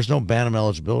 Yeah. Then there's no Bantam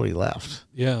eligibility left,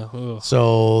 Yeah. Ugh.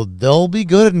 so they'll be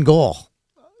good in goal.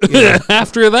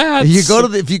 After that,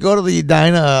 If you go to the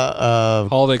Edina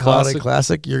Holiday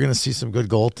Classic. you're going to see some good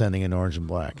goaltending in orange and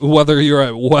black. whether you're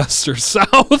at West or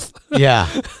South. Yeah,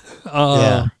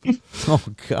 yeah. Oh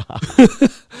God.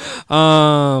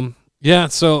 Yeah,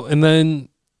 so, and then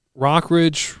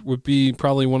Rockridge would be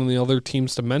probably one of the other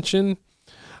teams to mention.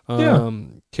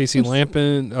 Casey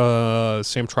Lampin,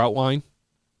 Sam Troutwine.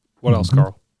 What else,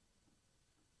 Carl?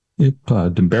 Yep,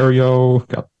 Demberio,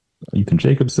 got Ethan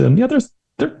Jacobson. Yeah,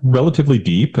 they're relatively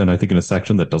deep, and I think in a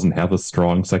section that doesn't have a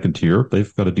strong second tier,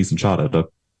 they've got a decent shot at a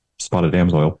spot at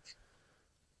Amsoil.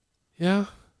 Yeah.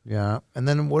 Yeah, and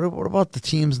then what about the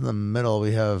teams in the middle?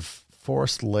 We have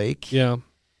Forest Lake. Yeah.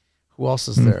 Who else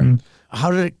is there? Mm-hmm. How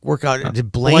did it work out?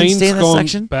 Did Blaine Blaine's stay in that going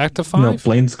section? back to No, 5?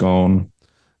 Blaine's gone.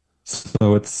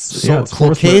 So it's Forest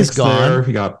Cloquet's Lake's gone. there.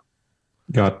 You got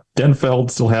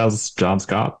Denfeld still has John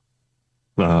Scott.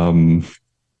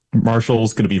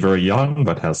 Marshall's going to be very young,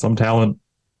 but has some talent.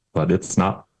 But it's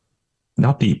not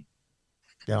deep.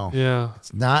 No, Yeah.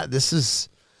 it's not. This is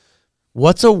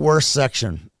what's a worse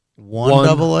section? 1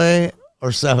 AA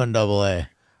or 7 AA?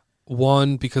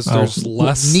 1, because there's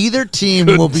less. Neither team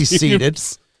will be seeded.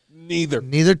 Neither.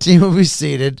 Neither team will be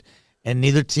seeded, and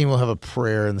neither team will have a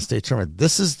prayer in the state tournament.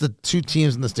 This is the 2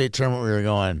 teams in the state tournament we were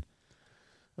going,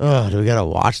 oh, do we got to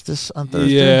watch this on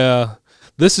Thursday? Yeah.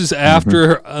 This is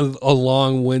after a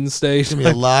long Wednesday. It's going to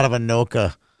be a lot of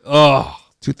Anoka. Oh,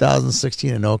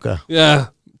 2016 Anoka. yeah.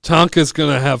 Tonka's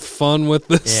going to have fun with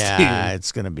this Yeah, team.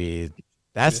 it's going to be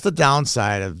 – that's the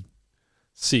downside of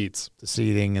Seats. the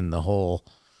seeding and the whole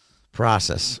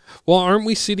process. Well, aren't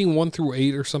we seating 1 through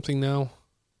 8 or something now?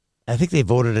 I think they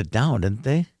voted it down, didn't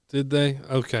they? Did they?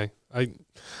 Okay. I'm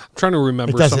trying to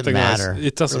remember It doesn't something matter. else.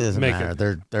 It doesn't make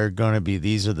matter. it. They're going to be –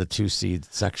 these are the 2 seed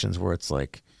sections where it's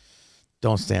like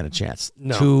don't stand a chance.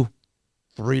 No. 2,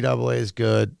 3 AA is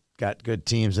good. Got good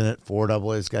teams in it. 4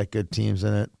 AA's got good teams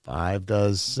in it. 5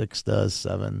 does. 6 does.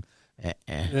 7.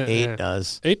 8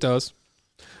 does. 8 does.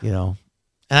 You know,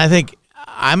 and I think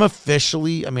I'm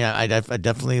officially. I mean, I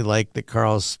definitely like that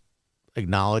Carl's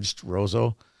acknowledged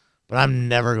Roseau, but I'm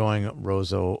never going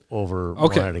Roseau over.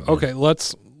 Okay. Morehead again. Okay.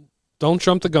 Don't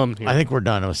jump the gun here. I think we're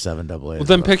done with 7 AA. Well,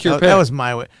 then pick your pick. That was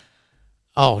my way.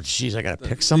 Oh, jeez, I got to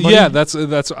pick somebody. Yeah, that's.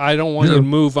 I don't want you to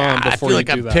move on I before feel like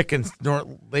you do I'm that. picking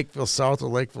Lakeville South or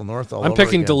Lakeville North. I'm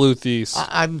picking again. Duluth East.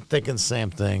 I'm thinking same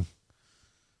thing.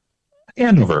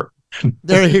 Andover.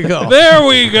 There you go. There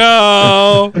we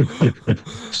go.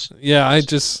 Yeah, I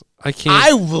can't.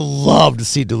 I would love to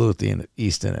see Duluth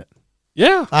East in it.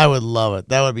 Yeah, I would love it.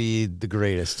 That would be the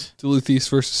greatest. Duluth East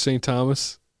versus St.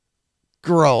 Thomas.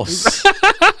 Gross.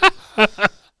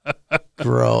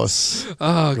 Gross.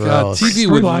 Oh God, Gross. TV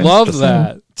would Storylines love just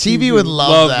that. TV would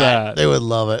love that. that. They would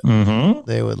love it. Mm-hmm.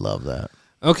 They would love that.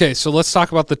 Okay, so let's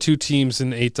talk about the two teams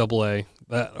in 8AA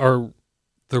that are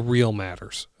the real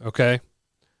matters. Okay,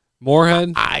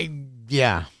 Moorhead.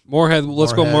 Moorhead.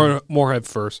 Let's go Moorhead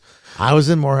first. I was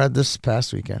in Moorhead this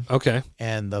past weekend. Okay.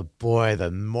 And the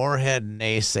Moorhead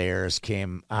naysayers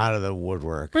came out of the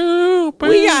woodwork. Boo, boo.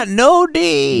 We got no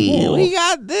D. Whoa. We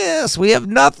got this. We have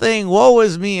nothing. Woe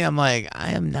is me. I'm like,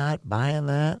 I am not buying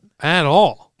that At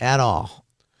all. at all.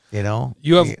 You know,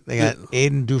 You have they got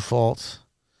Aiden Dufault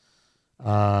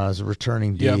as a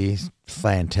returning D. Yep.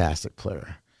 Fantastic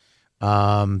player.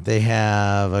 They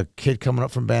have a kid coming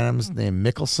up from Bantams named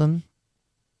Mickelson.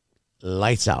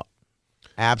 Lights out.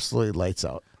 Absolutely lights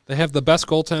out. They have the best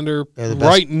goaltender They're the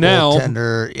right best now.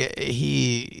 goaltender.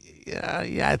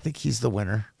 I think he's the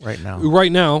winner right now.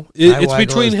 Right now, it's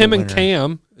between him and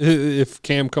Cam. If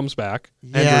Cam comes back,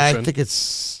 Yeah, Hendrickson. I think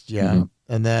it's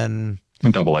and then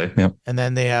Double A, yeah. and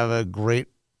then they have a great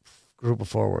group of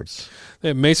forwards. They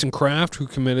have Mason Kraft, who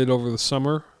committed over the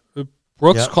summer.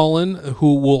 Brooks Yep. Cullen,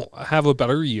 who will have a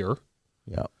better year.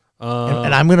 Yeah.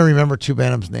 And I'm going to remember two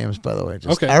Bantams' names, by the way.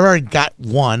 Okay. I already got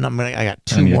one. I got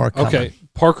two more coming. Okay.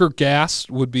 Parker Gast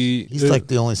would be. He's like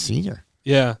the only senior.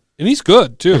 Yeah. And he's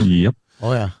good, too. Yep.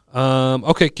 Oh, yeah.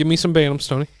 Okay. Give me some Bantams,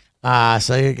 Tony.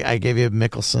 So I gave you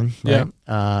Mickelson. Right?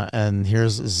 Yeah. And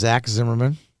here's Zach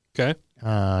Zimmerman. Okay.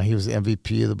 He was the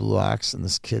MVP of the Blue Ox, and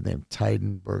this kid named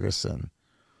Tyden Bergeson.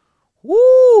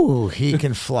 Woo! He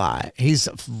can fly. He's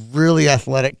a really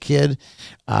athletic kid.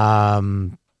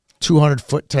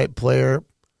 200-foot type player.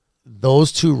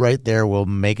 Those two right there will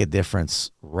make a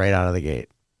difference right out of the gate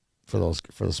for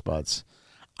the Spuds.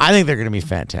 I think they're going to be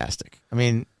fantastic. I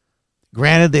mean,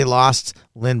 granted, they lost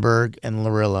Lindbergh and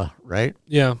Larilla, right?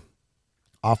 Yeah.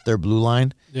 Off their blue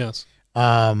line. Yes.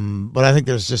 But I think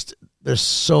there's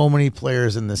so many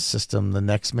players in this system. The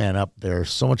next man up, they're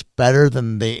so much better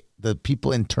than the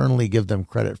people internally give them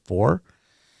credit for.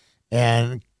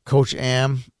 And Coach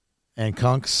Am and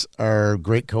Kunks are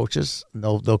great coaches.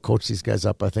 They'll coach these guys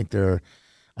up. I think they're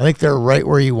right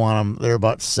where you want them. They're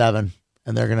about 7,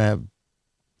 and they're gonna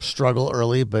struggle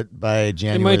early, but by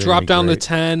January They might drop down to great.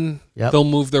 10. Yep. They'll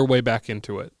move their way back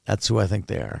into it. That's who I think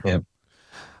they are. Yeah.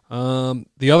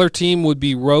 The other team would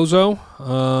be Roseau.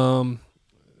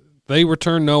 They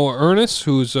return Noah Ernest,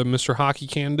 who's a Mr. Hockey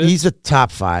candidate. He's a top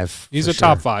 5. He's for a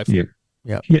top sure. 5. Yeah.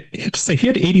 Yep. He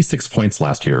had 86 points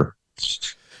last year.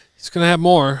 He's going to have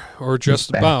more, or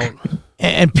just Back. about.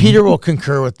 And Peter will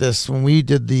concur with this. When we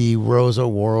did the Roseau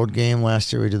World game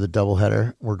last year, we did the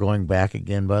doubleheader. We're going back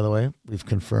again, by the way. We've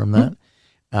confirmed that.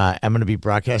 I'm going to be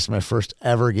broadcasting my first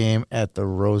ever game at the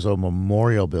Roseau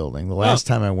Memorial Building. The last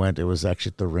time I went, it was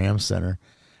actually at the Ram Center.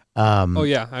 Oh,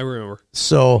 yeah, I remember.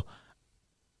 So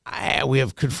we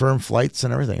have confirmed flights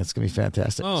and everything. It's going to be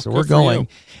fantastic. Oh, so good we're for going. you.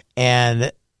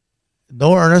 And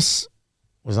Noah Ernest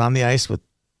was on the ice with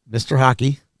Mr.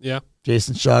 Hockey, Yeah.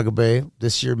 Jason Shagabay,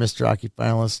 this year Mr. Hockey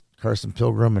finalist, Carson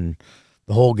Pilgrim, and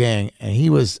the whole gang. And he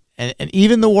was, and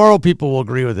even the world people will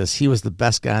agree with this, he was the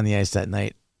best guy on the ice that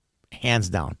night, hands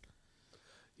down.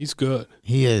 He's good.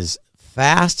 He is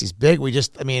fast. He's big.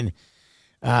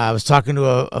 I was talking to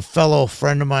a fellow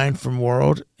friend of mine from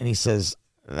World, and he says,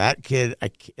 that kid,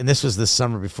 and this was this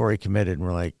summer before he committed, and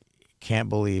we're like, can't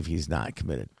believe he's not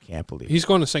committed. Can't believe. He's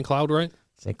going to St. Cloud, right?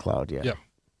 St. Cloud, yeah. Yep.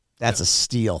 That's a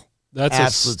steal. That's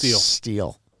Absolute a steal.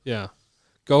 steal. Yeah.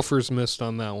 Gophers missed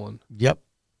on that one. Yep.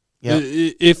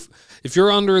 If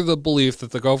you're under the belief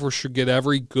that the Gophers should get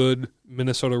every good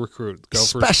Minnesota recruit,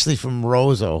 Gophers, Especially from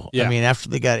Roseau. Yeah. I mean, after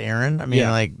they got Aaron,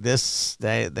 Yeah. like this,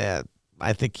 that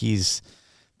I think he's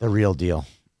the real deal.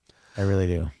 I really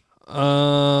do.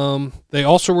 they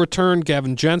also returned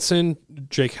Gavin Jensen,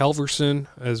 Jake Helverson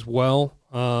as well.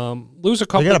 Lose a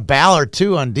couple. They got a Ballard,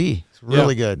 too, on D. It's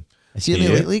really good. Is he in the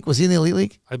Yeah. Elite League? Was he in the Elite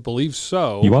League? I believe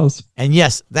so. He was. And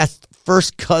yes, that's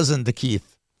first cousin to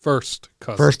Keith. First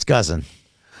cousin. First cousin.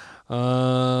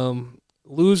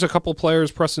 Lose a couple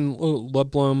players, Preston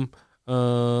Lundblom,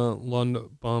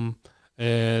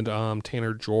 and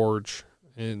Tanner George,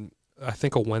 and I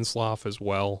think a Wensloff as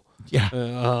well. Yeah.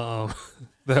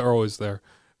 They're always there.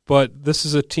 But this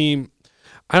is a team,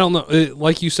 I don't know,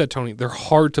 like you said, Tony, they're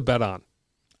hard to bet on.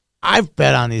 I've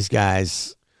bet on these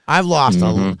guys. I've lost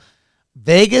a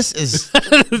Vegas is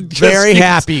very keeps-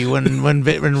 happy when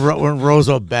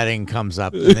Roseau betting comes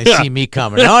up and they see me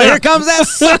coming. Oh, here comes that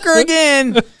sucker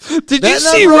again. Did you Betting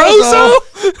see on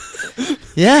Roseau?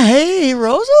 Yeah, hey,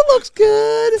 Roseau looks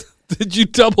good. Did you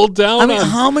double down I mean, on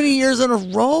how many years in a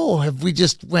row have we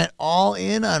just went all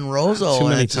in on Roseau? Too and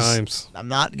many it's just- times. I'm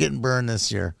not getting burned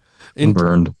this year. And-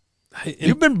 Burned.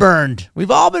 You've been burned. We've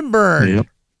all been burned. Yep.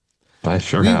 I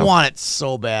sure We have. want it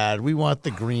so bad. We want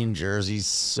the green jerseys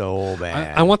so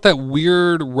bad. I want that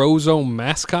weird Rozo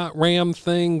mascot ram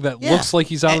thing that Yeah. looks like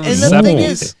he's out in And the the thing 70s.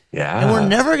 is, Yeah. and we're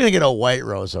never going to get a white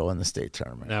Rozo in the state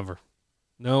tournament. Never.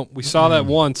 No, we saw that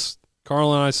once.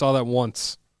 Carl and I saw that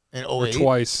once In or 08?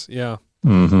 twice. Yeah,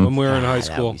 Mhm. when we were in high God,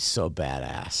 that school. would be so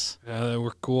badass. Yeah, they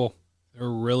were cool. They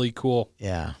were really cool.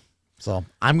 Yeah. So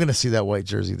I'm going to see that white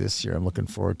jersey this year. I'm looking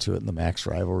forward to it in the Max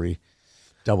rivalry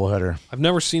doubleheader. I've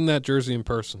never seen that jersey in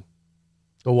person.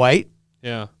 The white?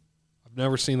 Yeah, I've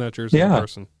never seen that jersey in Yeah.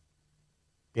 person.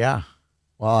 Yeah.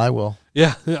 Well, I will.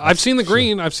 Yeah, I've seen the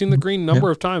green. I've seen the green a number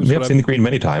of times. We but have seen the green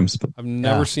many times, but I've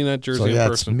never Yeah. seen that jersey So in yeah,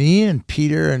 it's person. me and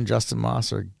Peter and Justin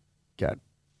Moss are got.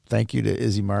 Thank you to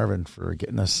Izzy Marvin for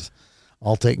getting us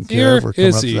all taken care Dear of. We're coming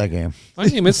up Izzy. to that game. My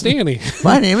name is Danny.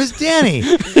 My name is Danny.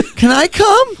 Can I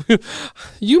come?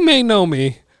 You may know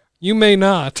me. You may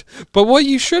not. But what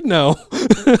you should know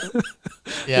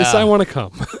is I want to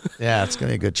come. Yeah, it's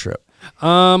gonna be a good trip.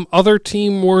 Other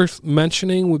team worth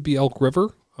mentioning would be Elk River.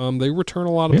 They return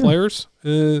a lot of players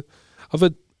of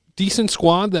a decent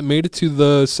squad that made it to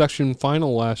the section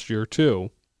final last year too.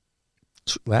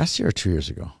 Last year or 2 years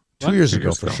ago? What? 2 years 2 ago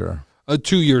years for ago. sure.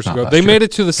 2 years Not ago, last they year. made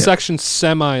it to the section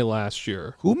semi last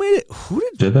year. Who made it? Who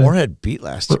did Did they? Moorhead beat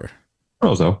last year?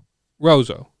 Rozo.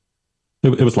 Rozo.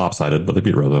 It was lopsided, but they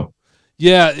beat Rozo.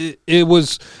 Yeah, it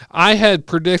was. I had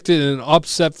predicted an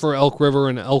upset for Elk River,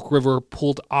 and Elk River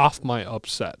pulled off my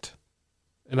upset.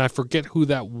 And I forget who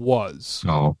that was.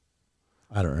 Oh,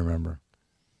 I don't remember.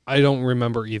 I don't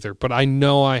remember either, but I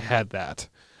know I had that.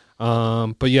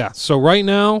 But yeah, so right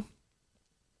now,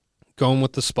 going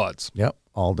with the Spuds Yep,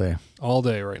 all day. all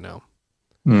day right now.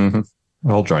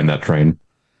 I'll join that train.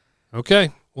 Okay,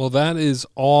 well that is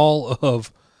all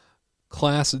of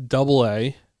Class AA.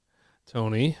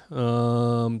 Tony,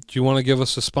 do you want to give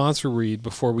us a sponsor read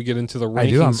before we get into the I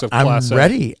do. rankings of Class I'm A?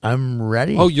 ready. I'm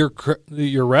ready. Oh,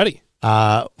 you're ready.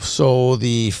 So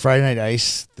the Friday Night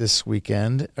Ice this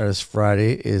weekend, or this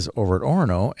Friday, is over at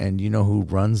Orono, and you know who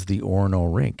runs the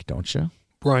Orono rink, don't you?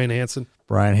 Brian Hansen.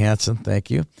 Brian Hansen, thank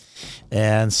you.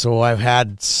 And so I've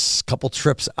had a couple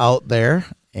trips out there,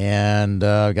 and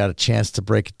got a chance to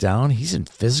break it down. He's in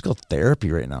physical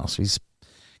therapy right now, so he's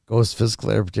goes physical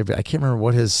therapy. I can't remember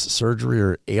what his surgery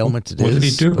or ailment it is. What did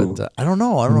he do? But I don't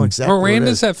know. I don't know exactly. what it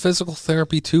Miranda's is. at physical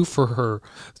therapy too for her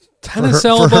For tennis her-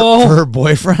 elbow. for her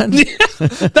boyfriend.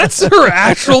 That's her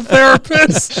actual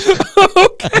therapist.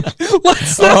 Okay,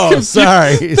 let's not Oh, confuse-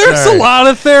 sorry. There's a lot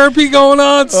of therapy going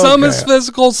on. Some is Okay.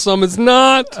 physical, some is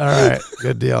not. All right,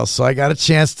 good deal. So I got a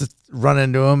chance to run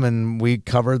into him, and we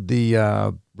covered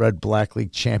the Red Black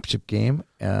League Championship game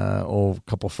a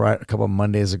couple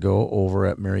Mondays ago over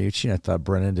at Mariucci. And I thought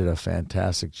Brennan did a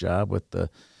fantastic job with the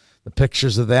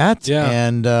pictures of that. Yeah.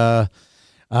 And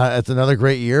it's another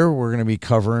great year. We're going to be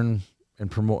covering and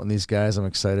promoting these guys. I'm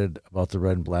excited about the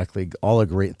Red and Black League, all the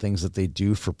great things that they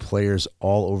do for players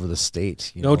all over the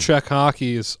state. You No know? check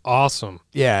hockey is awesome.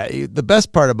 Yeah, the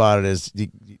best part about it is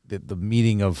the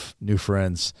meeting of new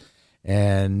friends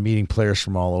and meeting players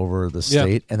from all over the Yeah.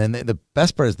 state. And then the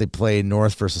best part is they play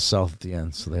North versus South at the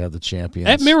end, so they have the champions.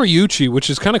 At Mariucci, which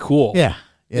is kind of cool. Yeah.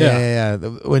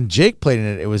 When Jake played in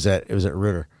it, it was at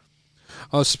Ritter.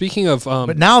 Speaking of,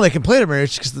 But now they can play at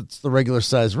Mariucci because it's the regular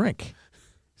size rink.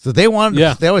 So they wanted.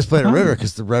 Yeah. They always played at Ritter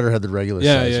because the Ritter had the regular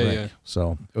size rink. yeah.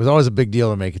 So it was always a big deal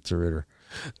to make it to Ritter.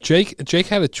 Jake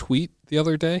had a tweet the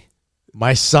other day.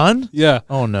 My son? Yeah.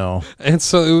 Oh no. And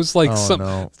so it was like Oh,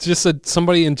 no. just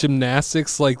somebody in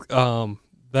gymnastics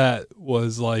that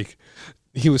was like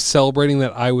he was celebrating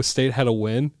that Iowa State had a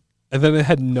win, and then it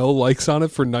had no likes on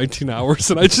it for 19 hours,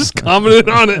 and I just commented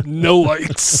on it, no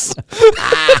likes.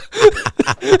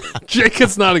 Jake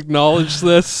has not acknowledged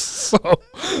this,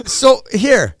 So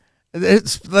here,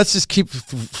 let's just keep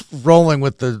rolling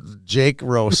with the Jake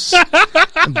roast.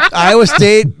 Iowa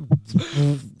State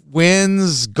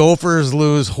wins, Gophers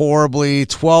lose horribly,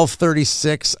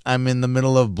 12-36. I'm in the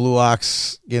middle of Blue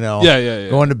Ox, Yeah.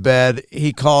 going to bed.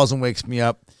 He calls and wakes me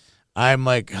up. I'm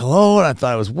like, hello, and I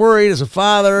thought I was worried as a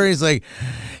father. He's like,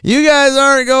 you guys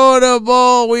aren't going to a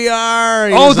bowl. We are.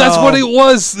 He Oh, was that's all- what it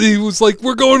was. He was like,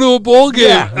 we're going to a bowl game.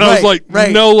 Yeah, and I was like,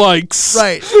 right. no likes.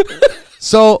 Right.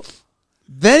 So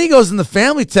then he goes in the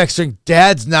family text string,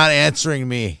 Dad's not answering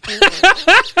me.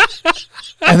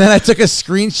 And then I took a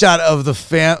screenshot of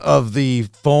the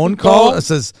phone call. It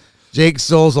says Jake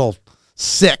Zozel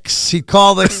 6. He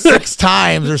called like 6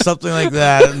 times or something like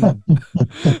that. And,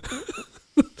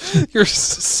 You're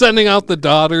sending out the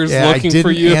daughters yeah, I looking didn't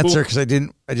for you. answer because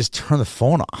I just turned the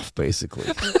phone off basically.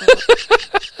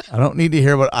 I don't need to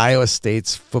hear about Iowa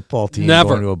State's football team Never.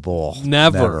 going to a bowl.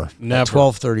 Never.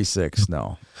 12:36.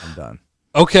 No, I'm done.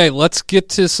 Okay, let's get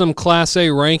to some Class A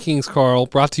rankings, Carl,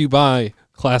 brought to you by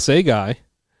Class A Guy.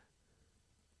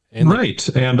 And Right.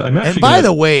 And I'm actually. And by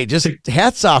the way, just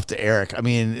hats off to Eric. I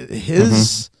mean,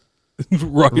 his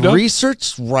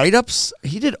research write-ups,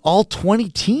 he did all 20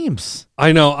 teams.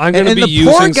 I know. I'm going to be the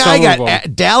using poor guy some got of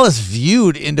them. Dallas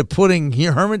viewed into putting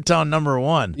Hermantown number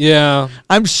 1. Yeah.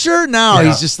 I'm sure now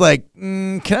he's just like,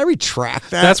 can I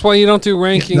retract that? That's why you don't do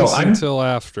rankings No, until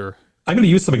after. I'm going to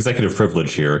use some executive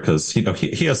privilege here because he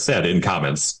has said in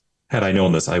comments, had I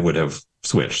known this, I would have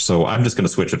switched. So I'm just going to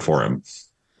switch it for him.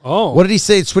 Oh. What did he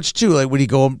say switch to? Like, would he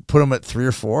go and put him at 3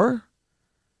 or 4?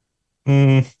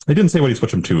 I didn't say what he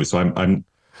switched him to, so we're not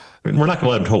going to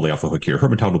let him totally off the hook here.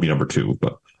 Hermantown will be number 2,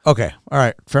 but Okay, all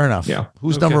right, fair enough. Yeah.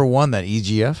 Who's Okay. number 1 then?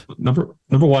 EGF. number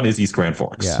 1 is East Grand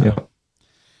Forks. Yeah.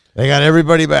 They got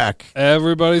everybody back.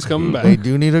 Everybody's coming They back.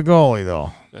 do need a goalie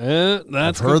though.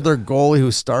 That's I've heard their goalie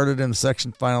who started in the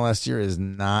section final last year is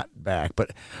not back,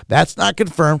 but that's not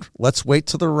confirmed. Let's wait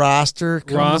till the roster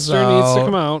comes roster out. needs to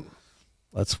come out.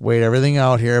 Let's wait everything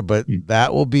out here, but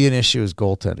that will be an issue is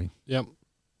goaltending. Yep.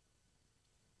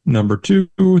 Number 2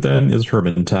 then is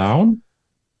Hermantown.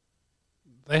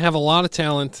 They have a lot of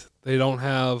talent. They don't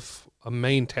have a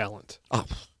main talent.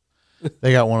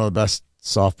 They got one of the best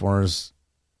sophomores.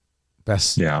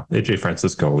 Best. Yeah, AJ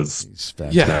Francisco is He's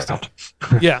fantastic.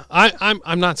 Yeah. Yeah.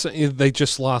 I'm not saying they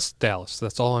just lost Dallas.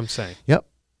 That's all I'm saying. Yep.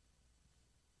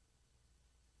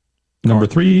 Number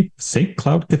 3, St.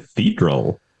 Cloud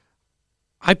Cathedral.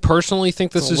 I personally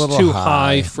think this It's a is little too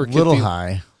high for little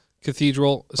high.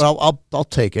 Cathedral. But I'll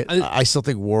take it. I- I still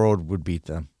think Warroad would beat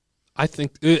them. I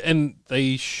think, and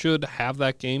they should have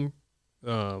that game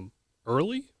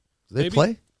early. Do they maybe?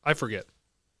 play? I forget.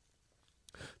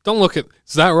 Don't look at.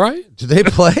 Is that right? Do they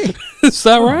play? Is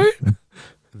that right?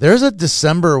 There's a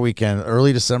December weekend,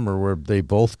 early December, where they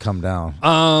both come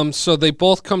down. So they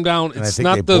both come down. And I It's think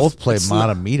not they the both play it's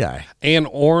not- Matamidi. and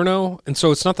Orono, and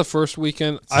so it's not the first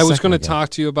weekend. the I was second going to weekend. talk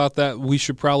to you about that. We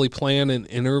should probably plan an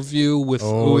interview with.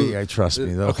 Oh, yeah, trust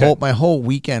me. okay. My whole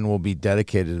weekend will be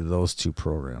dedicated to those 2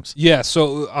 programs. Yeah.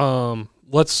 So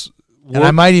let's. And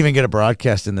I might even get a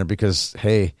broadcast in there because,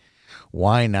 hey,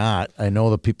 why not? I know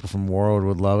the people from Warroad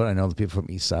would love it. I know the people from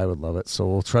Eastside would love it. So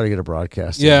we'll try to get a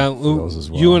broadcast Yeah, in for those as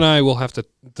well. you and I will have to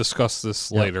discuss this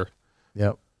later.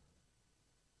 Yep.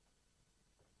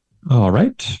 All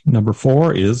right. Number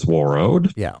 4 is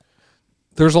Warroad. Yeah.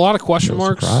 There's a lot of question No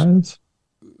marks.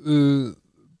 surprise.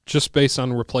 Just based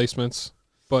on replacements,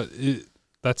 but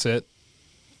that's it.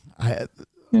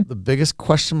 The biggest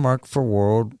question mark for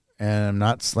Warroad, and I'm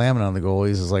not slamming on the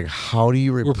goalies, is like, how do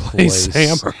you replace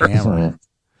Hammer?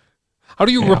 How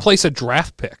do you replace a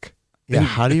draft pick? Yeah,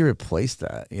 how do you replace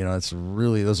that? It's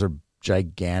really, those are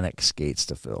gigantic skates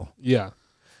to fill, Yeah,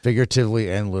 figuratively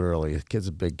and literally. The kid's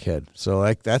a big kid, so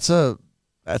like that's a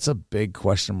big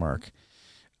question mark.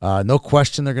 No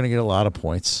question, they're going to get a lot of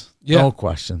points. Yeah. No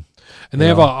question. and they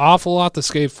have an awful lot to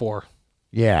skate for.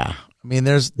 Yeah, I mean,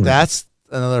 that's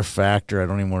another factor. I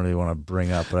don't even really want to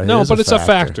bring up, but It's a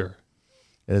factor.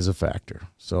 It is a factor.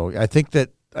 So I think that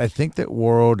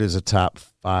Warroad is a top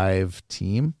 5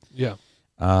 team. Yeah,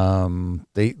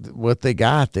 They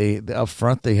up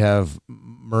front they have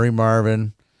Murray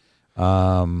Marvin,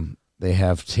 they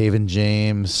have Taven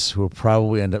James, who will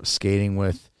probably end up skating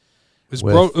with. is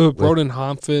with- Broden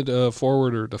Homfid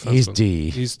forward or defenseman? He's D.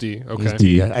 He's D. Okay. He's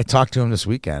D. I talked to him this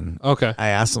weekend. Okay. I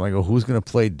asked him, I go, who's going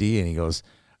to play D? And he goes,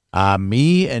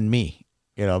 me and me.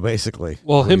 Basically.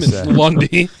 Well, what him he and said.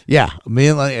 Lundy. Yeah, me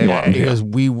and Lundy. Yeah. He goes,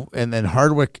 and then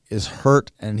Hardwick is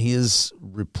hurt, and his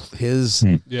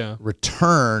Yeah.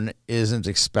 return isn't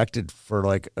expected for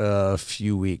like a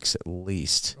few weeks at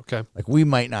least. Okay. Like we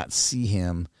might not see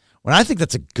him. When I think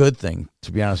that's a good thing,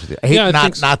 to be honest with you. I hate Yeah, I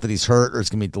think so. not that he's hurt or it's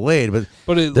gonna be delayed, but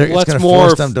But it's lets gonna more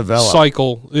force them to develop.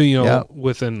 cycle, Yep.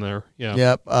 within there. Yeah.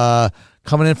 Yep.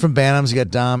 Coming in from Bantams, you got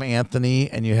Dom Anthony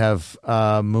and you have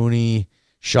Mooney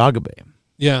Shagabe.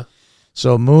 Yeah.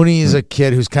 So Mooney is a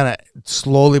kid who's kind of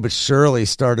slowly but surely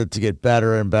started to get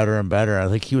better and better and better. I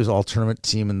think he was all tournament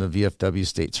team in the VFW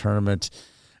state tournament.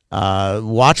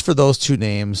 Watch for those 2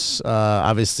 names.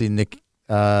 Obviously,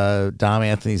 Dom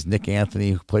Anthony's Nick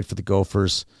Anthony, who played for the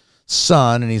Gophers'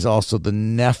 son, and he's also the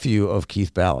nephew of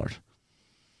Keith Ballard.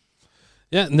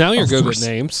 Yeah. Now you're Of good course. with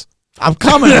names. I'm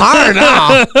coming hard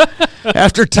now.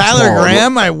 After Tyler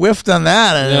Graham, I whiffed on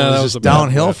that, and Yeah, it that was was just a bad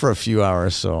downhill whiff. for a few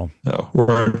hours. So, No,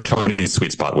 we're in Tony's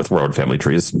sweet spot with Warroad family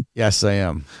trees. yes, I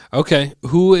am. Okay.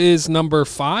 Who is number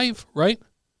 5, right?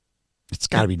 It's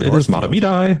got to be It is Northfield.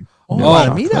 Matamidi. Oh, Oh,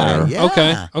 Matamidi,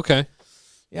 yeah. Okay.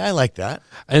 Yeah, I like that.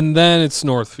 And then it's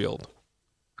Northfield.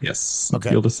 Yes.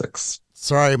 Okay. Field of 6.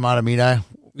 Sorry, Matamidi.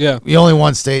 Yeah. We only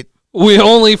one state. We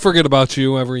only forget about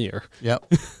you every year.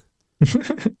 Yep.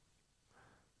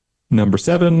 Number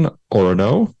 7,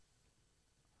 Orono.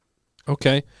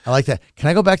 Okay. I like that. Can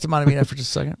I go back to Matamidi for just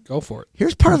a second? Go for it.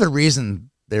 Here's part of the reason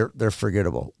they're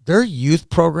forgettable. Their youth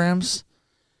programs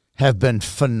have been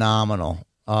phenomenal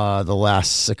the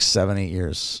last 6, 7, 8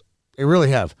 years. They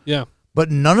really have. Yeah. But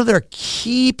none of their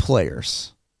key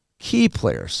players, you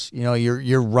know,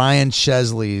 your Ryan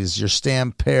Chesleys, your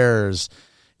Stam Pears,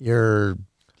 your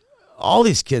all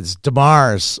these kids,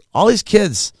 DeMars, all these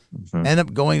kids end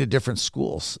up going to different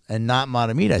schools and not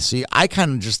Matamidi. So I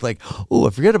kind of just like, oh, I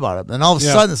forget about it. And all of a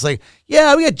sudden it's like,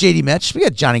 yeah, we got JD Mitch, we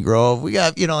got Johnny Grove, we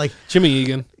got, you know, like Jimmy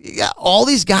Egan. you got all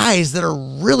these guys that are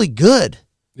really good,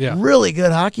 really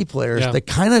good hockey players that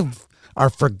kind of are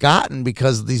forgotten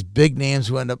because of these big names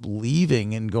who end up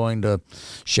leaving and going to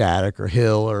Shattuck or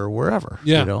Hill or wherever.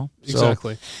 Yeah, you know?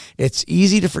 exactly. So it's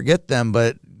easy to forget them,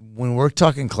 but when we're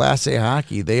talking Class A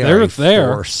hockey, they're a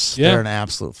force. Yeah. They're an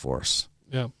absolute force.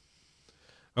 Yeah.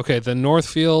 Okay, then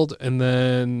Northfield and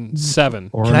then 7.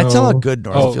 Can I tell a good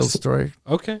Northfield story?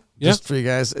 Okay. Yeah. Just for you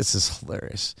guys. It's just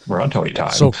hilarious. We're on Tony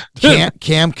time. So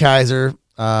Cam Kaiser,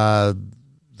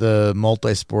 the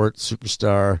multi-sport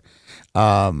superstar,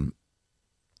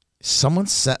 someone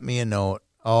sent me a note.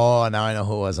 Oh, now I know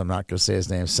who it was. I'm not going to say his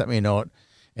name. Sent me a note.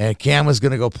 And Cam was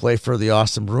going to go play for the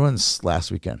Austin Bruins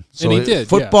last weekend. So and he did.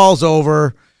 Football's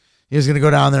over. He was going to go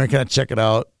down there and kind of check it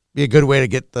out. Be a good way to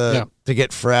get to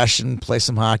get fresh and play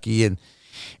some hockey.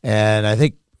 And I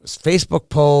think it was Facebook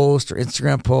post or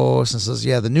Instagram post and says,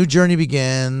 yeah, the new journey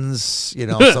begins, you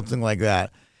know, something like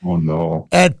that. Oh, no.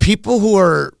 And people who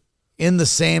are in the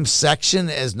same section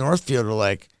as Northfield are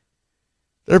like,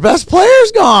 their best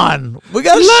player's gone. We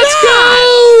got Let's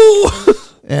go.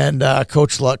 And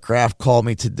Coach Luckcraft called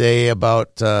me today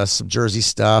about some Jersey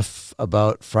stuff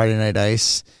about Friday Night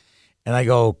Ice. And I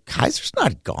go, Kaiser's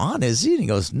not gone, is he? And he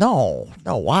goes, no,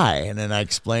 why? And then I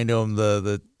explained to him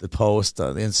the post,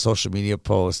 the social media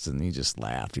post, and he just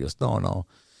laughed. He goes, no.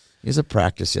 He was at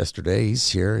practice yesterday. He's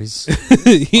here. He's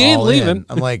he ain't leaving. In.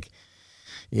 I'm like,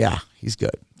 yeah, he's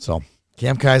good. So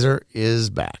Cam Kaiser is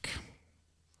back.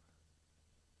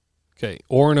 Okay,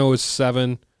 Orono is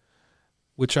 7,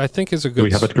 which I think is a good. Do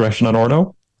we have a digression on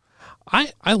Orono?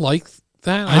 I like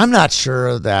that. I'm not sure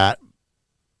of that.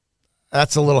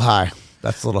 That's a little high.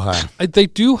 They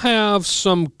do have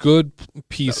some good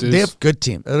pieces. They have good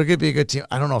team. It'll be a good team.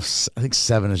 I don't know if I think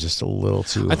 7 is just a little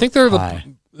too. I think they're high.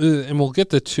 and we'll get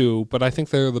to 2, but I think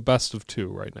they're the best of 2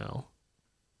 right now.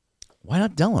 Why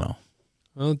not Delano?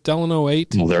 Well, Delano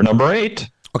 8. Well, they're number 8.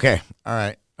 Okay. All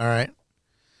right.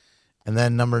 And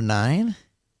then number 9.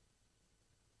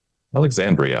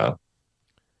 Alexandria.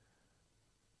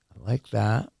 I like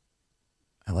that.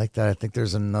 I think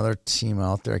there's another team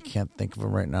out there. I can't think of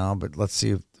them right now, but let's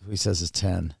see who he says is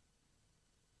 10.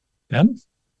 10?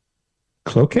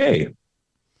 Cloquet.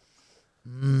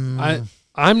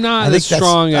 I'm not as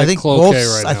strong at Cloquet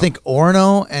right now. I think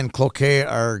Orono and Cloquet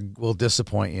will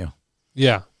disappoint you.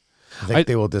 Yeah. I think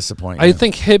they will disappoint you. I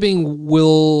think Hibbing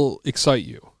will excite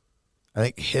you. I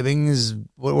think Hibbing is.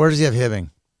 Where does he have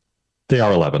Hibbing? They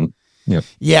are 11. Yep.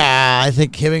 Yeah, I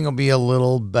think Hibbing will be a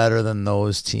little better than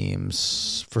those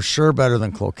teams. For sure better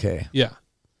than Cloquet. Yeah.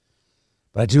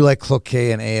 But I do like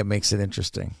Cloquet and A. It makes it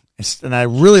interesting. And I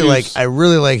really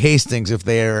like Hastings if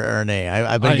they are an A.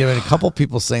 I've been given a couple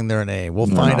people saying they're an A. We'll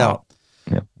find out.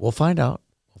 Yep. We'll find out.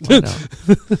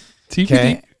 TBD.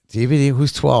 Okay. TBD.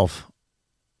 Who's 12?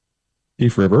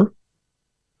 Thief River.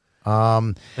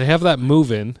 They have that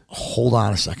move in. Hold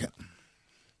on a second.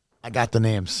 I got the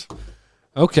names.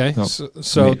 Okay. So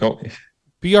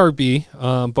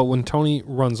BRB, but when Tony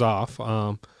runs off,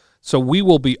 so we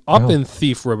will be up in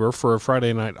Thief River for a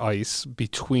Friday Night Ice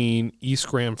between East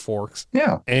Grand Forks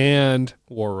and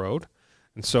War Road.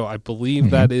 And so I believe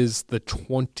that is the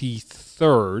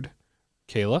 23rd.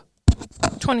 Kayla?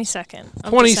 22nd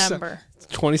of December.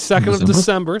 22nd of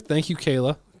December. Thank you,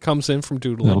 Kayla. Comes in from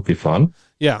Doodling. That'll be fun.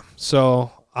 Yeah.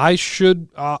 So I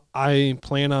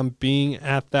plan on being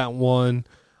at that one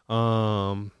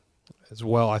as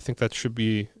well. I think that should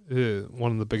be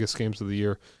one of the biggest games of the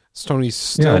year. Tony's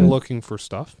still looking for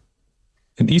stuff.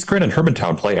 And East Grand and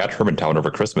Hermantown play at Hermantown over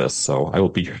Christmas, so I will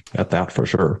be at that for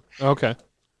sure. Okay.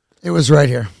 It was right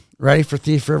here. Ready for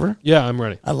Thief River? Yeah, I'm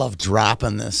ready. I love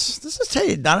dropping this. This is, tell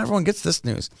you, not everyone gets this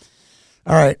news.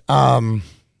 All right.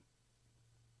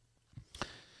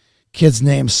 Kids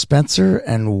named Spencer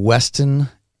and Weston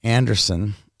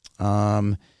Anderson.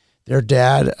 They're Their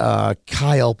dad,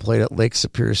 Kyle, played at Lake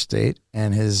Superior State,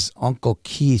 and his uncle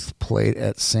Keith played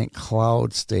at St.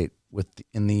 Cloud State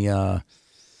in the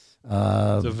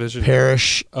Division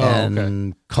Parish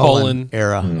and Cullen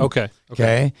era.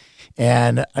 Okay.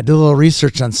 And I did a little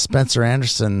research on Spencer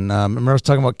Anderson. Remember I was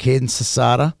talking about Caden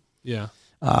Sasada? Yeah.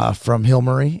 From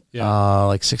Hillmurray. Yeah.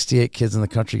 Like 68 kids in the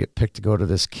country get picked to go to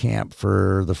this camp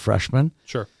for the freshmen.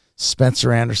 Sure.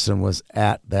 Spencer Anderson was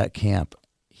at that camp.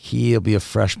 He'll be a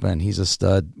freshman. He's a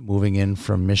stud moving in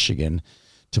from Michigan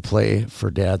to play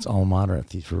for Dad's alma mater at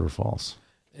Thief River Falls.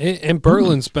 And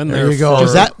Berlin's been there. There you go.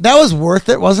 That was worth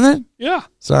it, wasn't it? Yeah.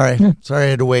 Sorry, I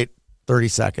had to wait 30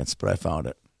 seconds, but I found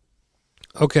it.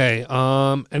 Okay.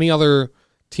 Any other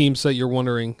teams that you're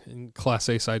wondering in Class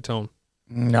A side, Tone?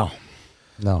 No.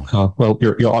 Well,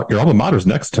 your alma mater's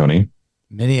next, Tony.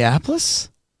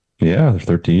 Minneapolis? Yeah, they're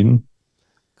 13.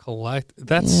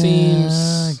 That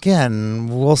seems... Again,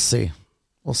 we'll see.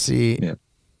 Yeah.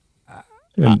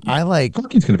 I like...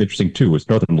 Hockey's kind of interesting, too. It's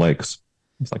Northern Lakes.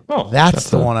 It's like, that's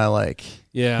the one I like.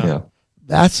 Yeah.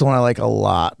 That's the one I like a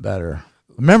lot better.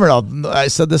 Remember, I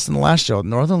said this in the last show.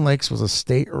 Northern Lakes was a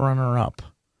state runner-up.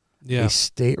 Yeah. A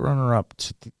state runner-up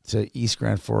to East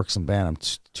Grand Forks and Bantam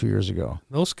 2 years ago.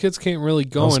 Those kids can't really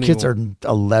go Those anymore. kids are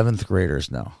 11th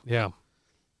graders now. Yeah.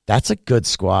 That's a good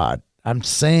squad. I'm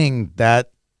saying that.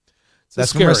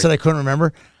 That's scary. what I said I couldn't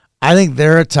remember. I think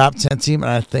they're a top 10 team,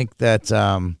 and I think that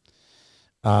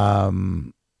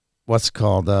what's it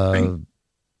called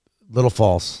Little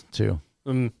Falls too.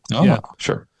 Yeah,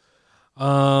 sure.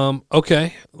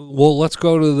 Okay. Well, let's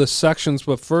go to the sections,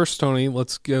 but first, Tony,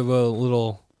 let's give a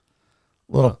little.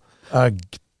 Oh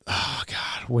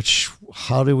God,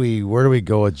 where do we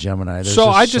go with Gemini? There's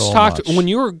I just talked much. when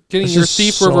you were getting There's your just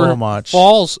Thief so River much.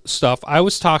 Falls stuff. I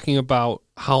was talking about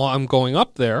how I'm going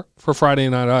up there for Friday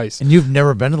Night Ice. And you've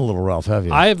never been to the Little Ralph, have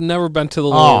you? I have never been to the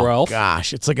Little Ralph.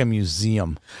 Gosh, it's like a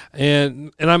museum.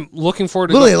 And I'm looking forward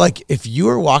to literally like if you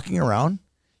were walking around,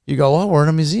 you go, "Oh, we're in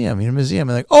a museum." You're in a museum,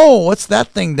 and like, "Oh, what's that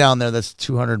thing down there? That's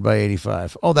 200 by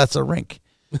 85. Oh, that's a rink."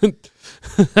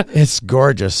 It's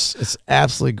gorgeous. It's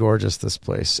absolutely gorgeous, this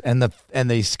place. And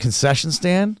the concession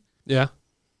stand. Yeah.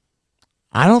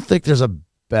 I don't think there's a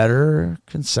better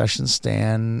concession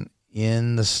stand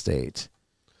in the state.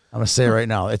 I'm going to say it right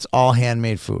now. It's all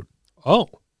handmade food. Oh.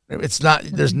 It's not,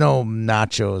 there's no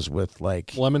nachos with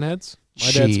like lemon heads.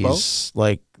 My dad's cheese,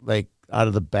 boat. like out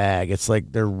of the bag. It's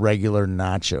like they're regular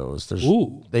nachos.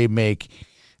 Ooh. They make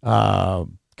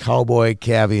cowboy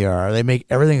caviar. They make,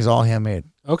 everything's all handmade.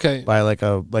 Okay. By like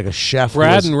a chef.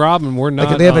 Brad and Robin, we're not.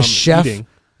 Like they have a chef, eating.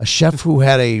 a chef who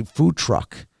had a food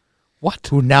truck. What?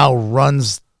 Who now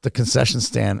runs the concession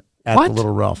stand at the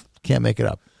Little Ralph. Can't make it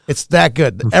up. It's that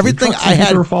good. Everything I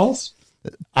had. Falls?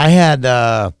 I had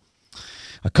a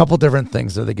couple different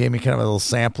things there. They gave me kind of a little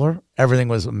sampler. Everything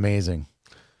was amazing.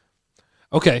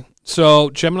 Okay, so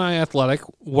Gemini Athletic,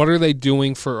 what are they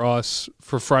doing for us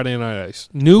for Friday Night Ice?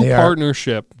 New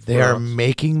partnership. They are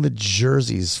making the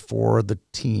jerseys for the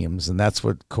teams, and that's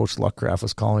what Coach Luckcraft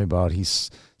was calling me about.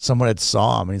 Someone had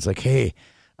saw him, and he's like, "Hey,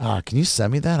 can you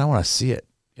send me that? I want to see it."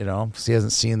 You know, because he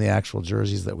hasn't seen the actual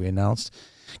jerseys that we announced.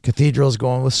 Cathedral's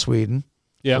going with Sweden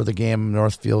for the game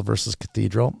Northfield versus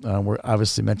Cathedral. We're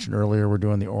obviously mentioned earlier we're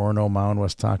doing the Orono Mound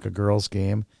West Tonka girls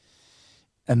game,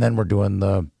 and then we're doing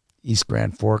the East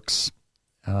Grand Forks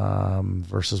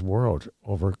versus World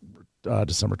over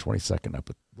December 22nd up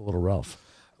at the Little Ralph.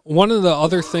 One of the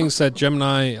other things that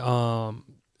Gemini, I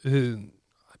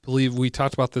believe we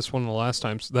talked about this one of the last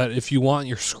times, that if you want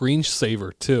your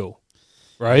screensaver too,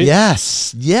 right?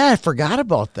 Yes. Yeah, I forgot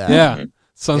about that. Yeah.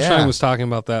 Sunshine was talking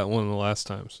about that one of the last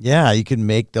times. Yeah, you can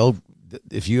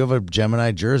if you have a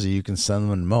Gemini jersey, you can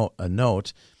send them a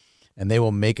note, and they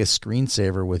will make a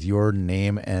screensaver with your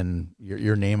name and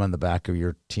your name on the back of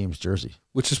your team's jersey.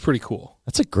 Which is pretty cool.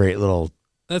 That's a great little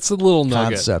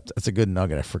nugget. That's a good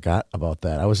nugget. I forgot about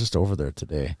that. I was just over there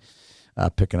today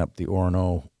picking up the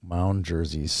Orono Mound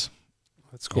jerseys.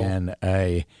 That's cool. And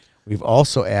we've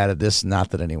also added this,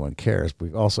 not that anyone cares, but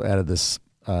we've also added this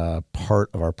part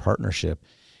of our partnership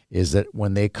is that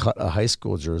when they cut a high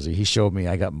school jersey, he showed me,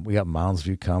 we got Mounds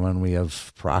View coming, we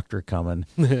have Proctor coming.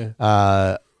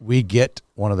 We get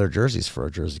one of their jerseys for our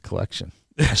jersey collection.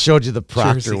 I showed you the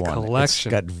Proctor one.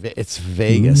 Collection. It's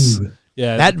Vegas. Ooh.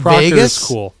 Yeah, that Proctor Vegas is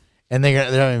cool. And they're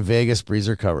having Vegas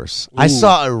breezer covers. Ooh. I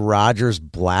saw a Rogers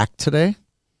black today.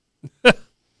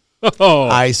 Oh,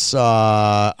 I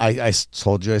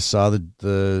told you I saw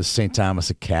the St.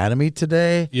 Thomas Academy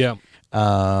today. Yeah.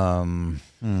 I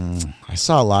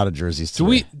saw a lot of jerseys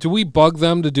today. Do we bug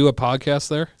them to do a podcast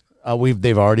there?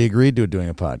 They've already agreed to doing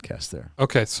a podcast there.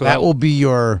 Okay, so that will be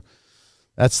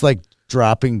that's like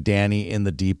dropping Danny in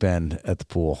the deep end at the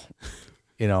pool.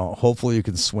 Hopefully you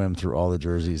can swim through all the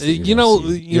jerseys.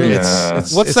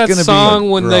 What's that song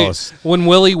when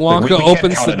Willy Wonka we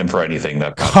opens? Can't count him for anything.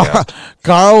 That podcast.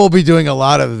 Carl will be doing a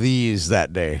lot of these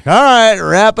that day. All right,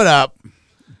 wrap it up.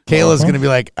 Kayla's going to be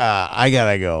like, I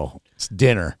gotta go. It's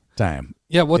dinner time.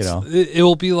 Yeah, it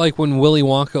will be like when Willy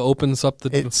Wonka opens up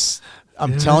the.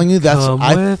 I'm telling you,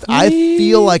 I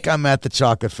feel like I'm at the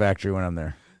chocolate factory when I'm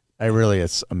there.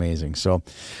 It's amazing. So,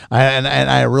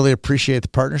 I really appreciate the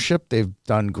partnership. They've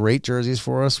done great jerseys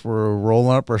for us. We're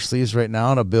rolling up our sleeves right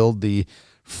now to build the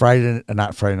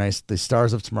the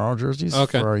Stars of Tomorrow jerseys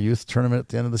for our youth tournament at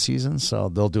the end of the season. So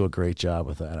they'll do a great job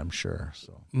with that, I'm sure.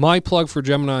 So my plug for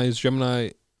Gemini is Gemini.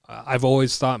 I've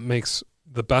always thought makes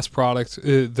the best product.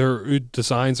 Their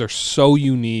designs are so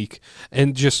unique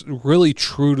and just really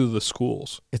true to the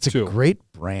schools. It's a great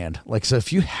brand. So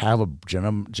if you have a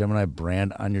Gemini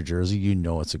brand on your jersey,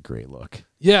 it's a great look.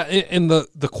 Yeah, and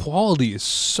the quality is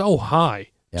so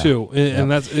high too.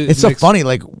 And that's it's so funny.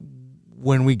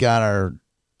 When we got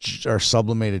our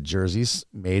sublimated jerseys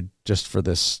made just for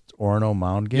this Orono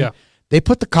Mound game. They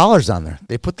put the collars on there.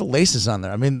 They put the laces on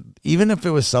there. I mean, even if it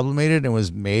was sublimated and was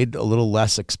made a little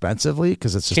less expensively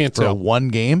because it's just for one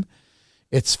game,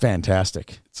 it's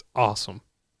fantastic. It's awesome.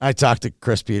 I talked to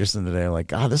Chris Peterson today. I'm like,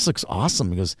 this looks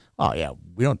awesome. He goes, oh, yeah,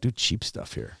 we don't do cheap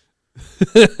stuff here.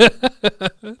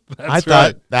 I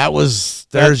thought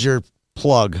there's your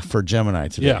plug for Gemini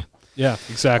today. Yeah,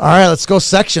 exactly. All right, let's go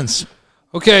sections.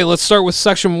 Okay, let's start with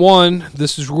Section 1.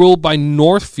 This is ruled by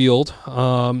Northfield.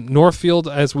 Northfield,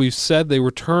 as we've said, they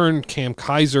return Cam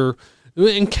Kaiser.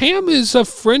 And Cam is a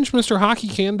fringe Mr. Hockey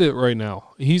candidate right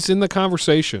now. He's in the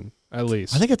conversation, at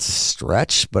least. I think it's a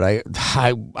stretch, but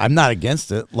I'm not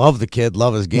against it. Love the kid,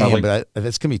 love his game, but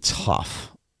it's going to be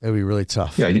tough. It'll be really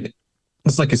tough. Yeah,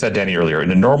 it's like you said, Danny, earlier.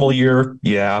 In a normal year,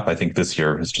 I think this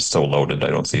year is just so loaded. I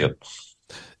don't see it.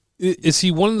 Is he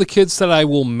one of the kids that I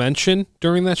will mention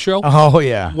during that show? Oh,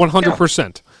 yeah.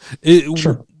 100%.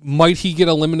 Sure. Might he get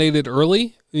eliminated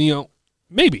early?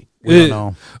 Maybe. We don't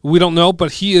know. We don't know,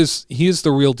 but he is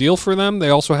the real deal for them. They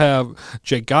also have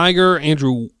Jake Geiger,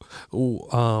 Andrew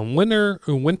Winter.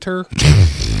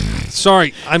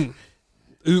 Sorry,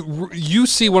 you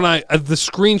see when the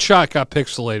screenshot got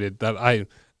pixelated that I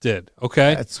did,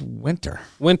 okay? That's Winter.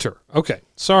 Okay,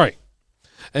 sorry.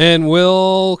 And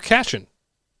Will Cashin.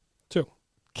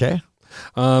 Okay.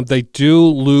 They do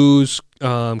lose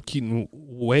Keaton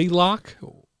Waylock.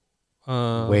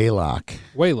 Waylock,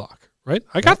 right?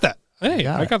 I got that. Hey,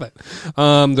 I got that.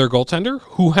 Their goaltender,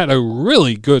 who had a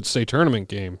really good state tournament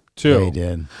game, too. They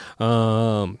did.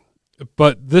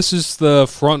 But this is the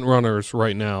front runners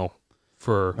right now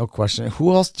for... No question.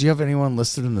 Who else? Do you have anyone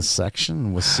listed in the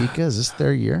section? Wasika, is this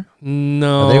their year?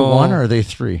 No. Are they 1 or are they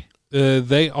 3?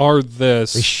 They are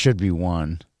this. They should be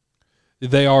 1.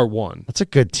 They are 1. That's a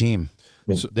good team.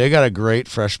 So they got a great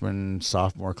freshman,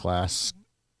 sophomore class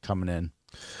coming in.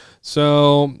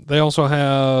 So they also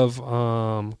have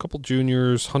a couple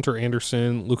juniors, Hunter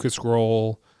Anderson, Lucas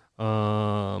Grohl,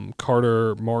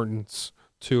 Carter Martins,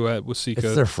 too, at Wasika.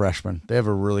 It's their freshmen. They have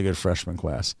a really good freshman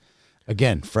class.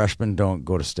 Again, freshmen don't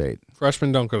go to state.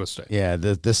 Yeah,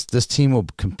 this team will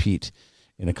compete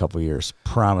in a couple of years.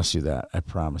 Promise you that. I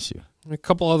promise you. A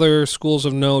couple other schools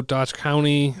of note. Dodge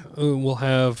County will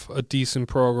have a decent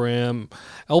program.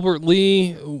 Albert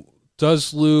Lee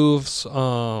does lose,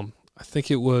 I think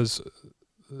it was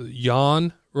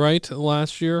Jan, right,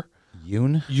 last year?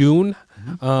 Yoon.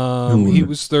 He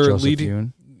was their Joseph leading.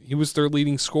 Yoon. He was their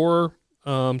leading scorer.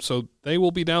 So they will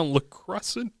be down. La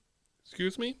Crescent,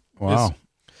 excuse me. Wow.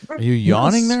 Are you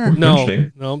yawning there?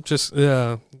 No, just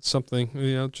something.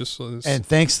 And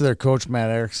thanks to their coach Matt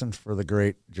Erickson for the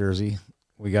great jersey.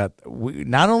 We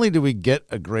not only did we get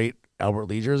a great Albert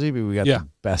Lee jersey, but we got the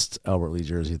best Albert Lee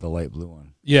jersey, the light blue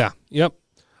one. Yeah. Yep.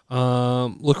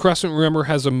 La Crescent, remember,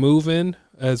 has a move in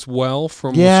as well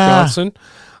from Wisconsin.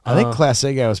 I think Class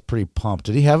A guy was pretty pumped.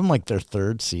 Did he have him like their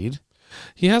 3rd seed?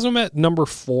 He has them at number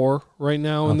 4 right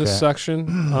now in this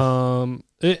section.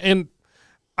 And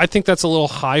I think that's a little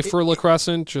high for La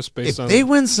Crescent, just based on. If they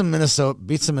beat some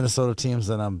Minnesota teams,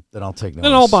 then I'll take notice.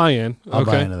 Then I'll buy in. I'll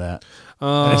buy into that.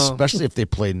 And especially if they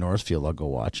play Northfield, I'll go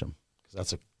watch them because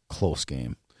that's a close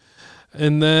game.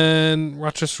 And then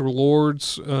Rochester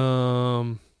Lords.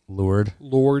 Lured.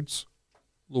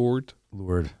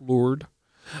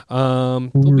 They'll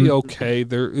be okay.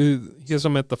 He has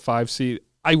them at the 5 seed.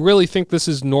 I really think this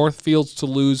is Northfield's to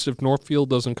lose. If Northfield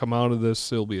doesn't come out of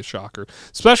this, it'll be a shocker,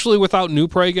 especially without New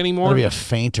Prague anymore. It'll be a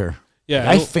fainter. Yeah,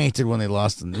 I fainted when they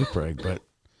lost to New Prague, but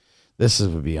This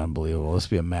would be unbelievable. This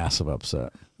would be a massive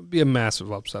upset. It'd be a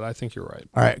massive upset. I think you're right.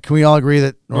 All right. Can we all agree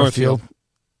that Northfield?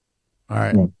 All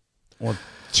right. Well,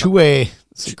 2A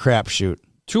is a crapshoot.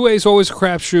 2A is always a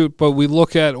crapshoot, but we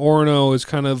look at Orono as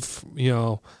kind of,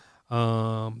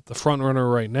 the front runner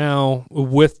right now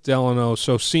with Delano.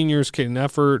 So seniors, Caden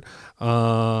Effort,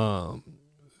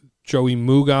 Joey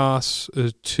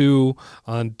Mugas, 2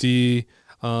 on D,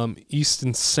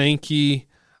 Easton Sankey,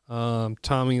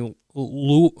 Tommy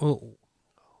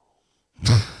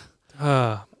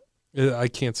I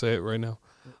can't say it right now.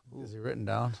 Is it written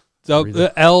down? Lewin.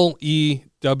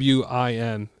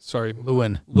 Sorry.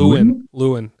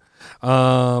 Lewin.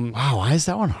 Wow, why is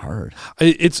that one hard?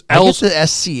 It's L's. The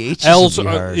SCH. L's.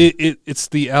 It's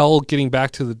the L getting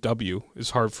back to the W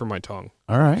is hard for my tongue.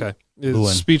 All right. Okay.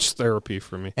 It's speech therapy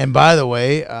for me. And by the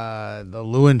way, the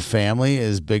Lewin family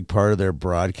is a big part of their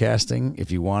broadcasting. If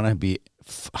you want to be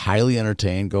highly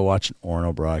entertained, go watch an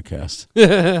Orono broadcast.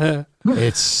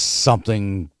 It's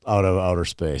something out of outer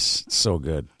space. It's so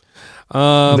good.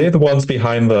 They're the ones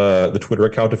behind the Twitter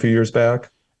account a few years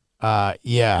back.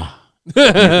 Yeah.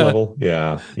 Level?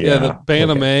 Yeah. The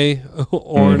Bantam A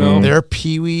Orono. They're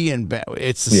Pee Wee and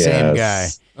it's the same guy.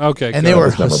 Okay, and they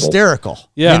were hysterical.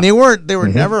 Yeah, and they were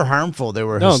never harmful. They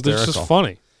were hysterical. They're just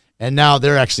funny. And now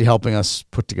they're actually helping us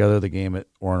put together the game at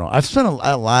Orono. I've spent a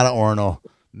lot of Orono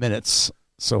minutes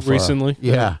so far recently.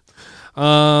 Yeah.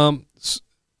 And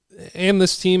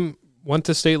this team went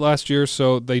to state last year,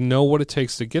 so they know what it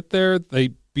takes to get there. They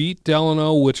beat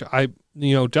Delano, which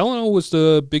Delano was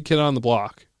the big kid on the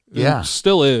block. Yeah,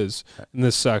 still is in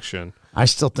this section. I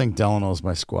still think Delano's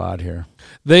my squad here.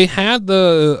 They had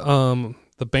the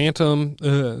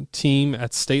Bantam team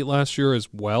at state last year as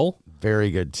well.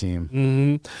 Very good team.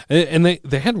 Mm-hmm. And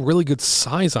they had really good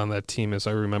size on that team, as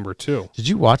I remember, too. Did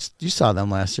you saw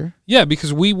them last year? Yeah,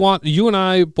 because you and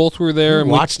I both were there. We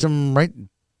watched them right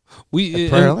at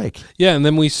Prior Lake. Yeah, and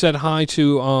then we said hi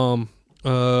to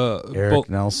Eric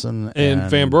Nelson and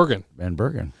Van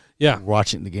Bergen. Yeah.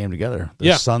 Watching the game together.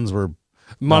 Their sons were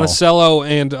Monticello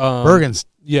and Bergen's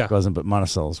Yeah. wasn't, but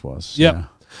Monticello's was. Yep. Yeah.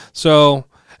 So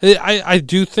I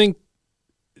do think,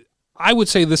 I would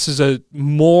say this is a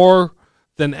more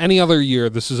than any other year,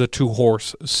 this is a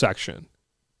 2-horse section.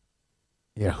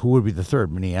 Yeah, who would be the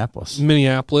third? Minneapolis.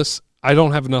 Minneapolis. I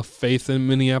don't have enough faith in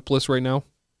Minneapolis right now.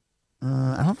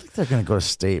 I don't think they're going to go to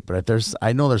state, but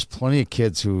I know there's plenty of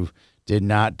kids who did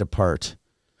not depart.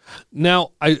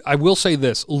 Now, I will say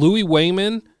this. Louis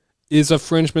Wayman is a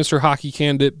fringe Mr. Hockey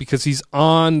candidate because he's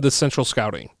on the Central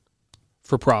Scouting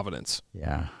for Providence.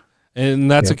 Yeah.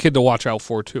 And that's a kid to watch out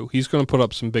for, too. He's going to put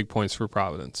up some big points for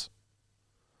Providence.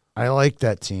 I like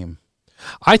that team.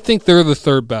 I think they're the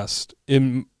third best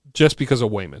just because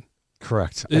of Wayman.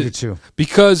 Correct. I do, too.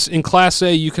 Because in Class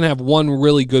A, you can have one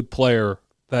really good player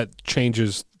that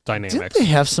changes dynamics. Didn't they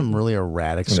have some really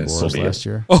erratic scores last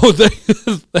year? Oh,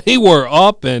 they were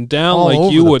up and down all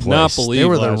like you would place. not believe. They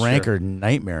were the last ranker year.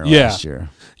 nightmare last year.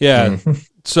 Yeah.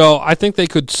 So I think they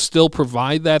could still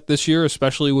provide that this year,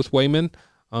 especially with Wayman.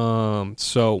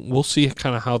 So we'll see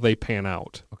kind of how they pan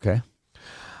out. Okay.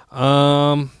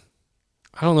 I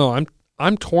don't know.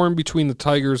 I'm torn between the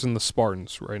Tigers and the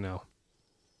Spartans right now.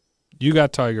 You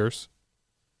got Tigers,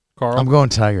 Carl. I'm going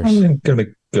Tigers. I'm going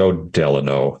to go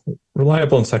Delano.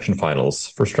 Reliable in section finals.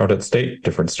 First round at state,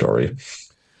 different story.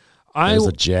 There's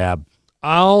a jab.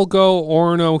 I'll go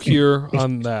Orono here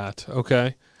on that.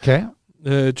 Okay. Okay.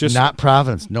 Just not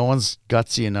Providence. No one's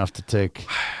gutsy enough to take.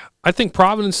 I think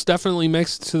Providence definitely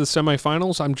makes it to the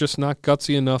semifinals. I'm just not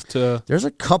gutsy enough to. There's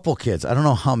a couple kids. I don't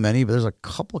know how many, but there's a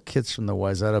couple kids from the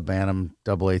Wayzata Bantam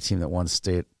AA team that won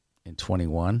state in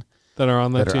 21 that are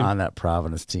on that team. On that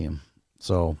Providence team.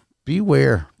 So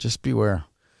beware. Just beware.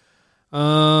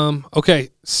 Okay.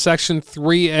 Section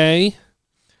 3A.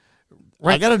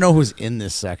 Right. I got to know who's in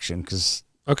this section because.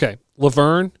 Okay.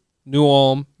 Laverne, New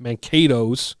Ulm,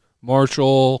 Mankato's,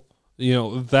 Marshall.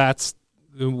 That's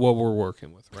what we're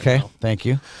working with right now. Okay, thank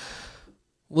you.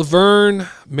 Laverne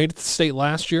made it to state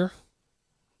last year,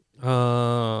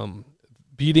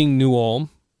 beating New Ulm,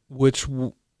 which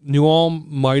New Ulm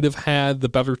might have had the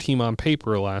better team on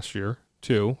paper last year,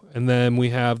 too. And then we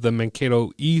have the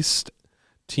Mankato East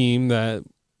team that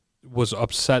was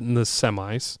upset in the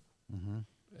semis. Mm-hmm.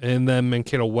 And then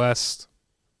Mankato West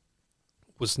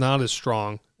was not as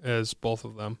strong as both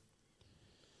of them.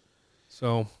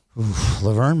 So... Oof,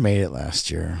 Laverne made it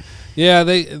last year. Yeah,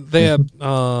 they have,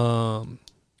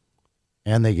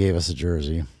 and they gave us a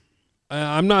jersey.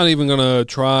 I'm not even gonna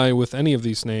try with any of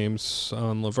these names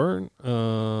on Laverne.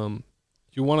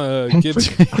 You want to give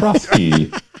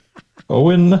Krofke,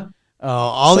 Owen?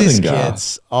 All these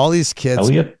kids.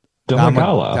 Elliot.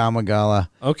 Domagala. Domagala.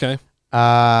 Okay.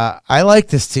 I like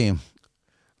this team.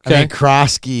 Okay. I mean,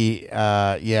 Krosky,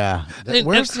 yeah. And-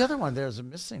 Where's the other one? There's a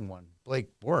missing one. Blake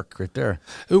Bork right there.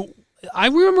 I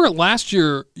remember last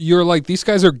year, you're like, these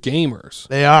guys are gamers.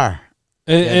 They are.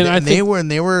 And I think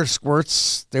they were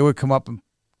squirts. They would come up and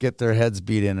get their heads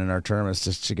beat in our tournaments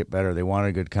just to get better. They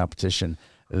wanted good competition.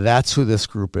 That's who this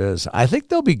group is. I think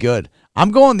they'll be good.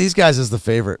 I'm going these guys as the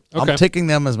favorite. Okay. I'm taking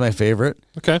them as my favorite.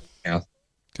 Okay. Yeah.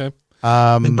 Okay.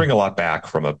 They bring a lot back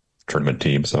from a tournament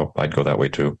team, so I'd go that way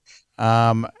too.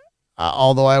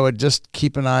 Although I would just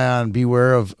keep an eye on,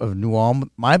 beware of New Ulm.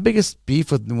 My biggest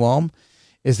beef with New Ulm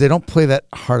is they don't play that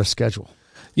hard a schedule.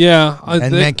 Yeah.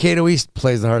 And Mankato East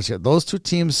plays the hard schedule. Those two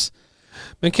teams.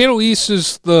 Mankato East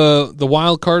is the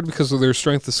wild card because of their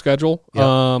strength of schedule.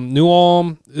 Yep. New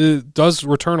Ulm does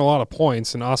return a lot of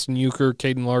points, and Austin Euchre,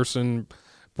 Caden Larson,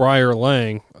 Briar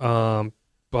Lang.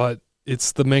 But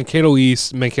it's the Mankato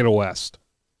East, Mankato West.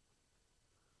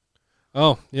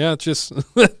 Oh, yeah, just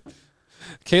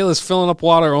Kayla's filling up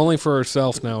water only for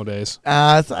herself nowadays.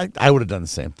 I would have done the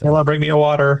same thing. Ella, bring me a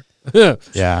water. Yeah.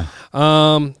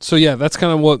 So yeah, that's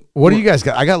kind of what. What do you guys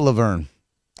got? I got Laverne.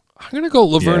 I'm gonna go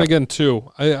Laverne Yeah. again too.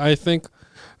 I think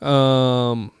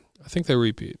they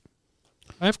repeat.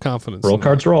 I have confidence. Roll in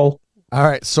cards roll. All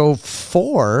right. So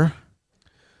 4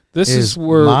 This is is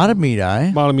where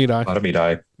Matamidi.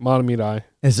 Matamidi.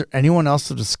 Is there anyone else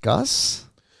to discuss?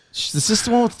 Is this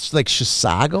the one with like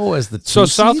Chisago as the 2 So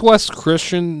seed? Southwest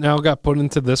Christian now got put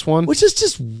into this one. Which is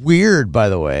just weird, by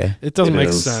the way. It doesn't It make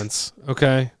is. sense.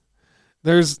 Okay.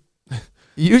 There's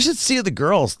You should see the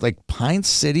girls, like Pine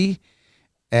City,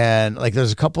 and like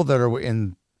there's a couple that are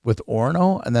in with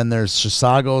Orono, and then there's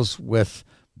Chisago's with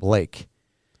Blake.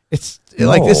 It's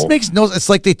like this No. makes no. It's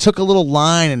like they took a little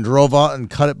line and drove out and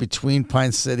cut it between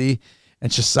Pine City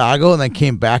and Chisago, and then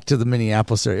came back to the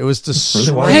Minneapolis area. It was just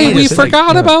Really? Why hey, did we they say,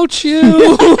 forgot yeah. about you.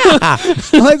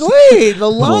 I'm like, wait, the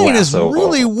line is lasso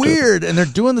really to weird, and they're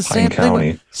doing the same Pine thing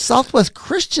County. with Southwest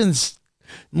Christians.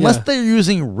 Unless Yeah. they're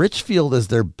using Richfield as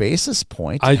their basis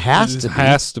point, it has to be.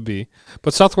 Has to be.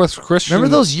 But Southwest Christian. Remember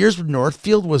those years when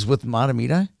Northfield was with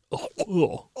Matamidi? Ugh.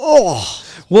 Oh,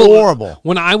 Well, horrible.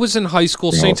 When I was in high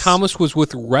school, St. Gross. Thomas was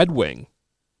with Red Wing.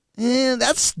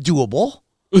 That's doable.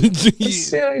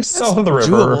 Yeah, south of the river.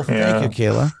 Doable. Yeah. Thank you,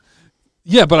 Kayla.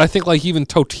 Yeah, but I think like even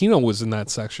Totino was in that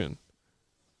section,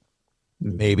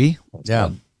 Maybe. Yeah.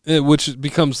 which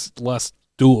becomes less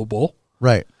doable.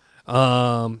 Right.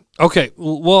 Okay,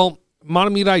 well,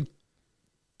 Matamidi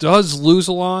does lose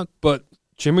a lot, but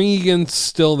Jimmy Egan's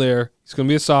still there. He's going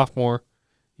to be a sophomore.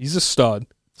 He's a stud.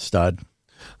 Stud.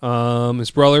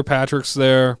 His brother Patrick's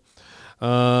there.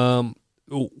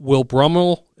 Will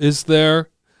Brummel is there.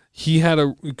 He had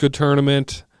a good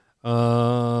tournament.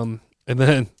 And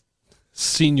then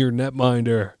senior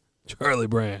netminder Charlie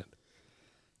Brand.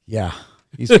 Yeah.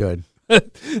 He's good.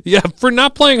 Yeah, for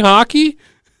not playing hockey.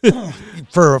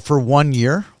 for 1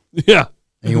 year, Yeah.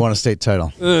 and you won a state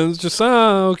title. It's just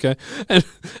okay.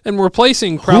 And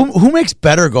replacing Kraut. Who makes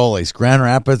better goalies, Grand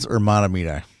Rapids or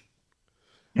Matamidi?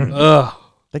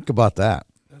 Think about that.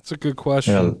 That's a good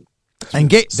question. Yeah. And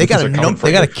they got They're coming for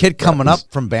they got a you. kid coming up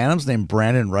from Bantams named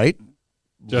Brandon Wright.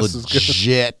 Just as good.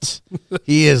 Legit.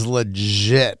 He is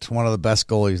legit one of the best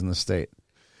goalies in the state.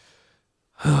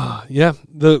 Yeah,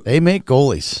 They make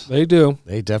goalies. they do.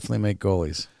 They definitely make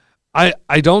goalies. I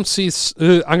don't see.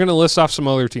 I'm going to list off some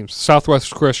other teams.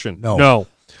 Southwest Christian. No.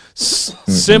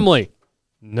 Simley.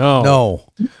 No.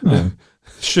 No.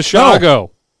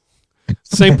 Chicago.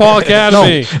 St. Paul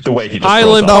Academy. The way he just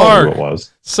Highland throws out Park. who it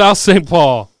was. South St.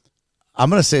 Paul. I'm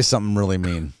going to say something really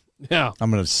mean. Yeah. I'm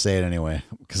going to say it anyway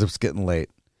because it's getting late.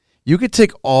 You could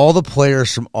take all the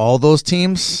players from all those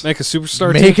teams, Make a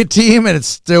superstar make team. a team, and it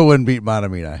still wouldn't beat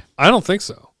Matamidi. I don't think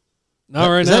so. Not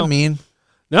right Does now. that mean?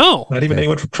 No. Not even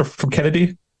anyone from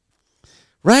Kennedy.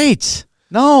 Right.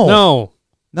 No. No.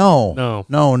 No. No.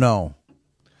 No. No.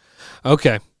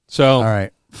 Okay. So All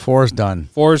right. 4's done.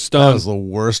 4's That done. was the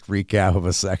worst recap of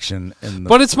a section in the.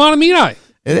 But it's Matamidi.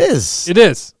 it is. It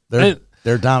is. They're And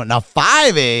they're dominant now.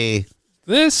 5A.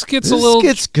 this gets This a little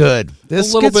gets good.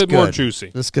 This a little gets bit more good.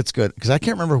 juicy. This gets good because I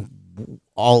can't remember where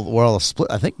all the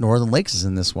split. I think Northern Lakes is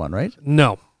in this one, right?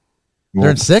 No.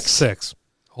 They're in 6. 6.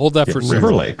 Hold that for 6.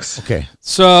 River Lakes. Okay.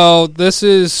 So this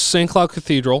is St. Cloud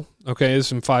Cathedral. Okay, this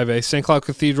is in 5A. St. Cloud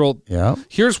Cathedral. Yeah.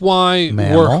 Here's why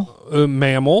Mammal. we're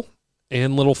Mammal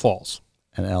and Little Falls.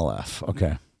 And LF.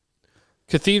 Okay.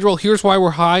 Cathedral. Here's why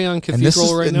we're high on And Cathedral this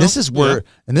is right and now. this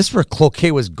is where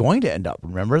Cloquet was going to end up.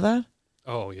 Remember that?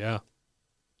 Oh yeah.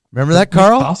 Remember that,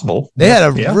 Carl? Possible. They had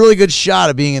a Yeah. really good shot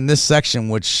of being in this section,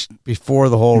 which before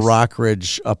the whole Rock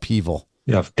Ridge upheaval.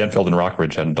 Yeah, if Denfeld and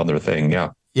Rockridge hadn't done their thing,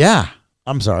 yeah. Yeah.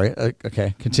 I'm sorry.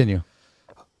 Okay, continue.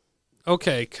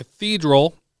 Okay,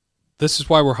 Cathedral. This is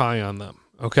why we're high on them.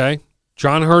 Okay,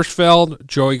 John Hirschfeld,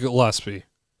 Joey Gillespie.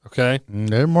 Okay,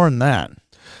 They're more than that.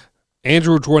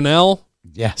 Andrew Dwinell.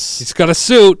 Yes. He's got a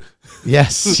suit.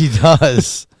 Yes, he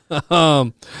does.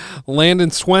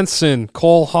 Landon Swenson,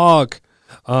 Cole Hogg.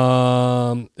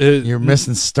 You're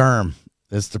missing Sturm.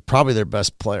 It's probably their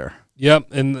best player.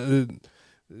 Yep, and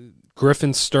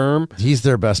Griffin Sturm. He's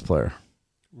their best player.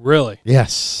 Really?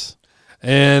 Yes.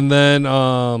 And then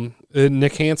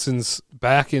Nick Hansen's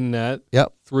back in net.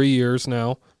 Yep. 3 years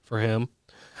now for him.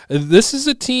 This is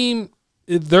a team,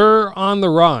 they're on the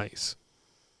rise.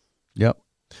 Yep.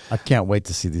 I can't wait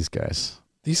to see these guys.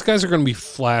 These guys are going to be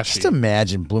flashy. Just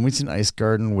imagine Bloomington Ice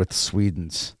Garden with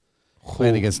Sweden's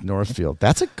playing against Northfield.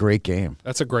 That's a great game.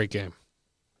 That's a great game.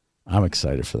 I'm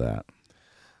excited for that.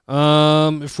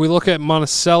 If we look at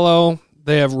Monticello,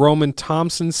 they have Roman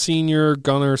Thompson Sr.,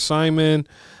 Gunnar Simon,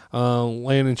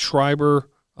 Landon Schreiber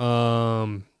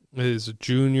is a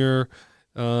junior,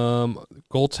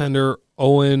 goaltender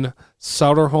Owen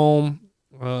Soderholm.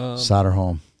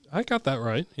 Soderholm. I got that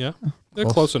right. Yeah, they're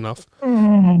close enough.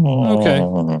 Okay.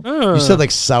 You said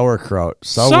like sauerkraut.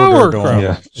 Sauerkraut.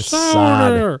 Yeah. It's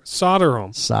sod.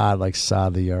 Soderholm. Sod, like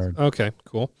sod the yard. Okay,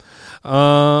 cool.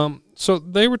 So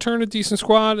they return a decent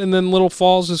squad, and then Little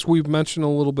Falls, as we've mentioned a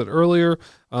little bit earlier,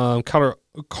 Carter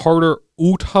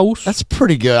Uthaus. That's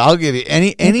pretty good. I'll give you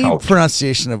any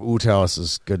pronunciation of Uthaus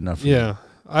is good enough for me. Yeah,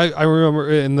 I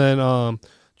remember it. And then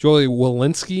Joey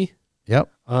Walensky. Yep.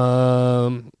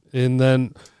 And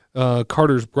then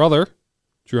Carter's brother.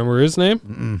 Do you remember his name?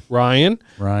 Mm-mm. Ryan.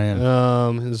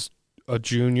 Ryan. Is a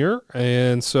junior,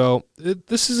 and so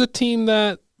this is a team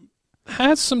that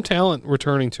has some talent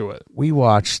returning to it. We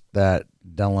watched that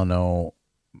Delano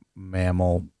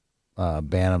Mammal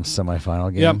Bantam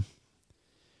semifinal game. Yep.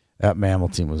 That Mammal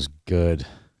team was good.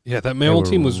 Yeah, that Mammal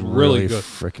team was really good.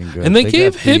 Freaking good. And they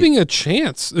gave got beat. Hibbing a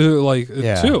chance,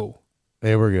 too.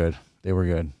 They were good. They were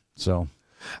good. So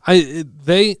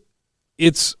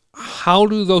it's how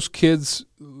do those kids,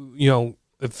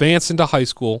 advance into high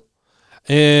school?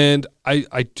 And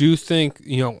I do think,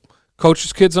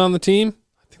 coaches' kids on the team,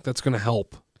 I think that's going to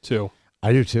help too.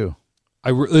 I do too.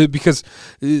 Because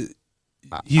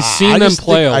he's seen them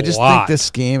play a lot. I just think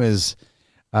this game is,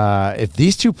 if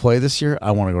these two play this year,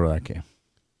 I want to go to that game.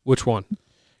 Which one?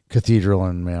 Cathedral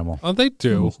and Mammal. Oh, they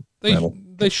do.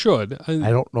 They should. I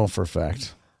don't know for a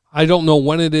fact. I don't know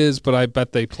when it is, but I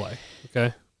bet they play.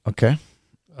 Okay. Okay.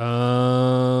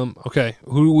 Okay.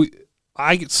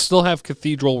 I still have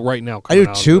Cathedral right now. I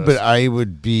do too, but I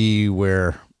would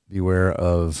beware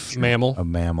of Mammal. A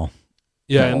Mammal.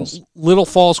 Yeah, and Little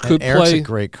Falls could Eric's play. A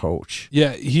great coach.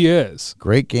 Yeah, he is.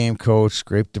 Great game coach,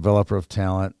 great developer of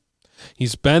talent.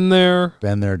 He's been there.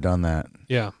 Been there, done that.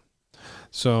 Yeah.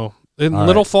 So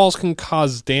Little Falls can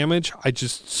cause damage. I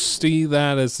just see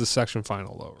that as the section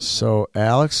final though. So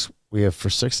Alex, we have for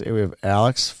 6A, we have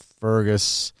Alex,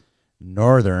 Fergus,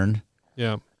 Northern.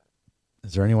 Yeah.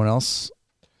 Is there anyone else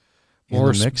in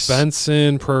Morris the mix?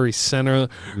 Benson, Prairie Center,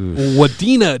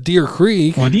 Wadena, Deer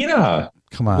Creek. Wadena.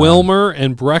 Come on. Wilmer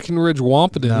and Breckenridge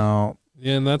Wampanoag. No.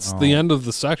 Yeah, and that's the end of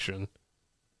the section.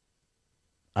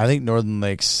 I think Northern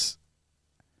Lakes.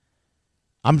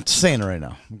 I'm saying it right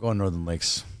now. I'm going Northern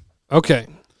Lakes. Okay.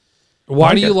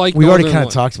 Why do you like We already Northern kind of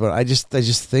Lakes? talked about it. I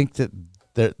just think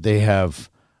that they have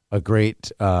a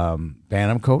great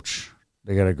Bantam coach.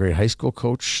 They got a great high school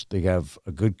coach. They have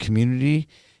a good community.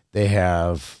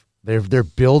 They're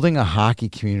building a hockey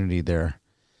community there.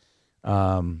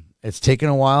 It's taken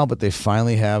a while, but they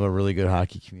finally have a really good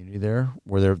hockey community there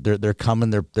where they're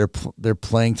coming. They're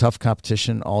playing tough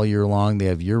competition all year long. They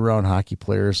have year-round hockey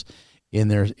players in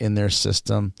their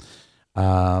system.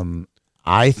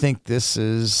 I think this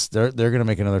is they're going to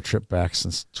make another trip back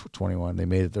since 21. They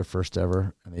made it their first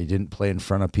ever, and they didn't play in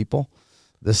front of people.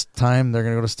 This time they're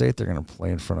going to go to state. They're going to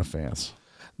play in front of fans.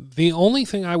 The only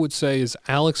thing I would say is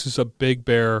Alex is a big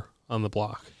bear on the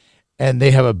block. And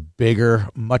they have a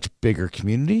much bigger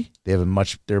community. They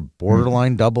have they're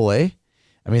borderline double A.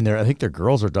 I mean, I think their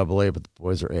girls are double A, but the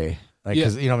boys are A. Like, Yeah.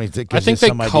 'cause, it gives I think you they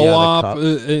some idea co-op of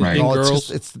the cup. in No, girls.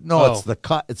 it's Oh. the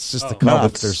cut. It's just the No, cutoff.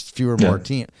 it's- There's fewer more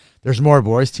teams. There's more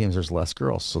boys teams. There's less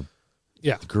girls. So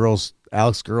Yeah. the girls,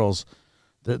 Alex girls,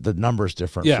 the number's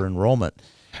different Yeah. for enrollment.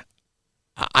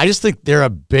 I just think they're a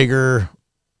bigger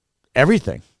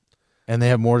everything, and they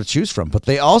have more to choose from. But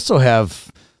they also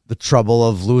have the trouble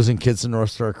of losing kids to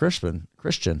North Star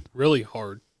Christian. Really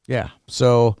hard. Yeah.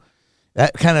 So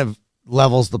that kind of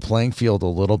levels the playing field a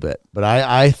little bit. But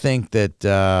I think that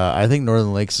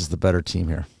Northern Lakes is the better team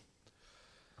here.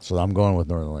 So I'm going with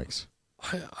Northern Lakes.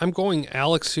 I'm going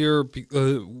Alex here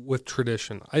with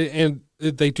tradition. And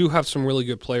they do have some really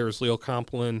good players. Leo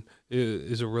Complin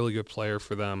is a really good player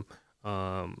for them.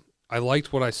 I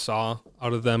liked what I saw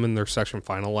out of them in their section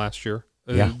final last year.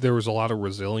 Yeah. There was a lot of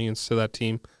resilience to that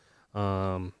team.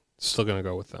 Still going to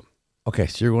go with them. Okay,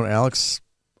 so you're going Alex.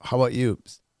 How about you,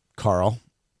 Carl?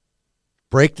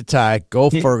 Break the tie. Go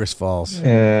Fergus Falls.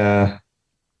 Yeah.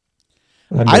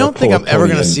 I don't think I'm ever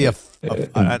going to see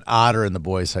an otter in the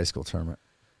boys' high school tournament.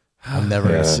 I'm never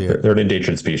going to see it. They're an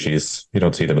endangered species. You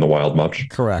don't see them in the wild much.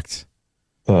 Correct.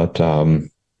 But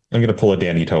I'm going to pull a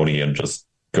Danny Tony and just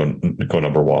go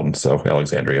number one. So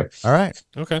Alexandria. All right.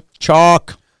 Okay.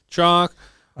 Chalk. Chalk.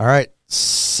 All right.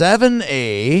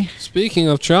 7A. Speaking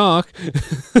of chalk,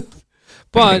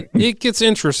 but it gets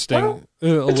interesting a It's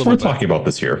little worth bit. talking about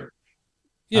this year.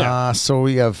 Yeah. So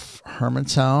we have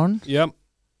Hermantown, Yep.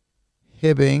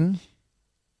 Hibbing,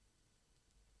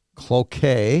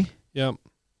 Cloquet. Yep.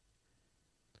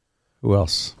 Who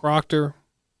else? Proctor.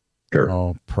 Sure.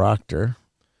 Oh, Proctor.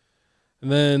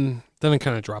 And then it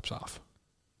kind of drops off.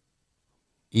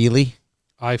 Ely.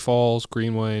 I Falls,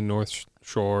 Greenway, North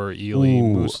Shore, Ely,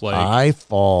 Moose Lake. I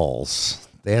Falls.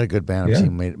 They had a good Bantam Yeah.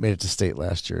 team. Made it to state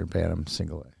last year in Bantam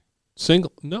single A.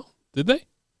 Single? No. Did they?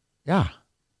 Yeah.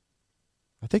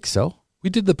 I think so. We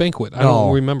did the banquet. I No.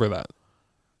 don't remember that.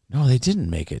 No, they didn't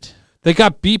make it. They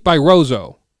got beat by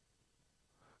Roseau.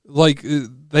 Like,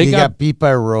 They got beat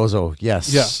by Roseau,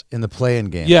 yes. Yeah. In the play-in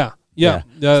game. Yeah. So they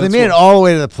that's made it what- all the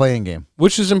way to the play-in game.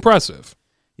 which is impressive.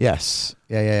 Yes.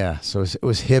 Yeah. So it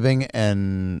was Hibbing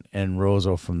and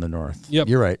Roseau from the north. Yep.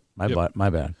 You're right. Yep. My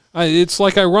bad. It's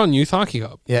like I run Youth Hockey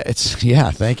Hub. Yeah,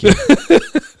 thank you.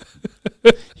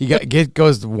 He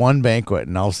goes to one banquet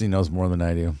and obviously knows more than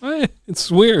I do. It's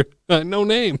weird. No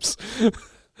names.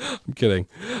 I'm kidding.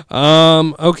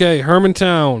 Okay,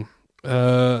 Hermantown.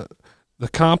 The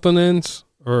Components,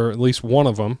 or at least one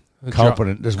of them.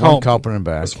 Competent. There's one competent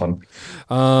back. This one.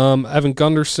 Evan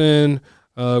Gunderson,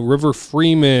 River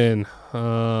Freeman,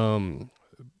 Bradford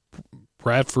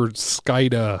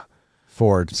Skida.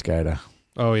 Ford Skida.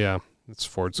 Oh, yeah. It's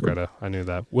Ford Skida. I knew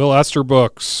that. Will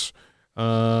Esterbooks.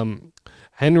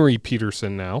 Henry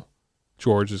Peterson now.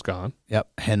 George is gone. Yep.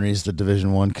 Henry's the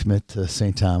Division I commit to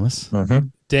St. Thomas. Mm-hmm.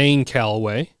 Dane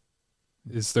Calloway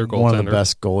is their goaltender. One of the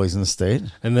best goalies in the state.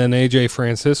 And then A.J.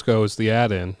 Francisco is the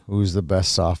add-in. Who's the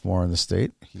best sophomore in the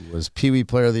state. He was Pee Wee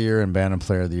Player of the Year and Bantam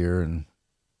Player of the Year in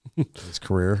his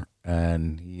career.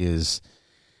 And he is,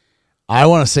 I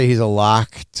want to say he's a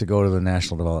lock to go to the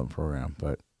National Development Program.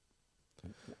 But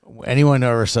anyone who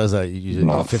ever says that,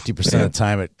 50% of the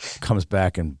time it comes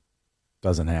back and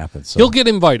doesn't happen. So He'll get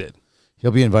invited.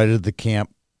 he'll be invited to the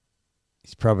camp.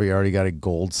 He's probably already got a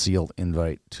gold sealed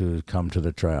invite to come to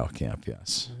the trial camp.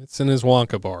 Yes. It's in his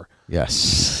Wonka bar.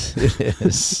 Yes, it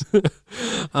is.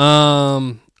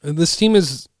 This team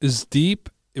is deep.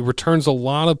 It returns a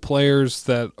lot of players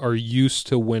that are used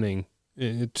to winning,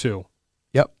 too.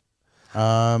 Yep.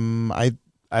 I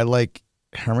like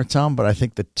Hermantown, but I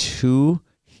think the two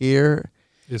here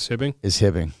Is Hibbing? is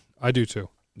Hibbing. I do, too.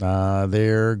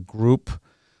 Their group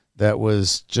that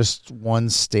was just one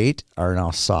state are now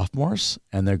sophomores,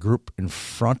 and their group in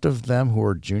front of them who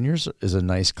are juniors is a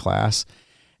nice class.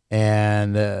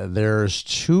 And there's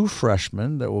two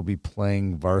freshmen that will be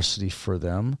playing varsity for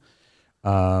them,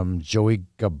 Joey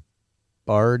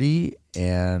Gabardi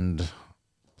and,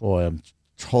 boy, I'm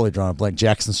totally drawing a blank,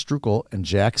 Jackson Strukel. And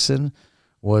Jackson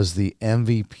was the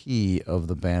MVP of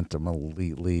the Bantam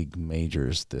Elite League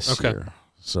Majors this year.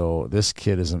 So this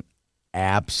kid is an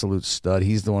absolute stud.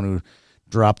 He's the one who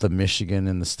dropped the Michigan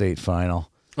in the state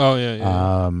final. Oh,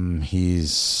 yeah.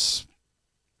 He's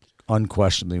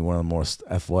unquestionably one of the most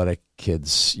athletic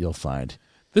kids you'll find.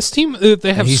 This team,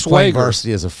 they have He's playing swagger.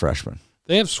 varsity as a freshman.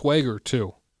 They have swagger,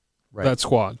 too, that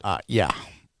squad. Yeah,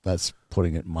 that's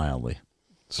putting it mildly.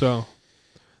 So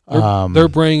they're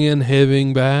bringing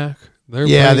Hibbing back.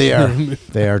 They are.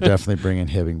 They are definitely bringing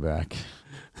Hibbing back.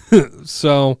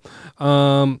 So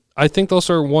I think those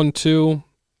are 1-2.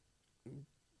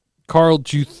 Carl,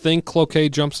 do you think Cloquet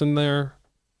jumps in there?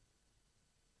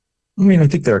 I mean, I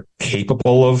think they're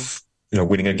capable of,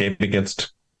 winning a game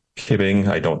against Hibbing.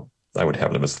 I would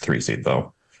have them as a 3 seed,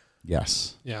 though.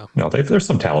 Yes. Yeah. No, there's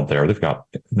some talent there. They've got,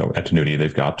 Antonucci.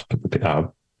 They've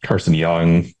got Carson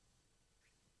Young.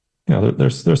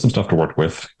 There's some stuff to work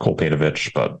with. Cole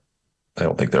Painovich, but I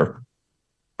don't think they're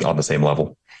on the same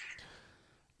level.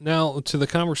 Now, to the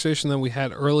conversation that we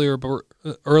had earlier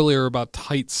about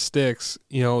tight sticks,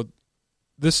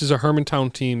 this is a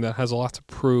Hermantown team that has a lot to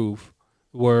prove,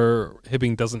 where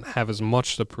Hibbing doesn't have as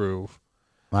much to prove.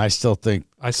 I still think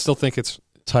it's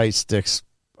tight sticks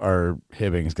our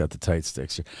Hibbing's got the tight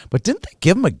sticks here. But didn't they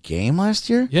give him a game last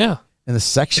year? Yeah. In the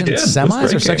section They did. It was a semis great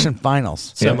or game. section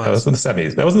finals? Yeah, that was in the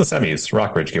semis.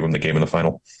 Rockridge gave him the game in the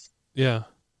final. Yeah.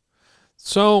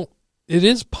 So it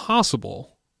is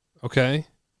possible, okay?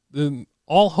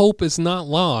 All hope is not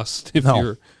lost if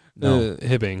you're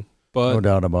Hibbing. But No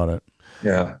doubt about it.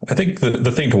 Yeah, I think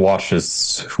the thing to watch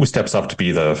is who steps up to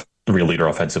be the real leader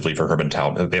offensively for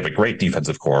Hermantown. They have a great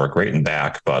defensive core, great in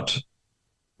back, but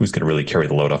who's going to really carry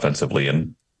the load offensively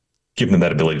and give them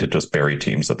that ability to just bury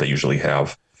teams that they usually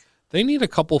have? they need a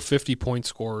couple 50-point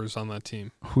scorers on that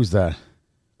team. Who's that?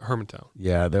 Hermantown.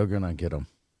 Yeah, they're going to get him.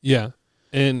 Yeah.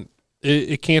 And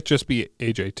it can't just be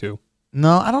AJ, too.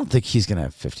 No, I don't think he's going to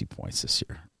have 50 points this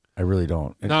year. I really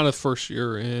don't. Not a first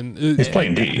year in. He's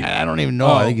playing D. I don't even know.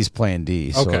 I think he's playing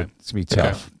D, so Okay. it's going to be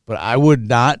tough. But I would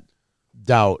not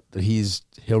doubt that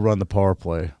he'll run the power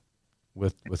play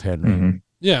with Henry. Mm-hmm.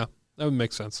 Yeah, that would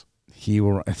make sense. He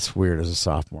will. It's weird as a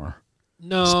sophomore,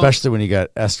 No. especially when you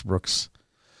got Estbrooks,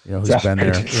 who's been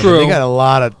there. True. They got a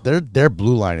lot of their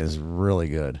blue line is really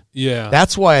good. Yeah.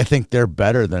 That's why I think they're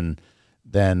better than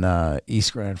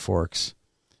East Grand Forks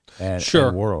and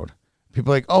Warroad.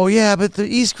 People are like, oh yeah, but the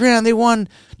East Grand, they won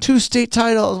 2 state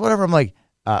titles, whatever. I'm like,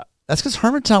 that's because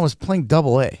Hermantown was playing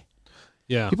Double A.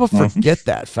 Yeah. People forget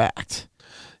that fact.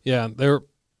 Yeah,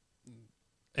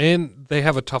 they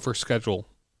have a tougher schedule.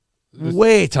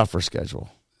 Way tougher schedule.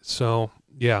 So,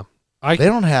 yeah. They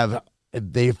have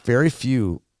very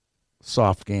few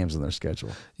soft games in their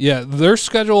schedule. Yeah, their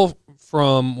schedule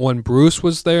from when Bruce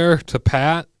was there to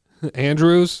Pat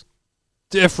Andrews,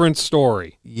 different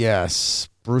story. Yes,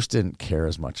 Bruce didn't care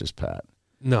as much as Pat.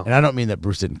 No. And I don't mean that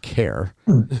Bruce didn't care,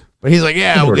 but he's like,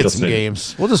 yeah, we'll get some listening.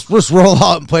 games. We'll just roll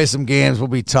out and play some games. We'll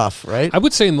be tough, right? I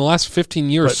would say in the last 15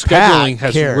 years, But Pat scheduling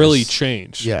has cares. really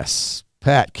changed. Yes,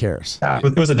 Pat cares. Yeah,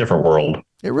 it was a different world.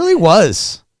 It really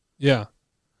was. Yeah.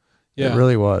 Yeah. It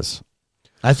really was.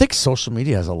 I think social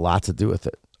media has a lot to do with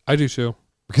it I do too.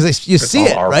 because you It's see all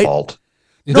it, our right? fault.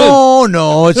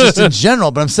 No, it's just in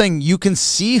general. But I'm saying you can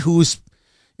see who's.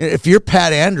 If you're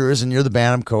Pat Andrews and you're the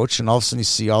Bantam coach, and all of a sudden you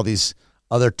see all these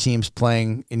other teams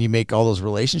playing, and you make all those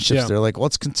relationships, they're like,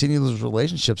 let's continue those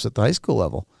relationships at the high school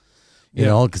level. You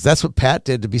know, because that's what Pat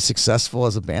did to be successful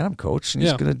as a Bantam coach, and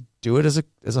he's going to do it as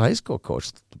a high school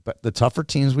coach. But the tougher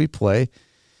teams we play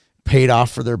paid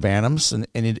off for their Bantams and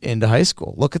into high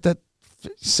school. Look at that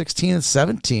 16 and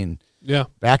 17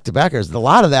 back-to-backers. A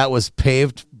lot of that was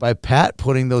paved by Pat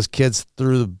putting those kids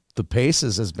through the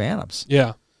paces as Bantams.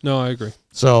 Yeah. No, I agree.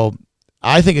 So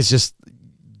I think it's just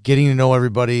getting to know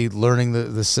everybody, learning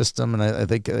the system, and I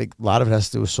think a lot of it has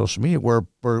to do with social media, where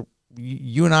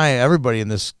you and I, everybody in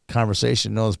this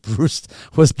conversation knows Bruce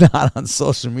was not on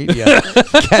social media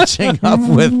catching up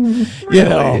with,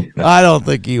 I don't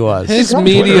think he was. His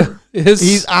media,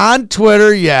 He's on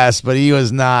Twitter, yes, but he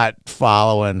was not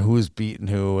following who's beating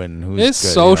who and who's his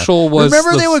good, social was.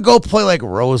 Remember, they would go play like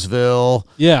Roseville,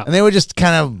 and they would just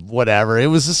kind of whatever. It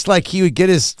was just like he would get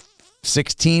his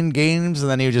 16 games, and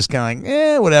then he would just kind of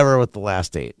like, whatever with the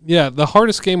last 8. Yeah, the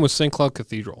hardest game was St. Cloud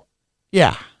Cathedral.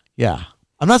 Yeah.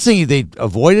 I'm not saying they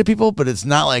avoided people, but it's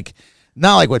not like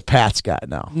what Pat's got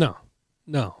now.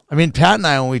 No. I mean, Pat and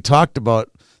I, when we talked about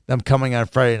them coming on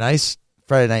Friday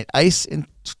Night Ice in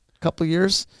a couple of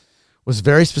years, was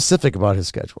very specific about his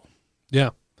schedule. Yeah.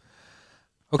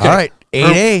 Okay. All right,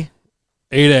 8A.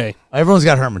 8A. Everyone's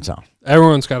got Hermantown.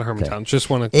 Everyone's got Hermantown. Okay.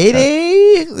 Just want to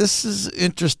 8A. This is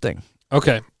interesting.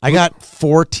 Okay. I got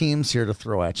 4 teams here to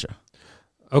throw at you.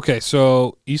 Okay,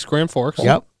 so East Grand Forks.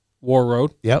 Yep. War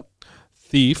Road. Yep.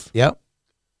 Thief. Yep.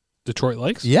 Detroit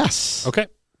Lakes. Yes. Okay,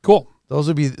 cool. Those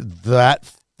would be that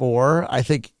 4. I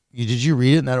think. Did you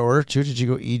read it in that order too? Did you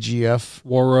go EGF?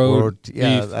 War Road.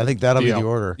 Yeah, Thief, I think that'll be DL. the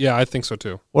order. Yeah, I think so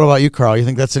too. What about you, Carl? You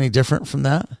think that's any different from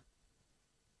that?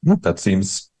 That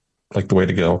seems like the way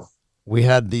to go. We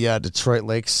had the Detroit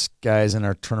Lakes guys in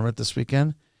our tournament this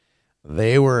weekend.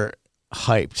 They were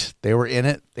hyped. They were in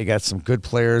it. They got some good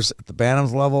players at the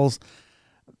Bantams levels.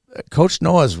 Coach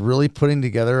Noah's really putting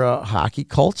together a hockey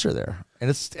culture there. And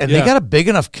they got a big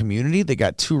enough community. They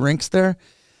got 2 rinks there.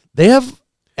 They have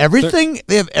everything.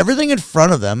 They have everything in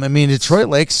front of them. I mean, Detroit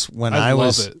Lakes, when I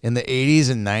was in the 80s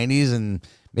and 90s and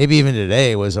maybe even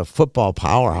today, was a football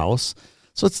powerhouse.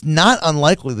 So it's not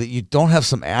unlikely that you don't have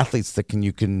some athletes that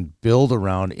you can build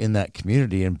around in that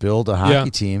community and build a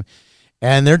hockey team.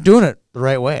 And they're doing it the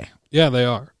right way. Yeah, they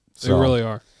are. They really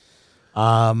are.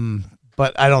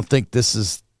 But I don't think this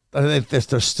is. I think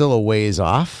they're still a ways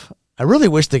off. I really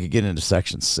wish they could get into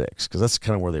Section 6 because that's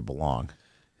kind of where they belong.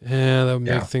 Yeah, that would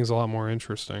make things a lot more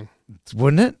interesting.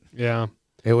 Wouldn't it? Yeah.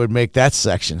 It would make that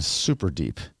section super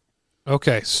deep.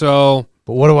 Okay, so.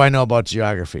 But what do I know about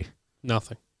geography?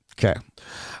 Nothing. Okay.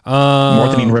 More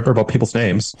than you can remember about people's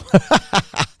names.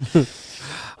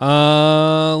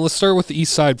 Let's start with the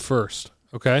East Side first.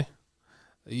 Okay.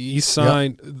 The East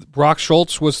Side. Brock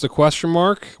Schultz was the question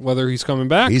mark whether he's coming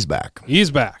back. He's back.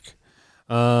 He's back.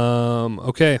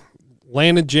 Okay.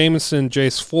 Landon Jameson,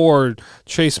 Jace Ford,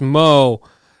 Chase Moe,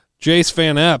 Jace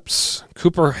Van Epps,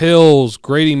 Cooper Hills,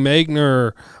 Grady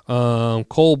Magner,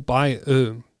 Cole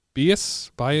Bias.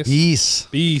 Beast.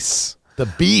 The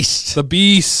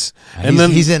Beast. And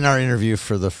then he's in our interview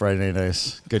for the Friday Night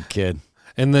Ice. Good kid.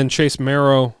 And then Chase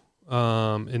Marrow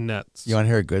in nets. You want to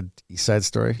hear a good East Side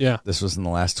story? Yeah. This was in the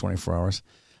last 24 hours.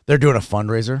 They're doing a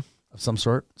fundraiser of some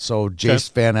sort. So Jace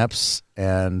Van Epps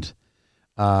and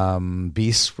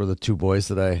Beast were the two boys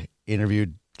that I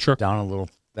interviewed down a little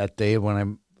that day when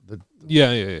I'm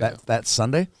that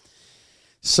Sunday.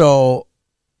 So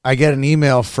I get an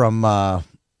email from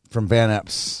Van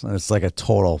Epps, and it's like a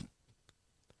total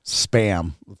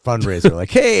spam fundraiser. Like,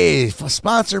 hey,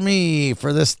 sponsor me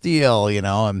for this deal,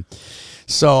 And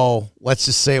so let's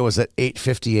just say it was at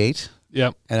 8:58.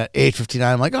 Yep. And at 8:59,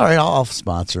 I'm like, all right, I'll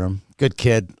sponsor him. Good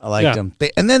kid. I liked him.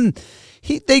 And then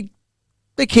they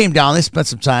came down. They spent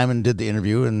some time and did the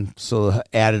interview, and so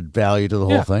added value to the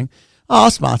whole thing. Oh,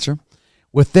 I'll sponsor him.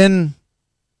 Within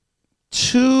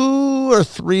 2 or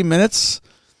 3 minutes,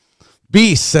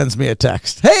 Beast sends me a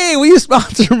text. Hey, will you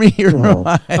sponsor me? You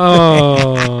opened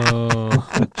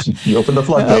the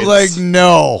floodgates. I was like,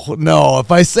 no. If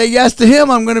I say yes to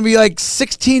him, I'm going to be like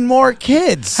 16 more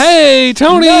kids. Hey,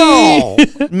 Tony.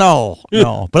 No.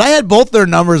 But I had both their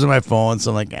numbers on my phone,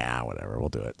 so I'm like, whatever, we'll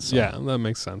do it. So. Yeah, that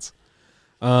makes sense.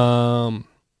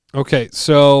 Okay,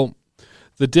 so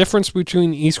the difference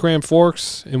between East Grand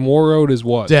Forks and War Road is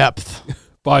what? Depth.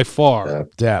 By far.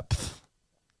 Depth.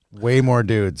 Way more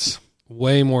dudes.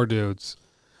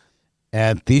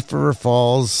 And Thief River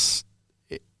Falls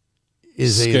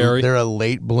is scary. They're a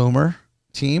late bloomer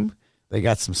team. They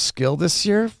got some skill this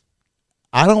year.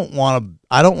 I don't want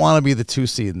to be the 2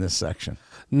 seed in this section.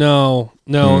 No.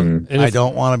 And I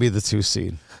don't want to be the 2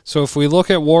 seed. So if we look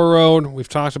at War Road, we've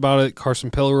talked about it.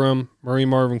 Carson Pilgrim, Murray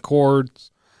Marvin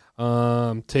Cords,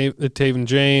 Taven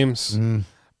James,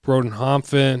 Broden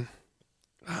Homfin.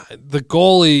 The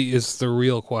goalie is the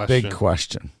real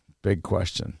question. Big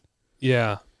question.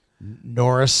 Yeah.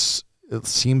 Norris, it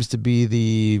seems to be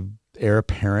the heir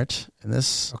apparent in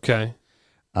this. Okay.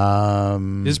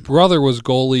 His brother was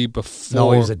goalie before.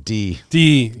 No, he was a D.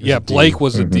 Blake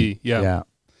was a D. Yeah.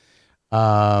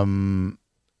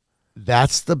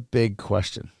 That's the big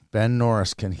question. Ben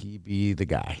Norris, can he be the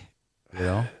guy?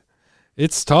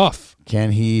 It's tough.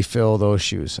 Can he fill those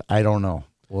shoes? I don't know.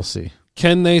 We'll see.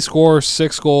 Can they score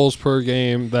 6 goals per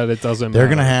game that it doesn't matter? They're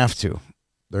going to have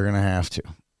to.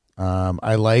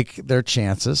 I like their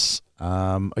chances.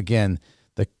 Again,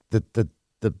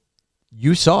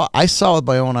 I saw with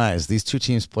my own eyes, these two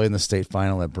teams played in the state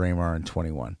final at Braemar in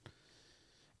 21.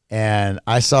 And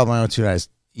I saw with my own 2 eyes,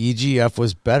 EGF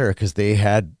was better because they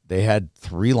had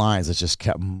 3 lines that just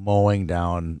kept mowing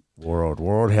down Warroad.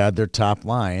 Warroad had their top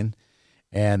line,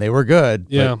 and they were good.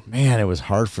 Yeah. But, man, it was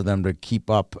hard for them to keep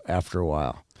up after a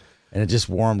while. And it just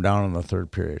wore them down in the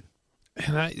third period.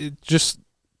 And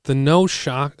the no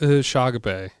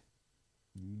Shagabe.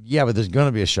 Yeah, but there's going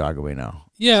to be a Shagabe now.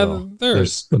 Yeah, so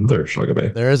there's another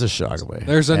Shagabe. There is a Shagabe.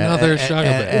 There's another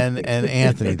Shagabe. And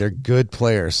Anthony, they're good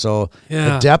players. So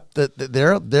the depth that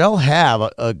they'll have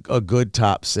a good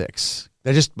top 6.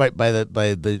 They're just by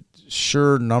the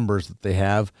sure numbers that they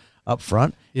have up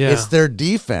front. Yeah. It's their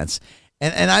defense.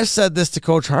 And I've said this to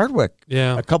Coach Hardwick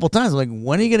a couple times. I'm like,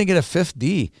 when are you going to get a 5th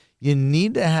D? You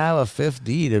need to have a 5th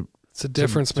D it's a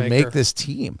difference to maker. make this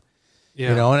team.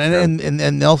 Yeah.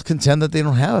 And they'll contend that they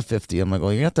don't have a 50. I'm like,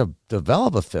 well, you have to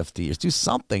develop a 50. Just do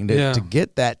something to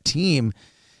get that team,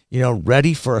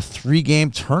 ready for a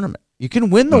 3-game tournament. You can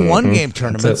win the 1-game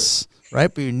tournaments,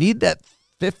 right? But you need that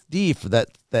 50 for that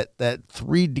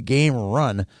 3-game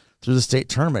run through the state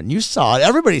tournament. And you saw it.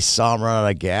 Everybody saw them run out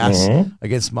of gas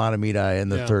against Matamidi in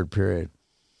the third period.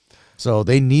 So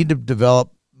they need to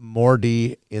develop more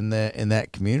D in that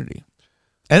community.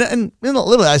 And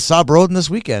literally, I saw Broden this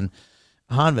weekend.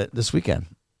 Hanvit this weekend,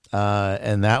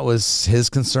 and that was his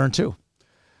concern too.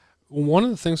 One of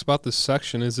the things about this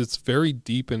section is it's very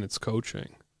deep in its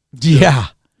coaching. Yeah,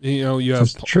 you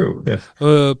have true. Yeah.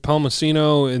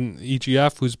 Palmasino in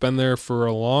EGF, who's been there for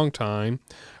a long time.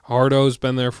 Hardo's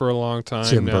been there for a long time.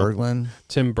 Tim Berglund.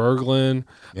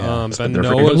 Ben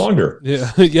Noah's longer.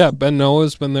 Ben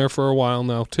Noah's been there for a while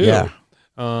now too. Yeah.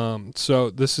 So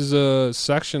this is a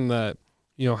section that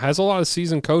has a lot of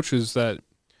seasoned coaches that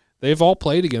they've all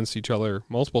played against each other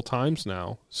multiple times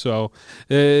now. So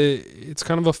it's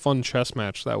kind of a fun chess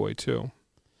match that way too.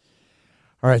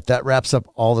 All right, that wraps up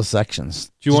all the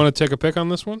sections. Do you want to take a pick on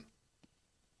this one?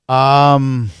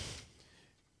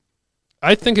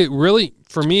 I think it really,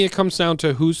 for me, it comes down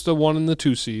to who's the 1 and the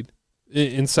 2 seed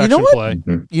in section play.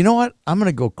 You know what? I'm going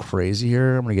to go crazy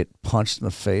here. I'm going to get punched in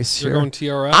the face You're here. going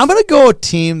TRF? I'm going to go a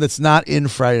team that's not in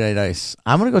Friday Night Ice.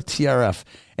 I'm going to go TRF.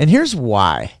 And here's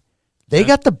why. They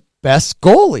got the best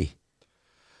goalie.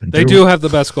 They do have the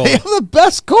best goalie. They have the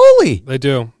best goalie. They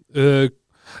do.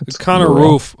 Connor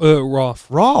Rolf.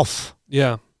 Rolf.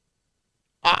 Yeah.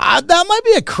 That might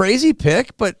be a crazy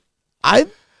pick, but I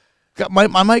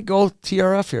might go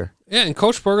TRF here. Yeah, and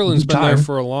Coach Bergelin's been there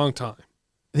for a long time.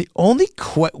 The only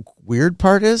weird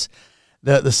part is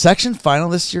the section final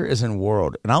this year is in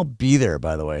World, and I'll be there,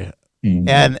 by the way. Mm-hmm.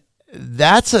 And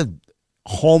that's a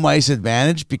home ice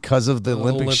advantage because of the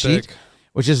Olympic sheet,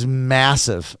 which is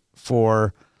massive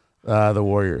for the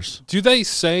Warriors. Do they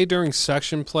say during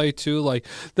section play, too, like,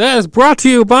 that is brought to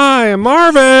you by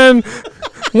Marvin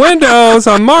Windows,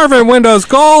 a Marvin Windows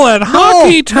goal at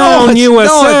Hockeytown, USA?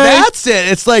 No, that's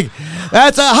it. It's like,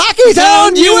 that's a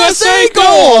Hockeytown, USA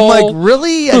goal. I'm like,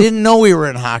 really? I didn't know we were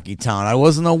in Hockeytown. I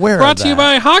wasn't aware of that. Brought to you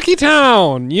by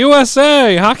Hockeytown,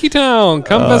 USA. Hockeytown.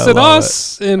 Come visit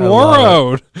us in War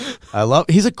Road.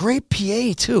 He's a great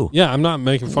PA, too. Yeah, I'm not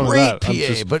making fun of that.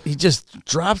 Great PA, but he just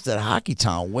drops that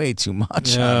Hockeytown way too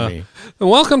much on me. And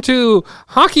welcome to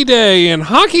Hockey Day in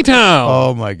Hockeytown.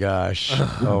 Oh, my gosh.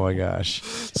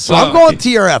 So I'm going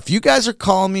TRF. You guys are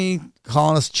calling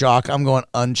us chalk. I'm going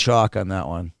unchalk on that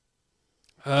one.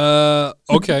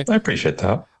 Okay. I appreciate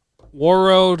that. War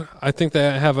Road, I think they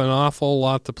have an awful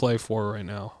lot to play for right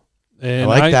now. And I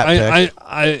like that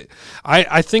pick.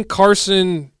 I think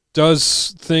Carson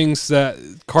does things that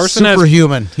Carson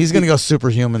superhuman. He's going to go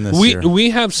superhuman this year.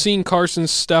 We have seen Carson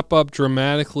step up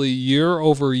dramatically year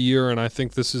over year, and I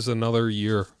think this is another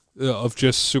year of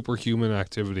just superhuman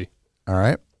activity. All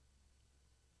right.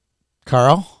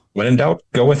 Carl? When in doubt,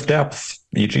 go with depth.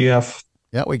 EGF.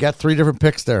 Yeah, we got 3 different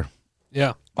picks there.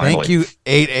 Yeah. Thank you,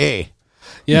 8A.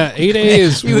 Yeah, 8A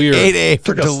is weird. 8A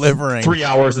for delivering. 3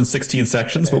 hours and 16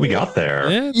 sections, but we got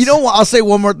there. You know what? I'll say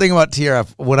one more thing about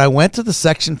TRF. When I went to the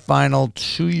section final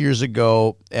 2 years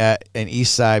ago at an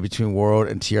East Side between World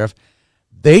and TRF,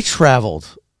 they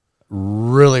traveled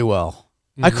really well.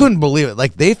 I couldn't believe it.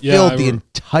 Like, they filled the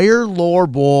entire lower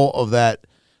bowl of that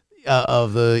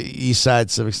of the East Side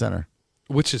Civic Center.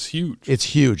 Which is huge. It's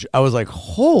huge. I was like,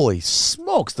 holy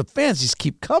smokes, the fans just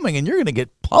keep coming, and you're going to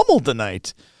get pummeled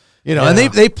tonight. And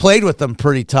they played with them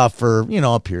pretty tough for,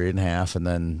 a period and a half, and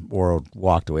then World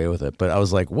walked away with it. But I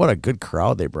was like, what a good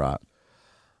crowd they brought.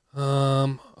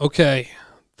 Okay.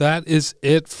 That is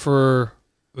it for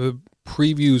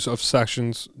previews of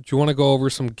sections. Do you want to go over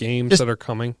some games that are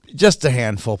coming? Just a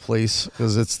handful, please,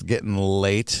 because it's getting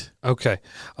late. Okay.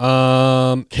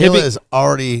 Kayla has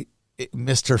already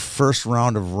missed her first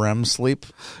round of REM sleep.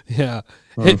 Yeah.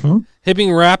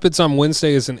 Hibbing Rapids on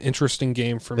Wednesday is an interesting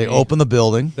game for me. They open the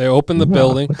building. The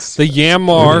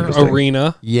Yanmar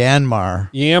Arena.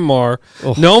 Yanmar.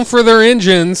 Oh. Known for their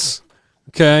engines.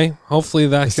 Okay. Hopefully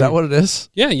Is that what it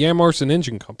is? Yeah, Yanmar's an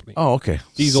engine company. Oh, okay.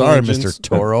 Diesel Sorry, engines. Mr.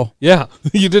 Toro. Yeah.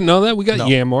 You didn't know that? We got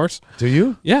Yanmars. Do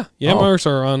you? Yeah. Yanmars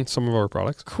are on some of our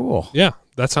products. Cool. Yeah.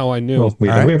 That's how I knew. Well, we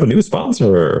have a new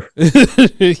sponsor.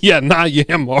 Yeah, not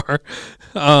Yanmar.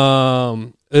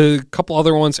 A couple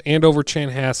other ones. Andover,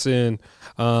 Chanhassen.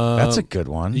 That's a good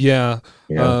one. Yeah.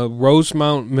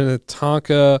 Rosemount,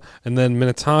 Minnetonka, and then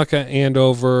Minnetonka,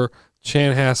 Andover,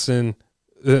 Chanhassen,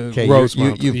 Okay,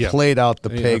 Rosemount. you played out the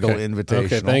Pagel Invitational.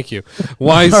 Okay, thank you.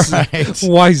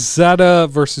 Wyzetta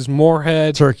versus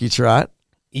Moorhead. Turkey Trot.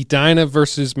 Edina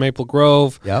versus Maple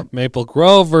Grove. Yep. Maple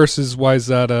Grove versus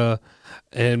Wyzetta.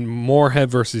 And Moorhead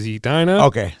versus Edina.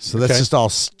 Okay, so that's just all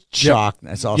chalk.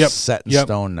 That's all set in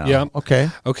stone now. Yep. Okay.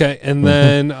 And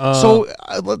then... so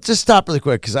let's just stop really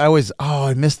quick because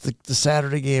I missed the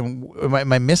Saturday game.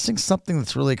 Am I missing something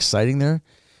that's really exciting there?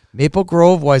 Maple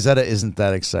Grove, Wyzetta isn't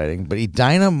that exciting, but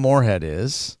Edina Moorhead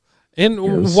is. And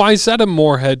Wyzetta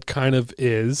Moorhead kind of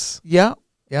is. Yeah.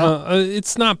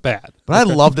 It's not bad. But I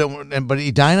loved it. But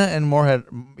Edina and Moorhead,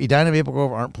 Edina and Maple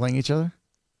Grove aren't playing each other?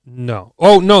 No.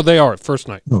 Oh, no, they are. First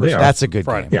night. No, they are. That's a good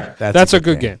Friday. game. Yeah. That's a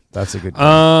good game. That's a good game.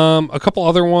 A couple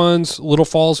other ones. Little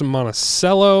Falls and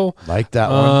Monticello. Like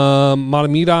that one.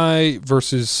 Matamidi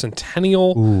versus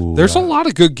Centennial. Ooh, There's a lot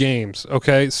of good games.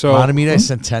 Okay, so Matamidi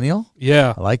Centennial.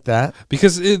 yeah, I like that.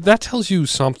 because that tells you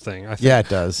something. I think. Yeah, it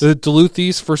does. The Duluth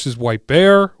East versus White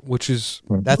Bear, which is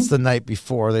That's the night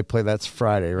before they play. That's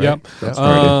Friday, right? yep.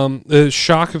 The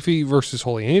Shakopee versus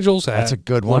Holy Angels. That's at a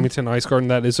good one. Wilmington Ice Garden.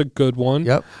 That is a good one.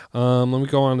 Yep. Let me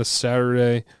go on to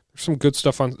Saturday. There's some good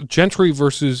stuff on Gentry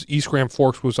versus East Grand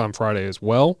Forks was on Friday as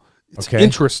well. It's Okay.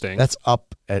 interesting. That's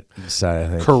up at Eastside, I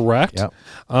think. correct. Yep.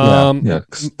 Yeah,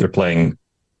 'cause they're playing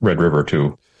Red River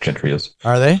too. Gentry is.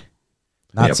 Are they?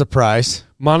 Not Yep. surprised.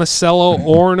 Monticello,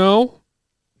 Orono,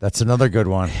 That's another good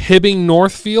one. Hibbing,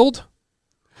 Northfield.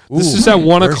 This Ooh, is at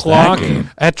 1 where's that o'clock game?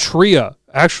 at Tria,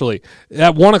 actually.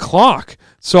 At 1 o'clock.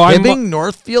 So I'm Hibbing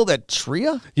Northfield at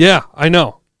Tria? yeah, I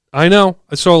know.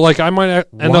 So like I might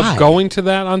end Why? up going to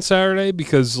that on Saturday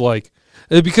because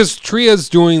Tria's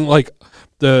doing like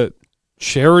the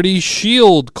Charity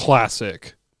Shield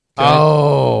Classic. Okay?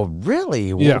 Oh, really?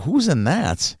 Yeah. Who's in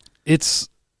that? It's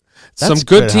That's some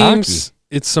good good teams. hockey.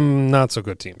 It's some not so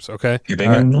good teams. Okay.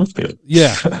 Keeping in Northfield.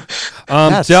 Yeah.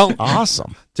 That's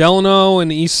awesome. Delano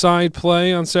and East Side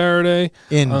play on Saturday.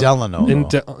 In Delano.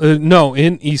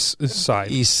 In East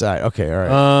Side. East Side. Okay,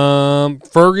 all right.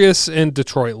 Fergus and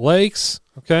Detroit Lakes.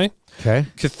 Okay. Okay.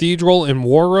 Cathedral and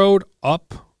War Road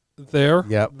up there.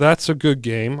 Yep. That's a good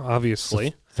game,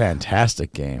 obviously.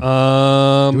 Fantastic game.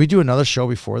 Did we do another show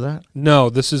before that? No,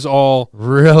 this is all.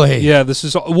 Really? Yeah, this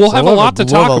is all. We'll have a lot to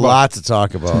talk We'll have about. a lot to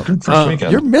talk about. Good first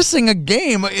weekend. You're missing a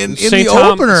game in the St.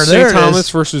 opener. There St. it Thomas is.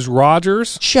 versus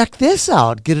Rogers. Check this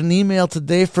out. Get an email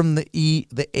today from the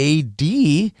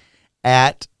AD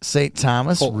at St.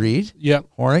 Thomas, Reed Yep.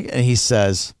 Hornig, and he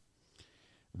says,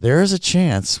 there is a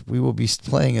chance we will be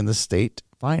playing in the state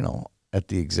final at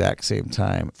the exact same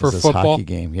time For as this football? hockey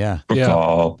game. Yeah.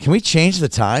 Football. Can we change the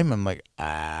time? I'm like,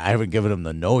 I haven't given him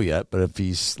the no yet, but if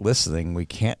he's listening, we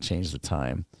can't change the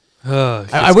time.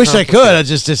 I wish I could.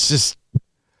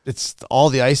 It's all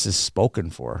the ice is spoken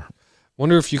for.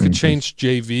 Wonder if you could change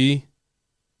JV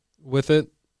with it.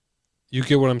 You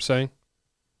get what I'm saying?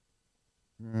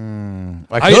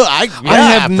 I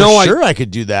have no idea. Sure, I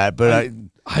could do that, but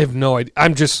I have no idea.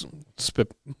 I'm just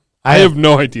spit. I have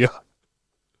no idea.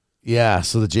 Yeah,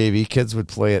 so the JV kids would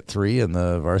play at 3 and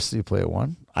the varsity play at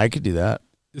 1. I could do that.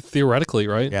 Theoretically,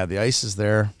 right? Yeah, the ice is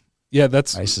there. Yeah,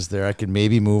 that's Ice is there. I could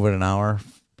maybe move it an hour,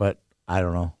 but I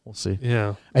don't know. We'll see.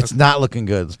 yeah. It's not looking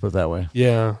good. Let's put it that way.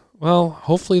 Yeah. Well,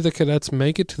 hopefully the cadets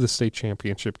make it to the state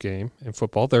championship game in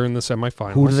football. They're in the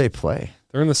semifinals. Who do they play?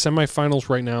 They're in the semifinals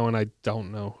right now, and I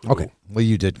don't know. Who. Okay. Well,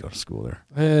 you did go to school there.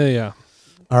 Yeah.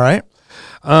 All right.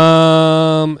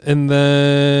 And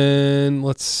then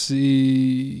let's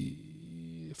see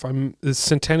if the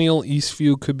Centennial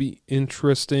Eastview could be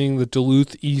interesting. The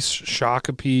Duluth East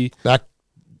Shakopee.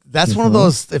 That's one of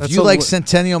those. If That's you a like li-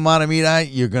 Centennial Matamidi,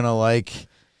 you're gonna like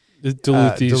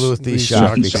Duluth East Shakopee.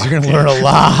 Shakopee, 'cause you're gonna learn a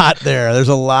lot there. There's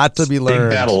a lot to be Big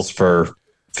learned. battles for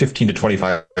 15 to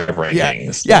 25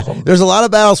 rankings. Yeah. There's a lot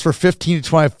of battles for 15 to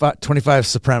 25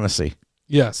 supremacy.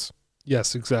 Yes,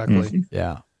 exactly. Mm-hmm.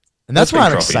 Yeah. And that's That's a why big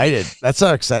I'm trophy. excited.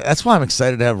 That's why I'm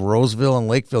excited to have Roseville and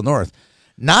Lakeville North.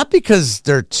 Not because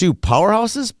they're two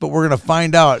powerhouses, but we're going to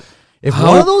find out if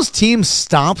one of those teams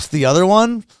stomps the other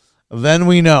one, then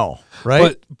we know,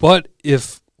 right? But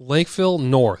if Lakeville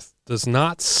North does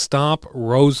not stomp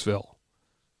Roseville,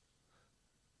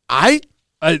 I'm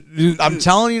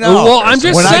telling you now. Well, I'm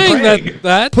just when saying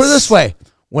that. Put it this way.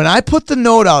 When I put the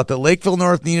note out that Lakeville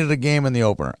North needed a game in the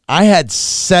opener, I had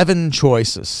 7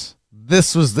 choices.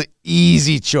 This was the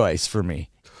easy choice for me.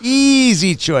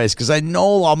 Easy choice, because I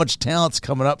know how much talent's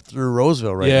coming up through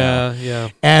Roseville right now. Yeah.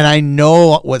 And I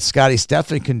know what Scotty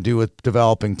Stephanie can do with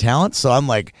developing talent. So I'm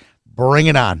like, bring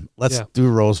it on. Let's do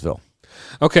Roseville.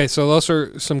 Okay, so those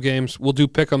are some games. We'll do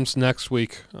pick'ems next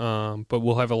week, but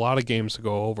we'll have a lot of games to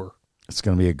go over. It's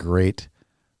going to be a great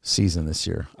season this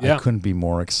year. Yeah. I couldn't be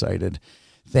more excited.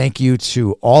 Thank you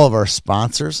to all of our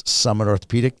sponsors, Summit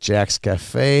Orthopedic, Jack's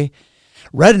Café,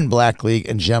 Red and Black League,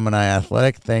 and Gemini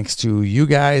Athletic. Thanks to you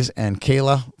guys and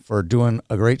Kayla for doing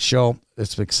a great show.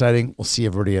 It's exciting. We'll see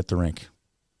everybody at the rink.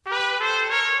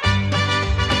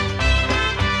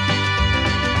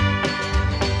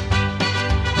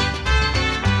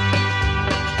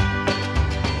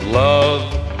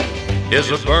 Love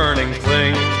is a burning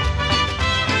thing,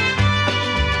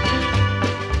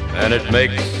 and it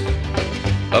makes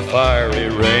a fiery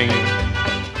ring.